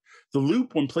programming. The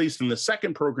loop, when placed in the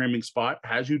second programming spot,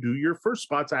 has you do your first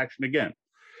spot's action again.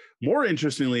 More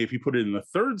interestingly, if you put it in the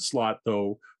third slot,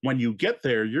 though, when you get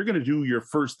there, you're going to do your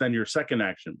first, then your second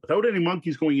action without any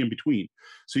monkeys going in between.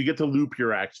 So you get to loop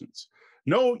your actions.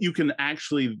 No, you can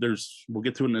actually, we'll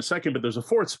get to it in a second, but there's a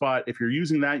fourth spot. If you're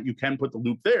using that, you can put the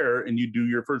loop there and you do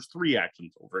your first 3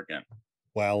 actions over again.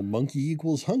 While monkey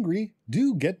equals hungry,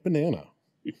 do get banana.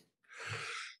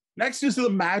 Next is the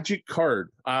magic card.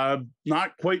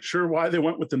 Not quite sure why they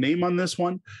went with the name on this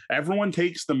one. Everyone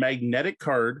takes the magnetic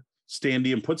card,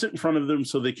 standy, and puts it in front of them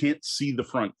so they can't see the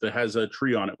front that has a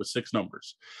tree on it with 6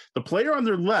 numbers. The player on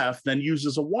their left then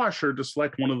uses a washer to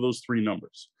select one of those 3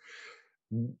 numbers.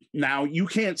 Now, you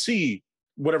can't see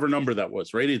whatever number that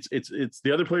was, right? It's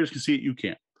the other players can see it, you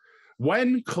can't.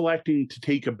 When collecting to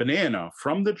take a banana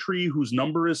from the tree whose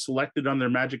number is selected on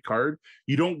their magic card,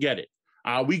 you don't get it.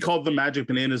 We called them magic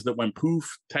bananas that went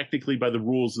poof. Technically, by the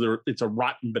rules, it's a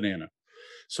rotten banana.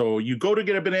 So you go to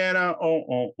get a banana,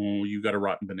 you got a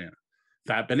rotten banana.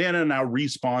 That banana now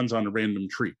respawns on a random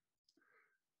tree.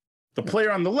 The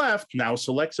player on the left now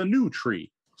selects a new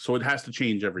tree, so it has to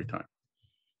change every time.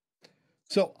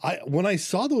 So when I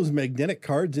saw those magnetic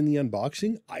cards in the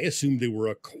unboxing, I assumed they were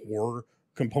a core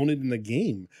component in the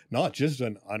game, not just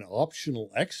an optional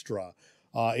extra.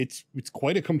 It's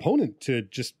quite a component to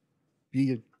just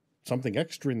be something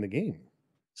extra in the game.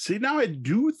 See, now I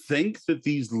do think that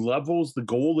these levels, the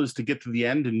goal is to get to the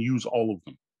end and use all of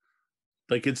them.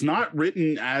 Like, it's not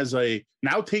written as a,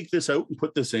 now take this out and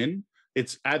put this in.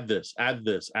 It's add this, add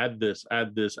this, add this,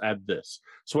 add this, add this.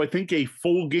 So I think a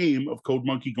full game of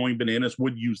CodeMonkey Going Bananas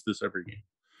would use this every game.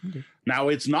 Okay. Now,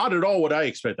 it's not at all what I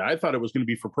expected. I thought it was going to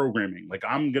be for programming. Like,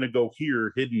 I'm going to go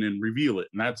here, hidden, and reveal it.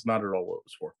 And that's not at all what it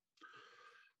was for.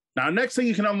 Now, next thing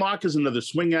you can unlock is another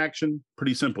swing action.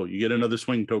 Pretty simple. You get another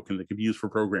swing token that can be used for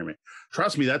programming.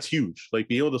 Trust me, that's huge. Like,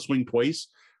 being able to swing twice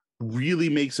really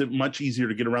makes it much easier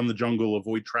to get around the jungle,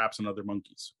 avoid traps and other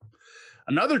monkeys.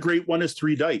 Another great one is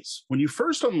 3 dice. When you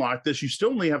first unlock this, you still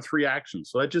only have 3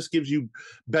 actions. So that just gives you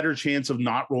better chance of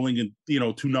not rolling in,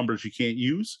 2 numbers you can't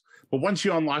use. But once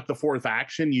you unlock the 4th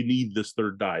action, you need this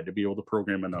 3rd die to be able to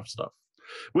program enough stuff.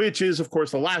 Which is, of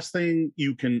course, the last thing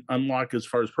you can unlock as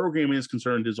far as programming is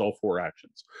concerned is all 4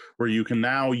 actions, where you can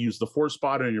now use the 4th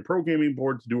spot on your programming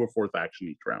board to do a 4th action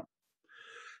each round.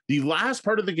 The last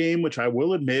part of the game, which I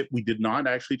will admit we did not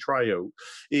actually try out,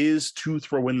 is to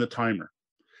throw in the timer.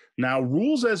 Now,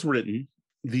 rules as written,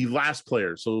 the last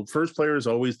player, so first player is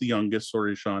always the youngest,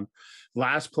 sorry, Sean.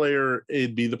 Last player,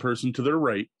 it'd be the person to their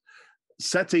right,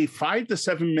 sets a 5 to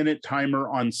 7 minute timer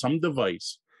on some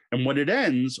device. And when it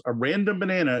ends, a random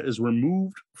banana is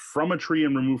removed from a tree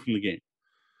and removed from the game.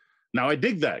 Now, I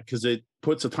dig that because it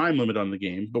puts a time limit on the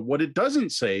game. But what it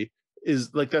doesn't say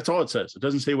is, like, that's all it says. It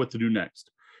doesn't say what to do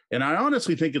next. And I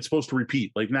honestly think it's supposed to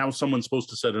repeat. Like, now someone's supposed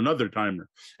to set another timer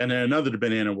and then another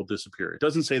banana will disappear. It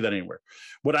doesn't say that anywhere.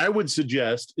 What I would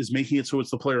suggest is making it so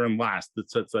it's the player in last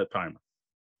that sets that timer.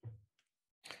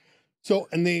 So,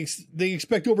 and they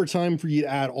expect over time for you to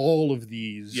add all of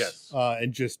these. Yes.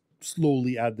 And just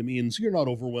slowly add them in, so you're not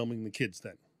overwhelming the kids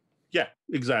then. Yeah,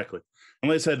 exactly. And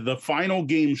like I said, the final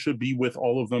game should be with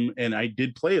all of them. And I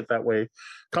did play it that way a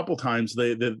couple times.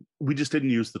 We just didn't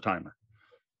use the timer.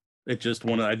 It just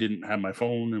I didn't have my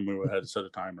phone and we had to set a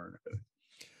timer.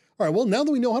 All right, well, now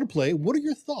that we know how to play, what are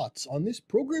your thoughts on this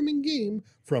programming game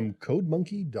from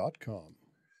CodeMonkey.com?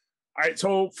 All right,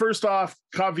 so first off,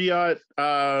 caveat,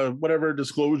 whatever,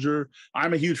 disclosure,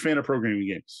 I'm a huge fan of programming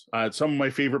games. Some of my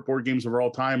favorite board games of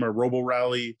all time are Robo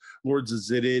Rally, Lords of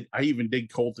Ziddit. I even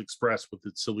dig Colt Express with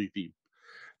its silly theme.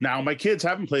 Now, my kids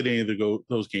haven't played any of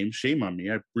those games. Shame on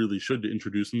me. I really should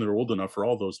introduce them. They're old enough for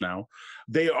all those now.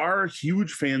 They are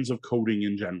huge fans of coding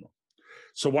in general.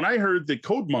 So when I heard that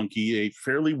CodeMonkey, a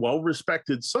fairly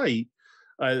well-respected site,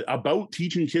 about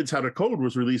teaching kids how to code,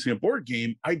 was releasing a board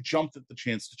game, I jumped at the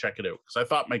chance to check it out because I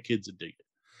thought my kids would dig it.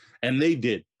 And they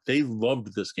did. They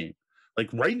loved this game. Like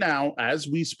right now, as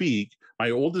we speak, my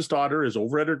oldest daughter is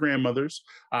over at her grandmother's,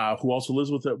 who also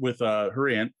lives with her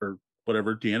aunt, or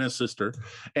whatever, Deanna's sister.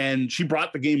 And she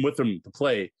brought the game with them to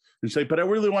play. And she's like, but I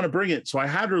really want to bring it. So I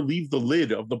had her leave the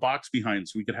lid of the box behind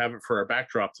so we could have it for our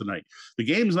backdrop tonight. The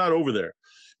game's not over there.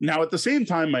 Now, at the same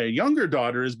time, my younger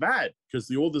daughter is mad because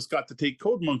the oldest got to take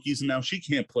CodeMonkeys and now she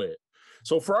can't play it.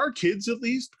 So for our kids, at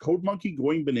least, CodeMonkey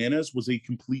Going Bananas was a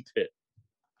complete hit.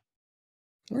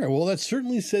 All right, well, that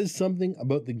certainly says something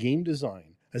about the game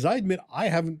design. As I admit, I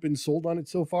haven't been sold on it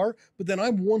so far, but then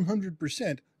I'm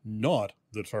 100% not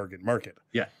the target market.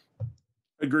 Yeah,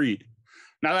 agreed.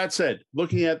 Now, that said,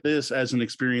 looking at this as an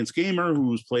experienced gamer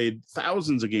who's played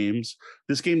thousands of games,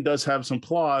 this game does have some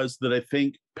flaws that I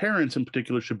think parents in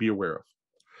particular should be aware of.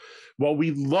 While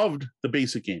we loved the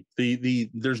basic game,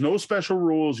 there's no special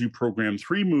rules. You program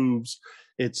 3 moves.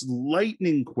 It's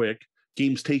lightning quick.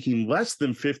 Games taking less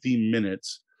than 15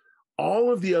 minutes.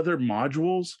 All of the other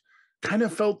modules kind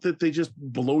of felt that they just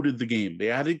bloated the game.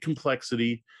 They added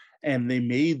complexity and they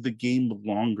made the game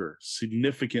longer,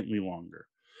 significantly longer.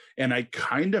 And I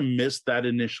kind of missed that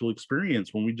initial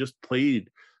experience when we just played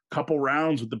a couple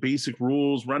rounds with the basic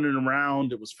rules, running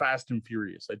around. It was fast and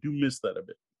furious. I do miss that a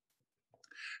bit.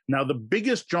 Now, the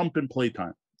biggest jump in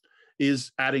playtime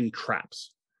is adding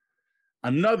traps.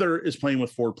 Another is playing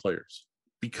with 4 players,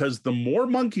 because the more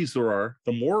monkeys there are,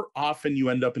 the more often you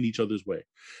end up in each other's way.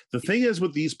 The thing is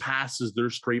with these passes, they're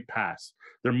straight pass.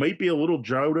 There might be a little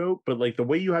drought out, but like the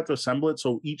way you have to assemble it,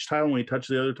 so each tile, when you touch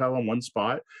the other tile on one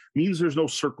spot, means there's no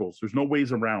circles, there's no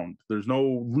ways around, there's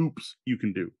no loops you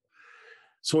can do.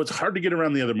 So it's hard to get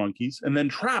around the other monkeys. And then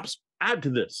traps add to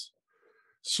this.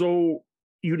 So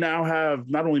you now have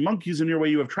not only monkeys in your way,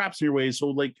 you have traps in your way. So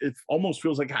like it almost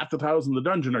feels like half the tiles in the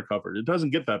dungeon are covered. It doesn't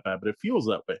get that bad, but it feels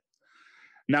that way.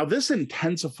 Now, this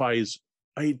intensifies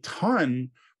a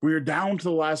ton. We're down to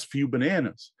the last few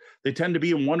bananas. They tend to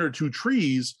be in 1 or 2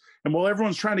 trees. And while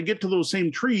everyone's trying to get to those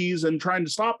same trees and trying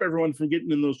to stop everyone from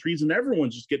getting in those trees, and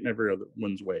everyone's just getting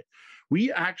everyone's way,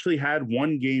 we actually had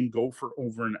one game go for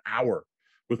over an hour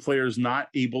with players not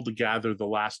able to gather the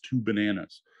last 2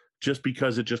 bananas just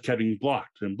because it just kept getting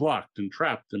blocked and blocked and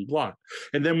trapped and blocked.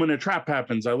 And then when a trap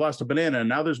happens, I lost a banana, and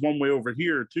now there's one way over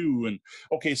here too. And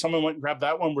okay, someone went and grabbed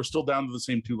that one. We're still down to the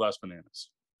same 2 last bananas.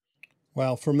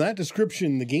 Well, from that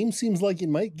description, the game seems like it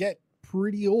might get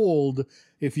pretty old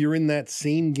if you're in that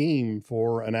same game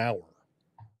for an hour.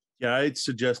 Yeah, I'd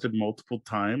suggested multiple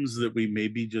times that we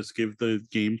maybe just give the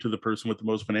game to the person with the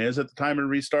most bananas at the time and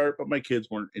restart, but my kids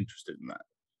weren't interested in that.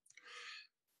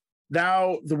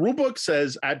 Now, the rulebook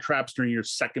says add traps during your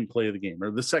second play of the game, or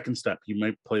the second step. You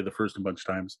might play the first a bunch of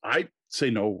times. I say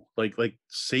no, like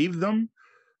save them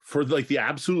for like the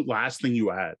absolute last thing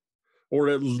you add, or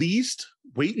at least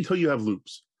wait until you have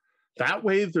loops. That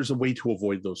way, there's a way to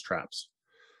avoid those traps.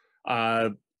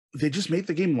 They just make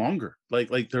the game longer.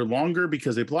 Like they're longer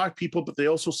because they block people, but they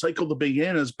also cycle the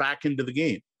bananas back into the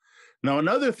game. Now,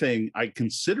 another thing I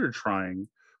considered trying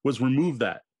was remove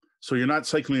that. So you're not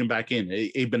cycling them back in.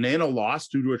 A banana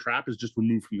lost due to a trap is just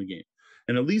removed from the game.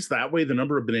 And at least that way, the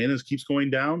number of bananas keeps going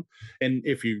down. And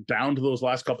if you're down to those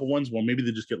last couple ones, well, maybe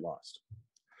they just get lost.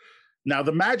 Now,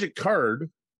 the magic card,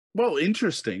 well,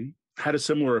 interesting, had a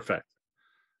similar effect.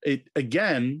 It,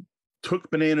 again,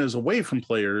 took bananas away from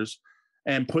players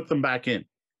and put them back in.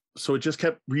 So it just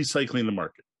kept recycling the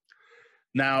market.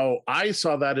 Now, I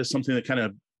saw that as something that kind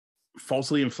of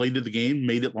falsely inflated the game,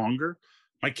 made it longer.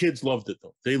 My kids loved it,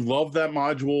 though. They love that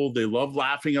module. They love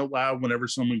laughing out loud whenever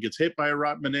someone gets hit by a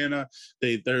rotten banana.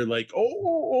 They're like,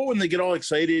 oh, and they get all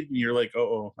excited. And you're like,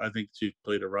 oh, I think she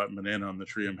played a rotten banana on the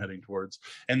tree I'm heading towards.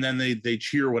 And then they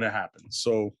cheer when it happens.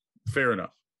 So fair enough.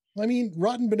 I mean,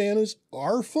 rotten bananas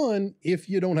are fun if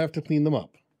you don't have to clean them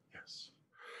up. Yes.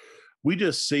 We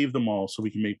just save them all so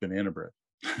we can make banana bread.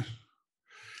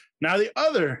 Now, the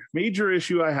other major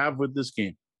issue I have with this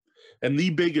game, and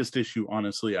the biggest issue,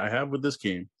 honestly, I have with this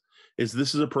game, is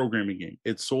this is a programming game.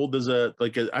 It's sold as I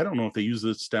don't know if they use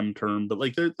the STEM term, but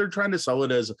like they're trying to sell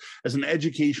it as an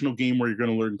educational game where you're going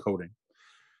to learn coding.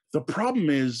 The problem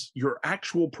is your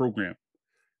actual program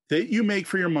that you make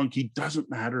for your monkey doesn't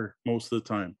matter most of the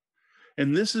time.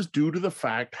 And this is due to the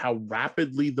fact how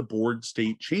rapidly the board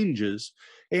state changes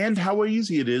and how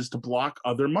easy it is to block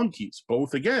other monkeys,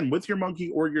 both, again, with your monkey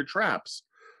or your traps.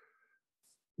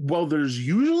 Well, there's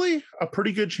usually a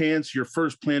pretty good chance your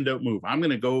first planned out move, I'm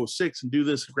going to go 6 and do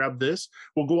this, grab this,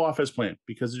 will go off as planned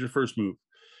because it's your first move.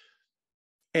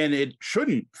 And it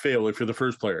shouldn't fail if you're the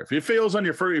first player. If it fails on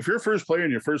if you're first player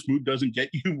and your first move doesn't get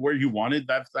you where you wanted,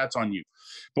 that's on you.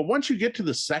 But once you get to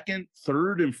the second,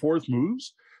 third, and fourth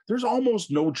moves, there's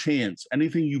almost no chance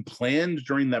anything you planned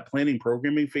during that planning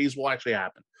programming phase will actually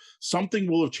happen. Something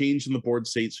will have changed in the board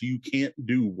state, so you can't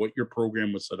do what your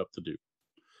program was set up to do.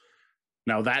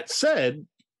 Now, that said,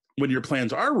 when your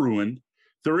plans are ruined,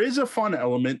 there is a fun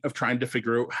element of trying to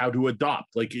figure out how to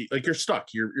adopt. Like you're stuck,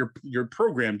 you're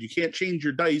programmed, you can't change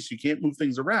your dice, you can't move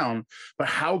things around, but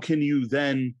how can you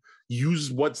then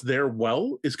use what's there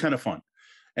well is kind of fun.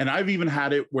 And I've even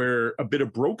had it where a bit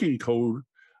of broken code,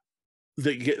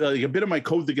 a bit of my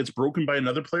code that gets broken by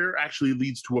another player actually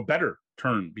leads to a better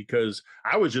turn, because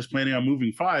I was just planning on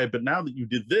moving 5, but now that you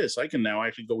did this, I can now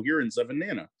actually go here in 7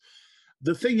 mana.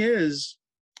 The thing is,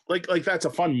 like that's a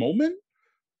fun moment,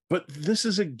 but this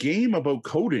is a game about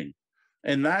coding,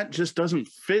 and that just doesn't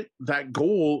fit that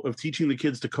goal of teaching the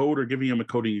kids to code or giving them a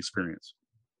coding experience.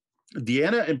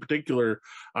 Deanna, in particular,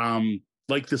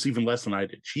 liked this even less than I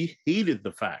did. She hated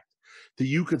the fact that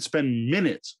you could spend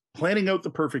minutes planning out the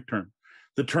perfect turn.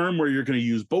 The turn where you're going to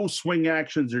use both swing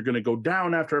actions, you're going to go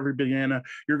down after every banana,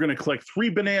 you're going to collect 3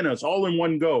 bananas all in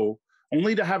one go,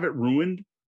 only to have it ruined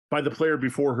by the player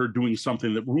before her doing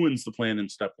something that ruins the plan in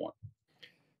step 1.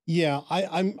 Yeah,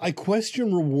 I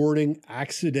question rewarding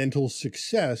accidental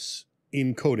success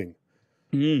in coding.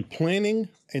 Planning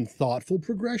and thoughtful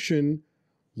progression,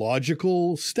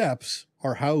 logical steps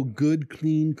are how good,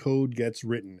 clean code gets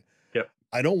written. Yep.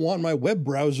 I don't want my web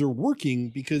browser working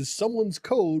because someone's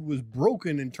code was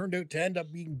broken and turned out to end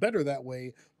up being better that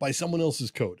way by someone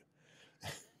else's code.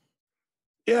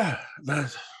 Yeah.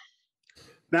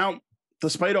 Now,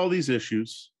 despite all these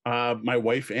issues, my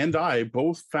wife and I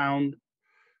both found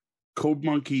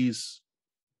CodeMonkey's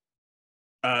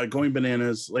Going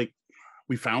Bananas, like,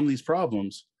 we found these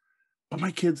problems, but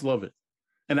my kids love it.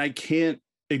 And I can't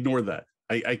ignore that.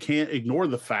 I can't ignore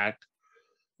the fact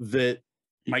that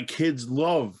my kids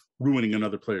love ruining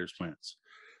another player's plans.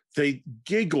 They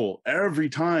giggle every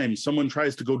time someone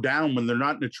tries to go down when they're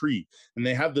not in a tree. And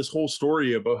they have this whole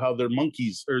story about how they're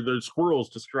monkeys, or they're squirrels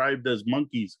described as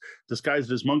monkeys,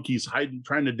 disguised as monkeys,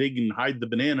 trying to dig and hide the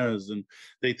bananas. And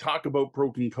they talk about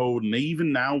broken code. And they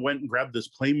even now went and grabbed this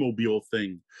Playmobil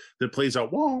thing that plays a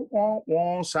wah, wah,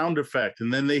 wah sound effect.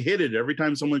 And then they hit it every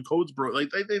time someone codes broke. Like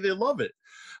they love it.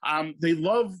 They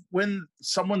love when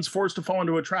someone's forced to fall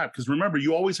into a trap. Because remember,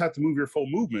 you always have to move your full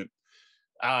movement.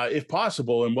 If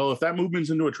possible. And well, if that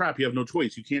movement's into a trap, you have no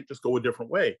choice. You can't just go a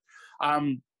different way.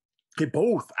 They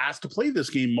both asked to play this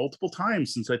game multiple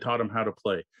times since I taught them how to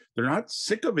play. They're not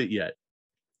sick of it yet.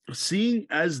 Seeing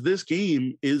as this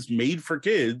game is made for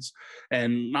kids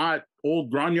and not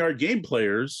old ground game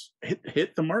players,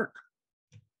 hit the mark.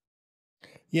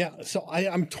 Yeah, so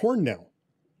I'm torn now,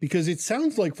 because it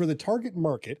sounds like for the target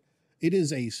market, it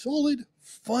is a solid,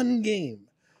 fun game.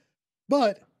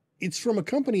 But it's from a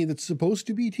company that's supposed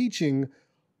to be teaching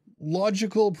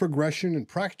logical progression and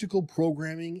practical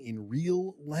programming in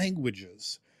real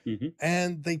languages. Mm-hmm.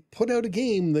 And they put out a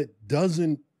game that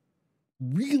doesn't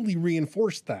really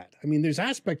reinforce that. I mean, there's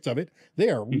aspects of it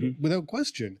there, mm-hmm. without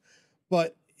question,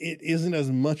 but it isn't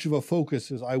as much of a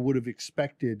focus as I would have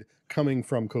expected coming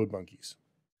from CodeMonkeys.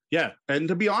 Yeah, and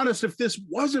to be honest, if this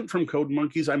wasn't from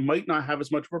CodeMonkeys, I might not have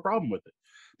as much of a problem with it.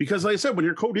 Because like I said, when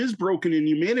your code is broken and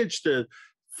you manage to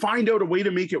find out a way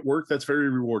to make it work, that's very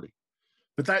rewarding.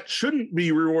 But that shouldn't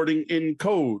be rewarding in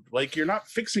code. Like, you're not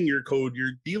fixing your code,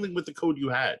 you're dealing with the code you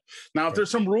had. Now, if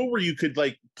there's some rule where you could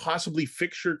like possibly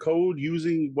fix your code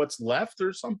using what's left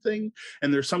or something,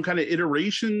 and there's some kind of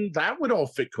iteration, that would all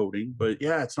fit coding. But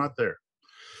yeah, it's not there.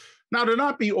 Now, to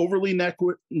not be overly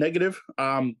negative,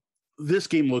 this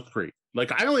game looks great.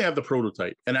 Like, I only have the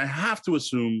prototype, and I have to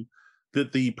assume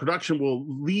that the production will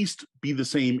at least be the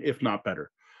same, if not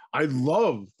better. I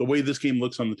love the way this game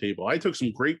looks on the table. I took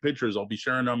some great pictures. I'll be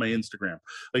sharing on my Instagram.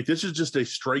 Like, this is just a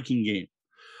striking game.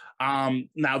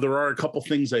 Now, there are a couple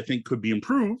things I think could be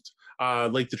improved.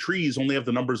 like the trees only have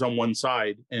the numbers on one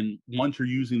side, and once you're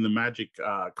using the magic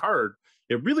card,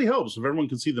 it really helps if everyone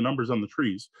can see the numbers on the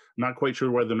trees. Not quite sure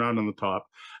why they're not on the top.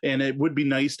 And it would be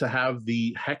nice to have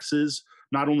the hexes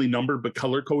not only numbered but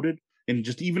color coded. And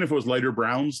just even if it was lighter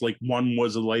browns, like 1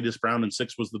 was the lightest brown and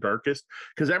 6 was the darkest.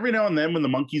 Because every now and then when the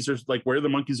monkeys are like where the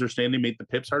monkeys are standing, make the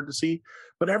pips hard to see.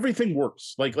 But everything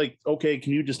works. Like, okay,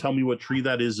 can you just tell me what tree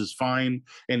that is fine.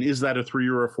 And is that a 3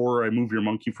 or a 4? I move your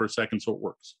monkey for a second so it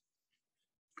works.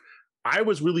 I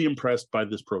was really impressed by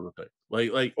this prototype.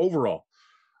 Like overall.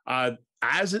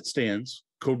 As it stands,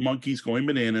 CodeMonkeys Going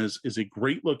Bananas is a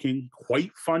great looking,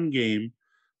 quite fun game,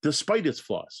 despite its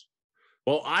flaws.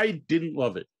 Well, I didn't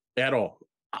love it at all.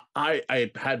 I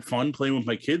had fun playing with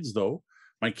my kids, though.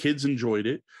 My kids enjoyed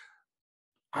it.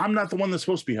 I'm not the one that's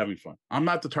supposed to be having fun. I'm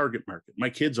not the target market.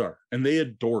 My kids are, and they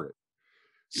adore it.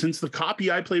 Since the copy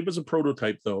I played was a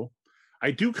prototype, though, I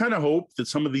do kind of hope that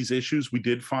some of these issues we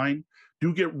did find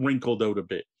do get wrinkled out a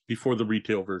bit before the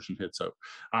retail version hits out.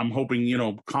 I'm hoping,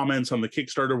 comments on the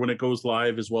Kickstarter when it goes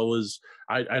live, as well as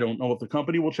I don't know if the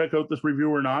company will check out this review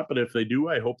or not, but if they do,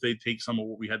 I hope they take some of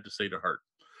what we had to say to heart.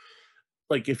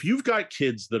 Like, if you've got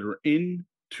kids that are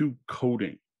into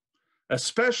coding,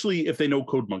 especially if they know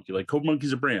CodeMonkey, like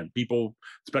CodeMonkey's a brand.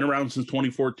 It's been around since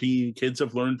 2014. Kids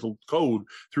have learned to code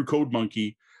through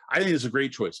CodeMonkey. I think it's a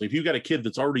great choice. Like, if you've got a kid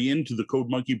that's already into the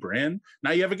CodeMonkey brand,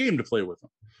 now you have a game to play with them.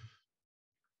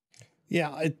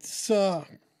 Yeah, it's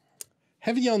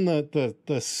heavy on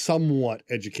the somewhat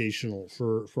educational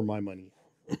for my money.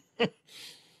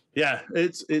 Yeah,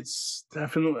 it's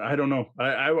definitely. I don't know.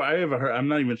 I have I'm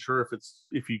not even sure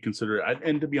if you consider it.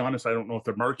 And to be honest, I don't know if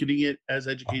they're marketing it as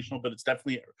educational, but it's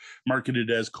definitely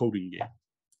marketed as coding game.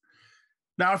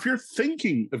 Now, if you're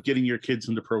thinking of getting your kids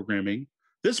into programming,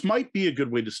 this might be a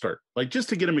good way to start. Like, just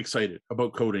to get them excited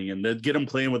about coding and then get them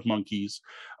playing with monkeys.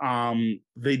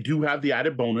 They do have the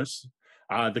added bonus.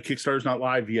 The Kickstarter's not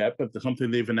live yet, but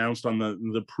something they've announced on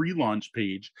the pre-launch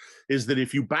page is that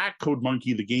if you back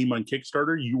CodeMonkey, the game on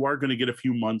Kickstarter, you are going to get a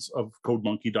few months of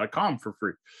CodeMonkey.com for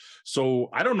free. So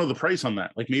I don't know the price on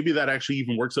that. Like, maybe that actually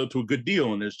even works out to a good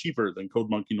deal and is cheaper than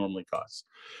CodeMonkey normally costs.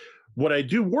 What I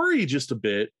do worry just a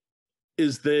bit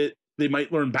is that they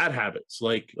might learn bad habits.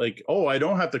 Like, oh, I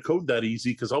don't have to code that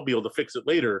easy because I'll be able to fix it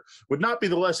later, would not be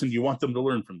the lesson you want them to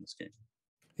learn from this game.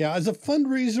 Yeah, as a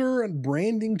fundraiser and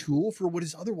branding tool for what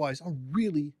is otherwise a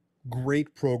really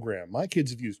great program. My kids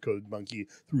have used CodeMonkey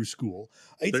through school.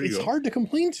 It's hard to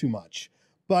complain too much,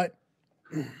 but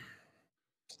there's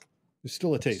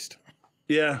still a taste.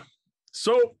 Yeah.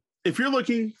 So if you're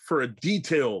looking for a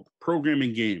detailed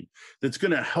programming game that's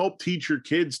going to help teach your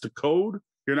kids to code,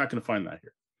 you're not going to find that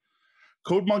here.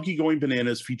 CodeMonkey Going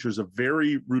Bananas features a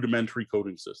very rudimentary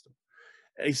coding system.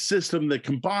 A system that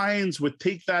combines with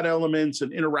take that elements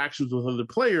and interactions with other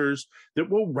players that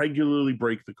will regularly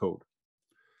break the code.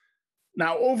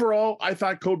 Now, overall, I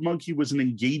thought CodeMonkey was an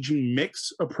engaging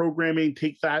mix of programming,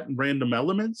 take that, and random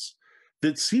elements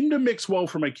that seemed to mix well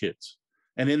for my kids.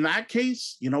 And in that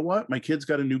case, you know what? My kids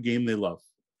got a new game they love.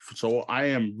 So I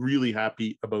am really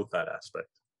happy about that aspect.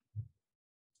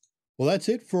 Well, that's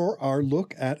it for our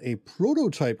look at a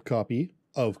prototype copy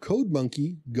of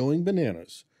CodeMonkey Going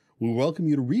Bananas. We welcome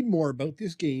you to read more about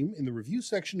this game in the review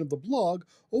section of the blog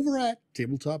over at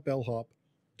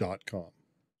tabletopbellhop.com.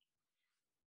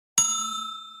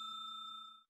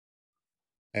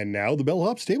 And now the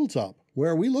Bellhop's Tabletop,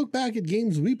 where we look back at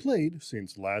games we played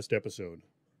since last episode.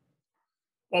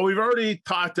 Well, we've already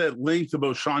talked at length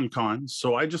about SeanCon,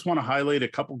 so I just want to highlight a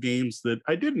couple games that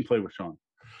I didn't play with Sean.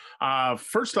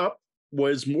 First up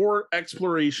was more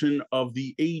exploration of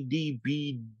the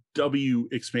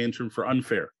ADBW expansion for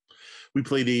Unfair. We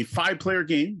played a 5-player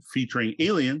game featuring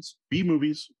aliens,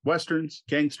 B-movies, westerns,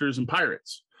 gangsters, and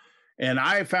pirates. And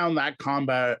I found that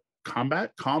combat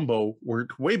combo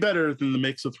worked way better than the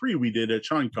mix of 3 we did at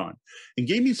SeanCon and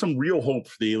gave me some real hope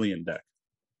for the alien deck.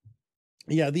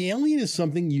 Yeah, the alien is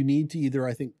something you need to either,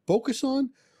 I think, focus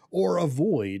on or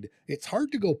avoid. It's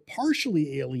hard to go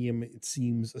partially alien, it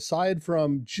seems, aside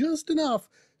from just enough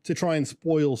to try and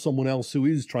spoil someone else who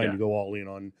is trying to go all in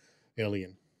on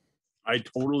alien. I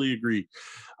totally agree.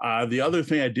 The other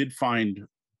thing I did find,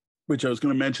 which I was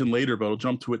going to mention later, but I'll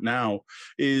jump to it now,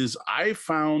 is I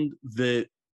found that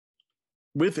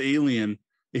with Alien,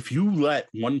 if you let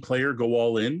one player go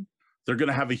all in, they're going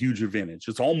to have a huge advantage.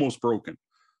 It's almost broken.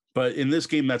 But in this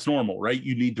game, that's normal, right?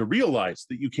 You need to realize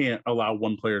that you can't allow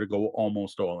one player to go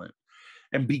almost all in.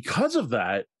 And because of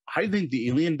that, I think the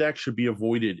Alien deck should be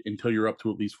avoided until you're up to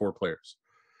at least 4 players.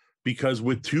 because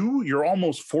with 2, you're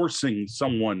almost forcing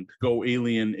someone to go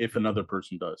alien if another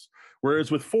person does.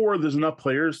 Whereas with 4, there's enough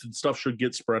players and stuff should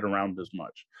get spread around as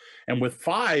much. And with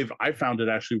 5, I found it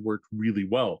actually worked really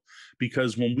well,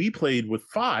 because when we played with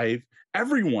 5,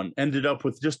 everyone ended up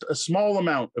with just a small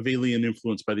amount of alien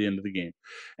influence by the end of the game.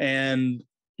 And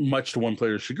much to one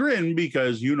player's chagrin,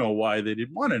 because you know why they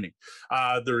didn't want any.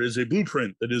 There is a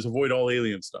blueprint that is avoid all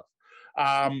alien stuff.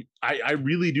 I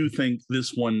really do think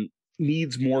this one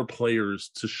needs more players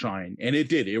to shine, and it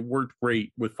did. It worked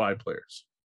great with 5 players.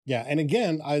 Yeah, and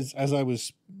again, as I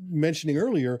was mentioning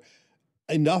earlier,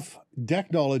 enough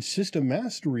deck knowledge, system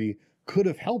mastery could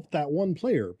have helped that one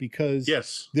player, because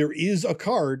yes, there is a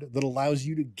card that allows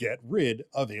you to get rid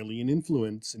of alien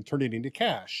influence and turn it into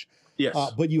cash. Yes,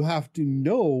 but you have to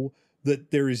know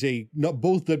that there is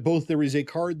both there is a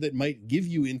card that might give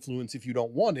you influence if you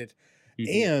don't want it,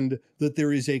 and that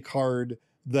there is a card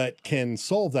that can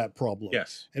solve that problem.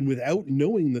 Yes. And without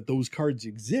knowing that those cards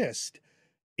exist,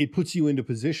 it puts you into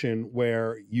position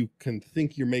where you can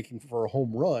think you're making for a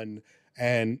home run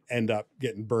and end up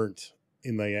getting burnt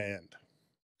in the end.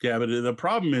 Yeah, but the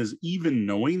problem is, even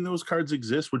knowing those cards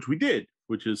exist, which we did,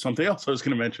 which is something else I was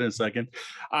going to mention in a second,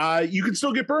 you can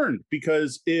still get burned,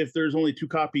 because if there's only 2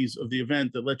 copies of the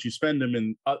event that let you spend them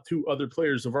and 2 other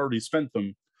players have already spent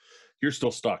them, you're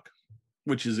still stuck,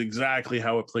 which is exactly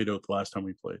how it played out the last time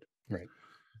we played. Right.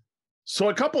 So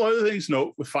a couple other things to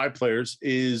note with 5 players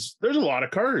is there's a lot of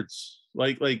cards.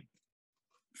 Like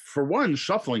for one,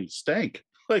 shuffling stank.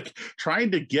 Like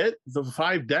trying to get the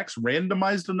 5 decks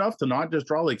randomized enough to not just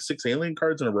draw like 6 alien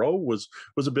cards in a row was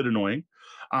a bit annoying.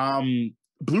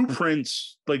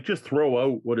 Blueprints, like, just throw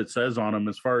out what it says on them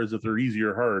as far as if they're easy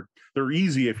or hard. They're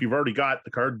easy if you've already got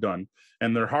the card done,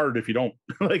 and they're hard if you don't.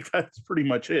 Like, that's pretty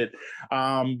much it.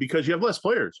 Because you have less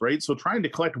players, right? So trying to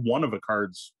collect one of a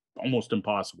card's almost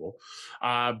impossible.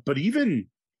 But even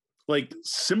like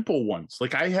simple ones,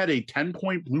 like I had a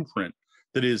 10-point blueprint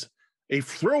that is a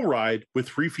thrill ride with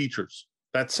 3 features.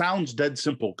 That sounds dead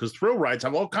simple, because thrill rides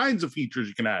have all kinds of features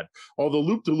you can add, all the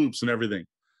loop-de-loops and everything.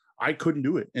 I couldn't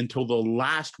do it until the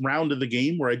last round of the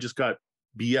game, where I just got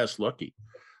BS lucky.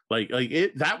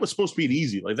 That was supposed to be an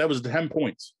easy, like that was 10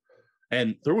 points,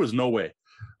 and there was no way.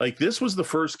 Like, this was the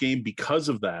first game, because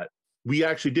of that, we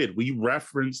actually did. We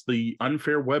referenced the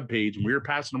unfair webpage, and we were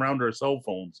passing around our cell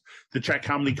phones to check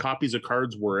how many copies of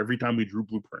cards were every time we drew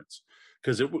blueprints,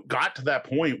 because it got to that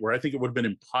point where I think it would have been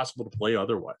impossible to play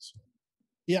otherwise.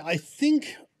 Yeah, I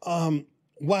think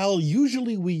while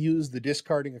usually we use the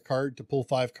discarding a card to pull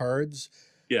 5 cards,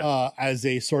 as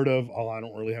a sort of, I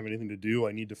don't really have anything to do,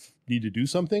 I need to do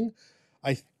something.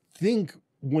 I think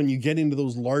when you get into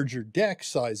those larger deck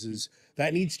sizes,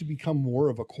 that needs to become more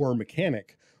of a core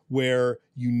mechanic, where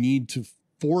you need to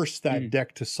force that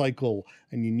deck to cycle,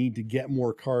 and you need to get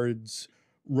more cards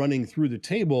running through the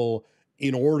table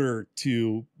in order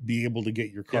to be able to get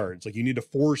your cards. Like, you need to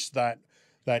force that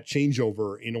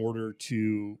changeover in order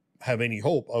to have any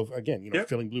hope of, again,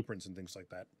 filling blueprints and things like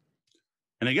that.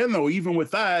 And again, though, even with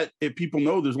that, if people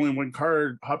know there's only one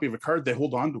copy of a card, they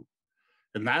hold on to it.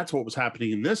 And that's what was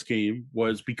happening in this game,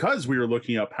 was because we were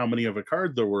looking up how many of a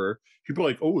card there were, people were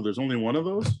like, oh, there's only one of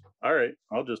those? All right,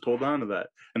 I'll just hold on to that.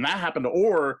 And that happened,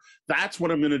 or that's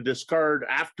what I'm going to discard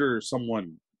after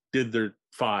someone did their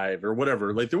 5 or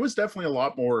whatever. Like, there was definitely a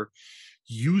lot more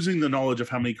using the knowledge of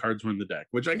how many cards were in the deck,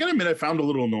 which I gotta admit I found a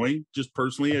little annoying. Just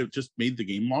personally, it just made the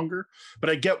game longer, but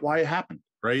I get why it happened,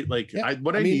 right? Like, I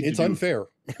mean, it's unfair.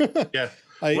 Yeah,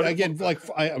 when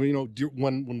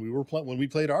we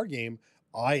played our game,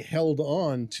 I held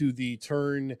on to the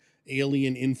turn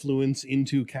alien influence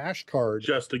into cash card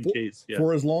just in case,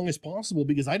 for as long as possible,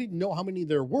 because I didn't know how many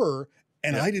there were,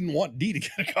 and I didn't want D to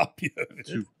get a copy of it.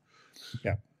 2.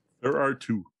 Yeah, there are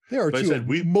 2. There are but 2. I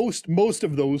said, most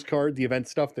of those cards, the event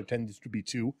stuff, there tends to be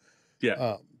 2.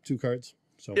 2 cards.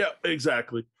 So yeah,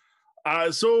 exactly.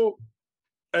 So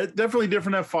definitely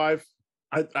different at 5.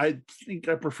 I think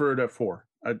I prefer it at 4.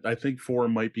 I think 4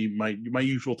 might be my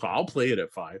usual time. I'll play it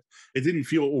at 5. It didn't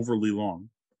feel overly long.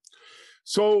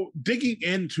 So digging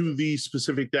into the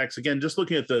specific decks again, just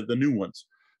looking at the new ones.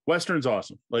 Western's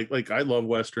awesome. Like I love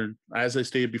Western. As I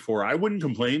stated before, I wouldn't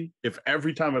complain if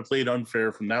every time I played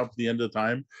Unfair from now to the end of the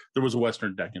time, there was a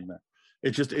Western deck in there.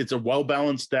 It's a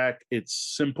well-balanced deck.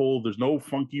 It's simple. There's no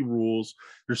funky rules.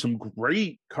 There's some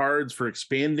great cards for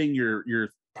expanding your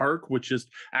park, which just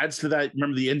adds to that.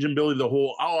 Remember the engine building, the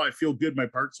whole, I feel good, my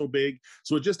park's so big.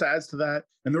 So it just adds to that.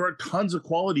 And there are tons of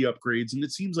quality upgrades. And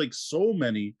it seems like so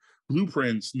many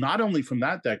blueprints, not only from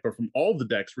that deck, but from all the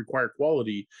decks, require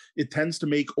quality. It tends to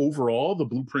make overall the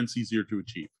blueprints easier to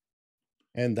achieve.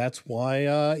 And that's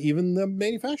why even the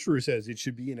manufacturer says it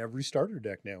should be in every starter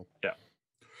deck now. Yeah.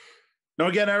 Now,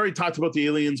 again, I already talked about the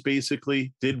aliens,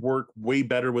 basically. Did work way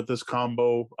better with this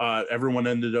combo. Everyone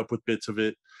ended up with bits of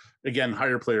it. Again,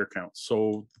 higher player counts.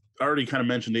 So I already kind of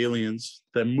mentioned aliens.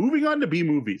 Then moving on to B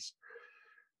movies.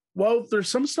 Well, there's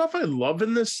some stuff I love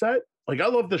in this set. Like, I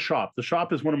love the shop. The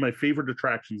shop is one of my favorite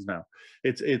attractions now.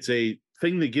 It's a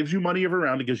thing that gives you money every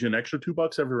round. It gives you an extra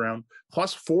 $2 every round,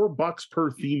 plus $4 per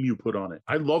theme you put on it.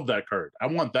 I love that card. I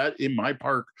want that in my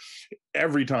park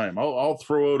every time. I'll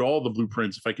throw out all the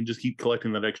blueprints if I can just keep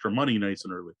collecting that extra money nice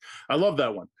and early. I love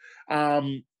that one.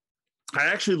 I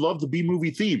actually love the B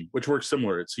movie theme, which works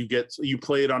similar. It's you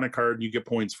play it on a card and you get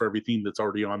points for every theme that's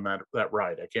already on that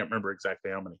ride. I can't remember exactly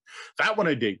how many. That one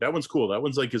I dig. That one's cool. That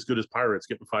one's like as good as Pirates,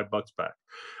 getting $5 back.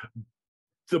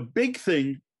 The big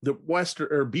thing that Western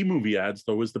or B movie adds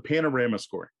though is the panorama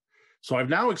scoring. So I've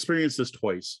now experienced this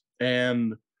twice,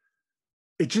 and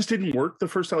it just didn't work the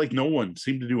first time. Like, no one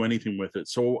seemed to do anything with it.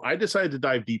 So I decided to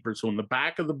dive deeper. So in the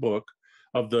back of the book,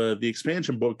 of the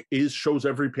expansion book, shows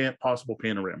every possible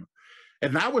panorama.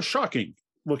 And that was shocking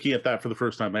looking at that for the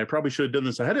first time. I probably should have done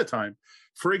this ahead of time.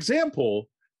 For example,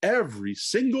 every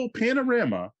single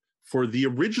panorama for the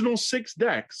original 6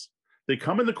 decks that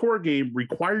come in the core game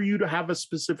require you to have a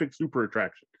specific super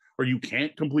attraction, or you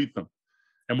can't complete them.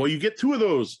 And well, you get 2 of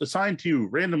those assigned to you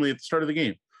randomly at the start of the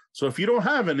game. So if you don't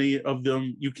have any of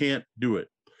them, you can't do it.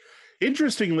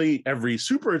 Interestingly, every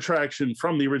super attraction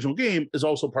from the original game is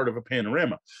also part of a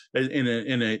panorama in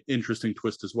an interesting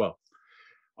twist as well.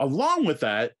 Along with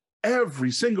that, every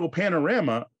single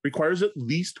panorama requires at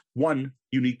least 1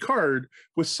 unique card,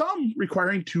 with some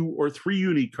requiring 2 or 3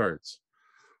 unique cards.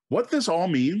 What this all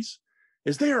means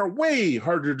is they are way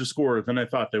harder to score than I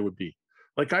thought they would be.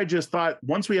 Like, I just thought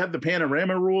once we had the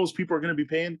panorama rules, people are going to be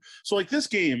paying. So like this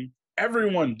game,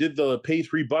 everyone did the pay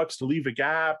 $3 to leave a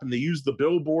gap, and they used the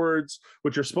billboards,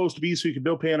 which are supposed to be so you can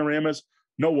build panoramas.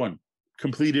 No one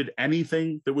completed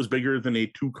anything that was bigger than a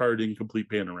 2-card incomplete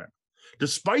panorama,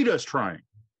 despite us trying.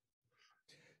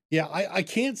 Yeah, I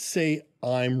can't say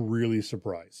I'm really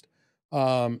surprised.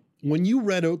 When you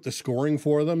read out the scoring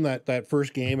for them, that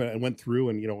first game, and went through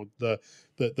and, you know,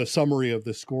 the summary of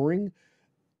the scoring,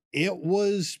 it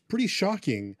was pretty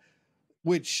shocking,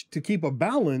 which, to keep a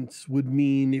balance, would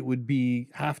mean it would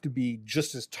have to be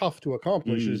just as tough to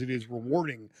accomplish as it is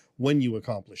rewarding when you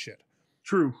accomplish it.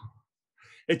 True.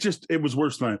 It was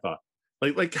worse than I thought.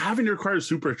 Like having to require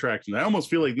super attractions. I almost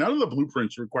feel like none of the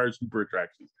blueprints require super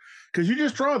attractions, because you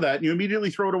just draw that and you immediately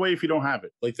throw it away if you don't have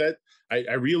it. Like that,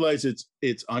 I realize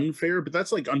it's unfair, but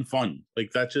that's like unfun.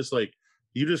 Like, that's just like,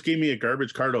 you just gave me a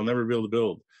garbage card I'll never be able to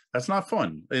build. That's not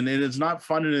fun. And it's not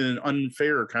fun in an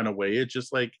unfair kind of way. It's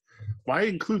just like, why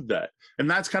include that? And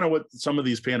that's kind of what some of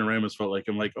these panoramas felt like.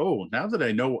 I'm like, oh, now that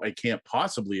I know I can't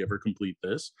possibly ever complete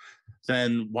this,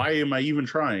 then why am I even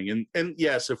trying? And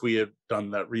yes, if we had done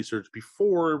that research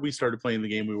before we started playing the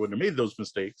game, we wouldn't have made those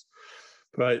mistakes.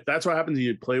 But that's what happens when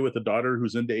you play with a daughter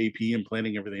who's into AP and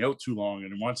planning everything out too long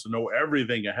and wants to know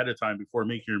everything ahead of time before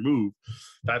making your move.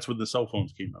 That's when the cell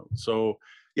phones came out. So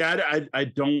yeah, I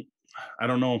don't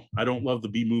know. I don't love the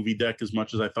B movie deck as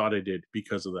much as I thought I did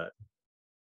because of that.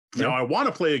 Now, I want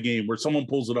to play a game where someone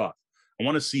pulls it off. I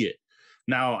want to see it.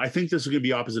 Now, I think this is going to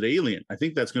be opposite Alien. I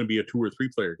think that's going to be a 2 or 3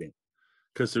 player game,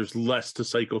 because there's less to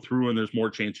cycle through and there's more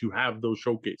chance you have those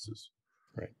showcases.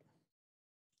 Right.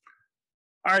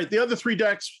 All right. The other 3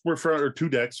 decks were or 2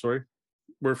 decks, sorry,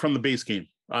 were from the base game.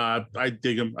 I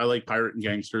dig them. I like Pirate and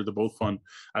Gangster. They're both fun.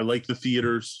 I like the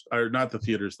theaters, or not the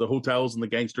theaters, the hotels and the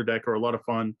Gangster deck are a lot of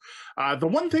fun. The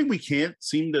one thing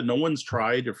no one's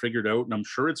tried or figured out, and I'm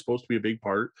sure it's supposed to be a big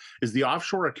part, is the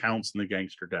offshore accounts in the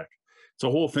Gangster deck. It's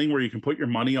a whole thing where you can put your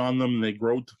money on them and they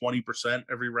grow 20%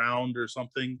 every round or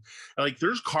something. Like,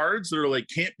 there's cards that are like,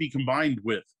 can't be combined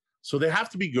with. So they have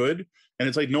to be good. And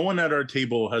it's like, no one at our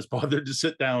table has bothered to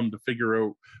sit down to figure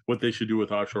out what they should do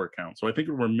with offshore accounts. So I think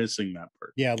we're missing that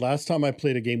part. Yeah, last time I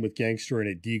played a game with Gangster, and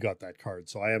a D got that card,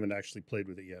 so I haven't actually played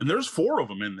with it yet. And there's 4 of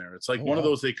them in there. It's like one of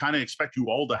those, they kind of expect you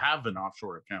all to have an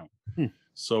offshore account.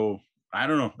 So I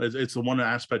don't know. It's the one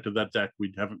aspect of that deck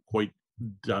we haven't quite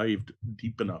delved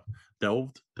deep enough.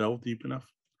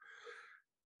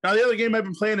 Now, the other game I've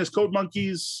been playing is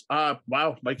CodeMonkeys.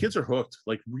 Wow, my kids are hooked,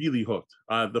 like really hooked.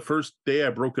 The first day I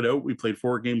broke it out, we played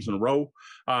 4 games in a row,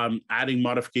 adding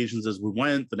modifications as we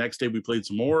went. The next day we played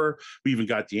some more. We even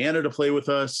got Deanna to play with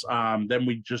us.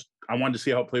 Then I wanted to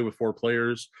see how it played with 4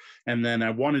 players. And then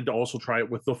I wanted to also try it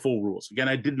with the full rules. Again,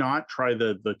 I did not try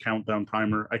the countdown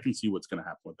timer. I can see what's going to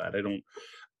happen with that.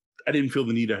 I didn't feel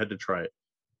the need I had to try it.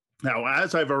 Now,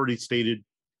 as I've already stated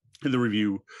in the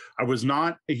review, I was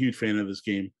not a huge fan of this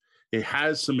game. It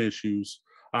has some issues.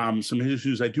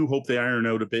 I do hope they iron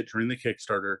out a bit during the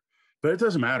Kickstarter, but it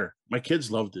doesn't matter. My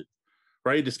kids loved it,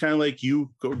 right? It's kind of like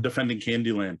you go defending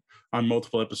Candyland on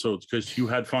multiple episodes because you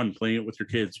had fun playing it with your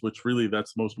kids, which really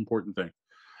that's the most important thing.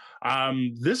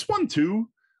 This one too,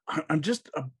 I'm just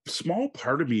a small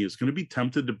part of me is going to be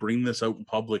tempted to bring this out in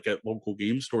public at local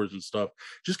game stores and stuff,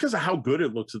 just because of how good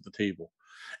it looks at the table,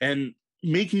 and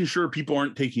making sure people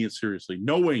aren't taking it seriously,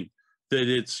 knowing that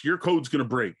it's your code's going to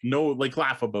break. No, like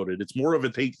laugh about it. It's more of a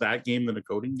take that game than a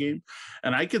coding game.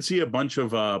 And I could see a bunch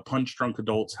of punch drunk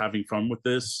adults having fun with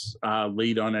this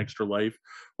late on Extra Life,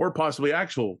 or possibly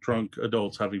actual drunk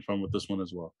adults having fun with this one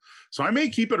as well. So I may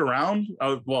keep it around.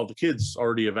 Well, the kids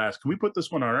already have asked, can we put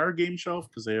this one on our game shelf?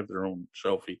 Because they have their own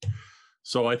shelfie.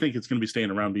 So I think it's going to be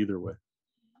staying around either way.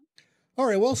 All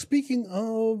right. Well, speaking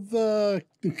of the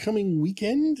coming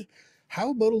weekend,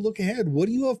 how about a look ahead? What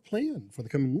do you have planned for the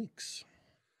coming weeks?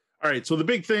 All right. So the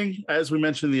big thing, as we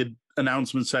mentioned in the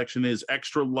announcement section, is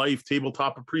Extra Life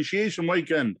Tabletop Appreciation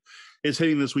Weekend is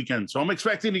hitting this weekend. So I'm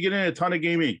expecting to get in a ton of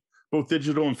gaming, both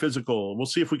digital and physical. We'll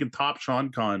see if we can top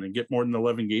SeanCon and get more than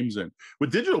 11 games in.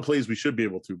 With digital plays, we should be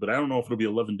able to, but I don't know if it'll be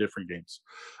 11 different games.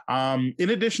 In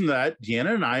addition to that,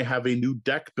 Deanna and I have a new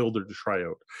deck builder to try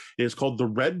out. It is called the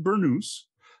Red Burnous.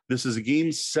 This is a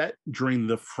game set during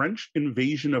the French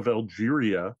invasion of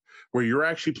Algeria, where you're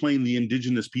actually playing the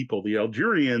indigenous people, the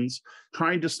Algerians,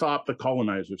 trying to stop the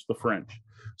colonizers, the French.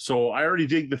 So I already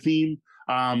dig the theme.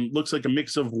 Looks like a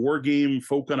mix of war game,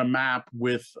 folk on a map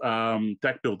with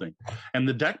deck building. And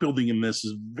the deck building in this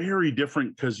is very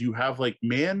different because you have like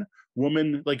man,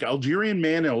 woman, like Algerian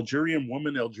man, Algerian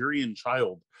woman, Algerian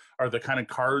child are the kind of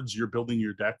cards you're building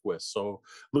your deck with. So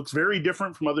looks very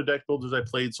different from other deck builders I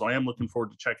played. So I am looking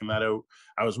forward to checking that out.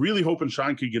 I was really hoping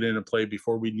Sean could get in and play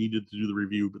before we needed to do the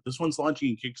review, but this one's launching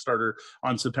in Kickstarter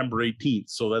on September 18th.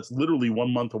 So that's literally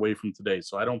 1 month away from today.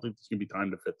 So I don't think there's gonna be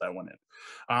time to fit that one in.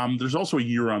 There's also a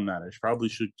year on that. I probably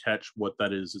should catch what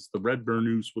that is. It's the Red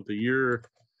Burnous with the year.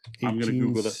 I'm going to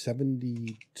Google it.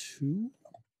 1872.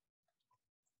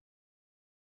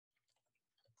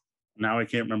 Now I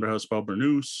can't remember how to spell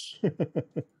Burnous.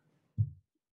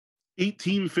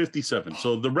 1857.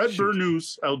 So the Red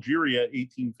Burnous, Algeria,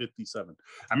 1857.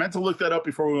 I meant to look that up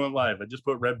before we went live. I just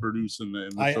put Red Burnous in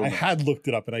the I had looked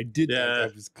it up, and I did. Yeah,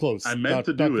 I was close. I meant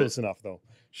to do not it. Close enough, though.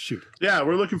 Shoot. Yeah,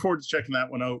 we're looking forward to checking that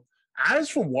one out. As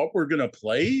for what we're going to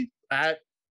play at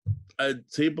a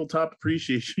Tabletop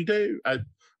Appreciation Day,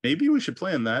 maybe we should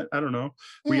plan that. I don't know.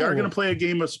 We are going to play a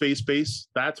game of Space Base.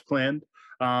 That's planned.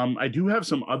 I do have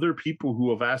some other people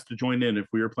who have asked to join in if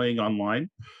we are playing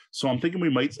online. So I'm thinking we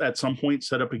might at some point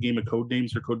set up a game of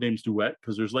Codenames or Codenames Duet,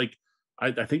 because there's like,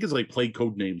 I think it's like Play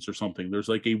Codenames or something. There's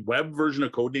like a web version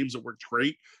of Codenames that works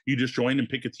great. You just join and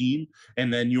pick a team,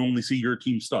 and then you only see your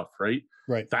team stuff, right?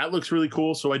 Right. That looks really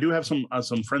cool. So I do have some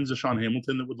friends of Sean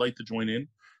Hamilton that would like to join in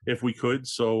if we could.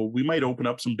 So we might open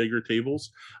up some bigger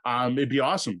tables. It'd be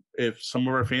awesome if some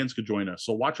of our fans could join us.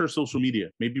 So watch our social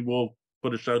media. Maybe we'll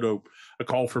put a shout out, a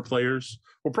call for players.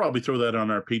 We'll probably throw that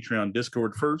on our Patreon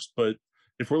Discord first, but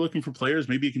if we're looking for players,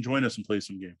 maybe you can join us and play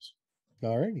some games.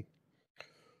 All righty.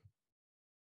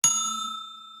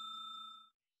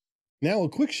 Now, a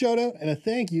quick shout out and a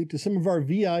thank you to some of our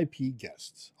VIP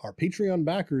guests, our Patreon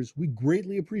backers. We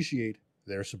greatly appreciate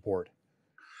their support.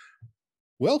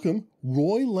 Welcome,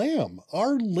 Roy Lamb,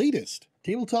 our latest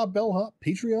Tabletop Bellhop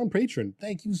Patreon patron.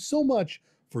 Thank you so much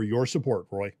for your support,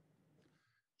 Roy.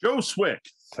 Joe Swick.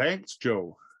 Thanks,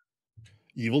 Joe.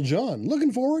 Evil John.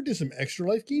 Looking forward to some Extra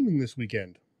Life gaming this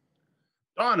weekend.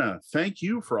 Donna. Thank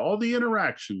you for all the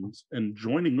interactions and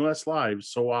joining us live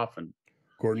so often.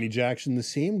 Courtney Jackson. The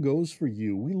same goes for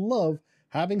you. We love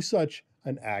having such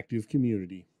an active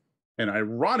community. And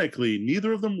ironically,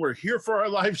 neither of them were here for our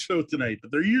live show tonight,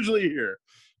 but they're usually here.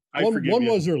 One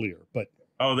was earlier, but...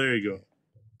 Oh, there you go.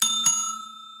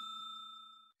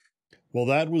 Well,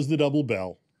 that was the double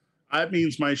bell. That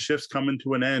means my shift's coming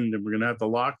to an end, and we're going to have to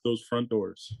lock those front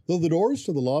doors. Though the doors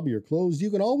to the lobby are closed, you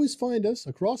can always find us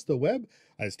across the web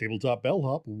as Tabletop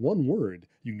Bellhop, one word.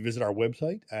 You can visit our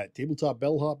website at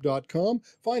tabletopbellhop.com,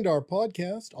 find our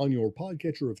podcast on your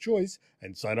podcatcher of choice,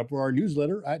 and sign up for our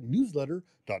newsletter at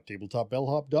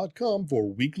newsletter.tabletopbellhop.com for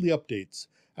weekly updates.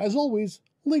 As always,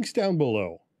 links down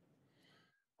below.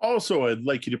 Also, I'd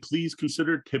like you to please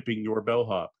consider tipping your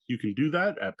bellhop. You can do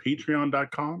that at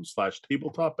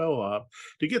patreon.com/tabletopbellhop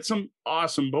to get some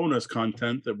awesome bonus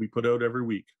content that we put out every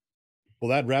week. Well,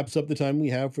 that wraps up the time we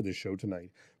have for the show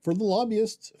tonight. For the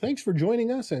lobbyists, thanks for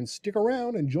joining us, and stick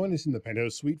around and join us in the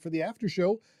Penthouse Suite for the after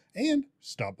show, and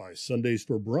stop by Sundays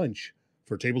for brunch.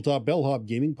 For Tabletop Bellhop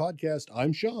Gaming Podcast,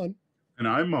 I'm Sean. And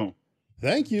I'm Mo.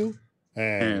 Thank you.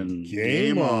 And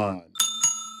game on.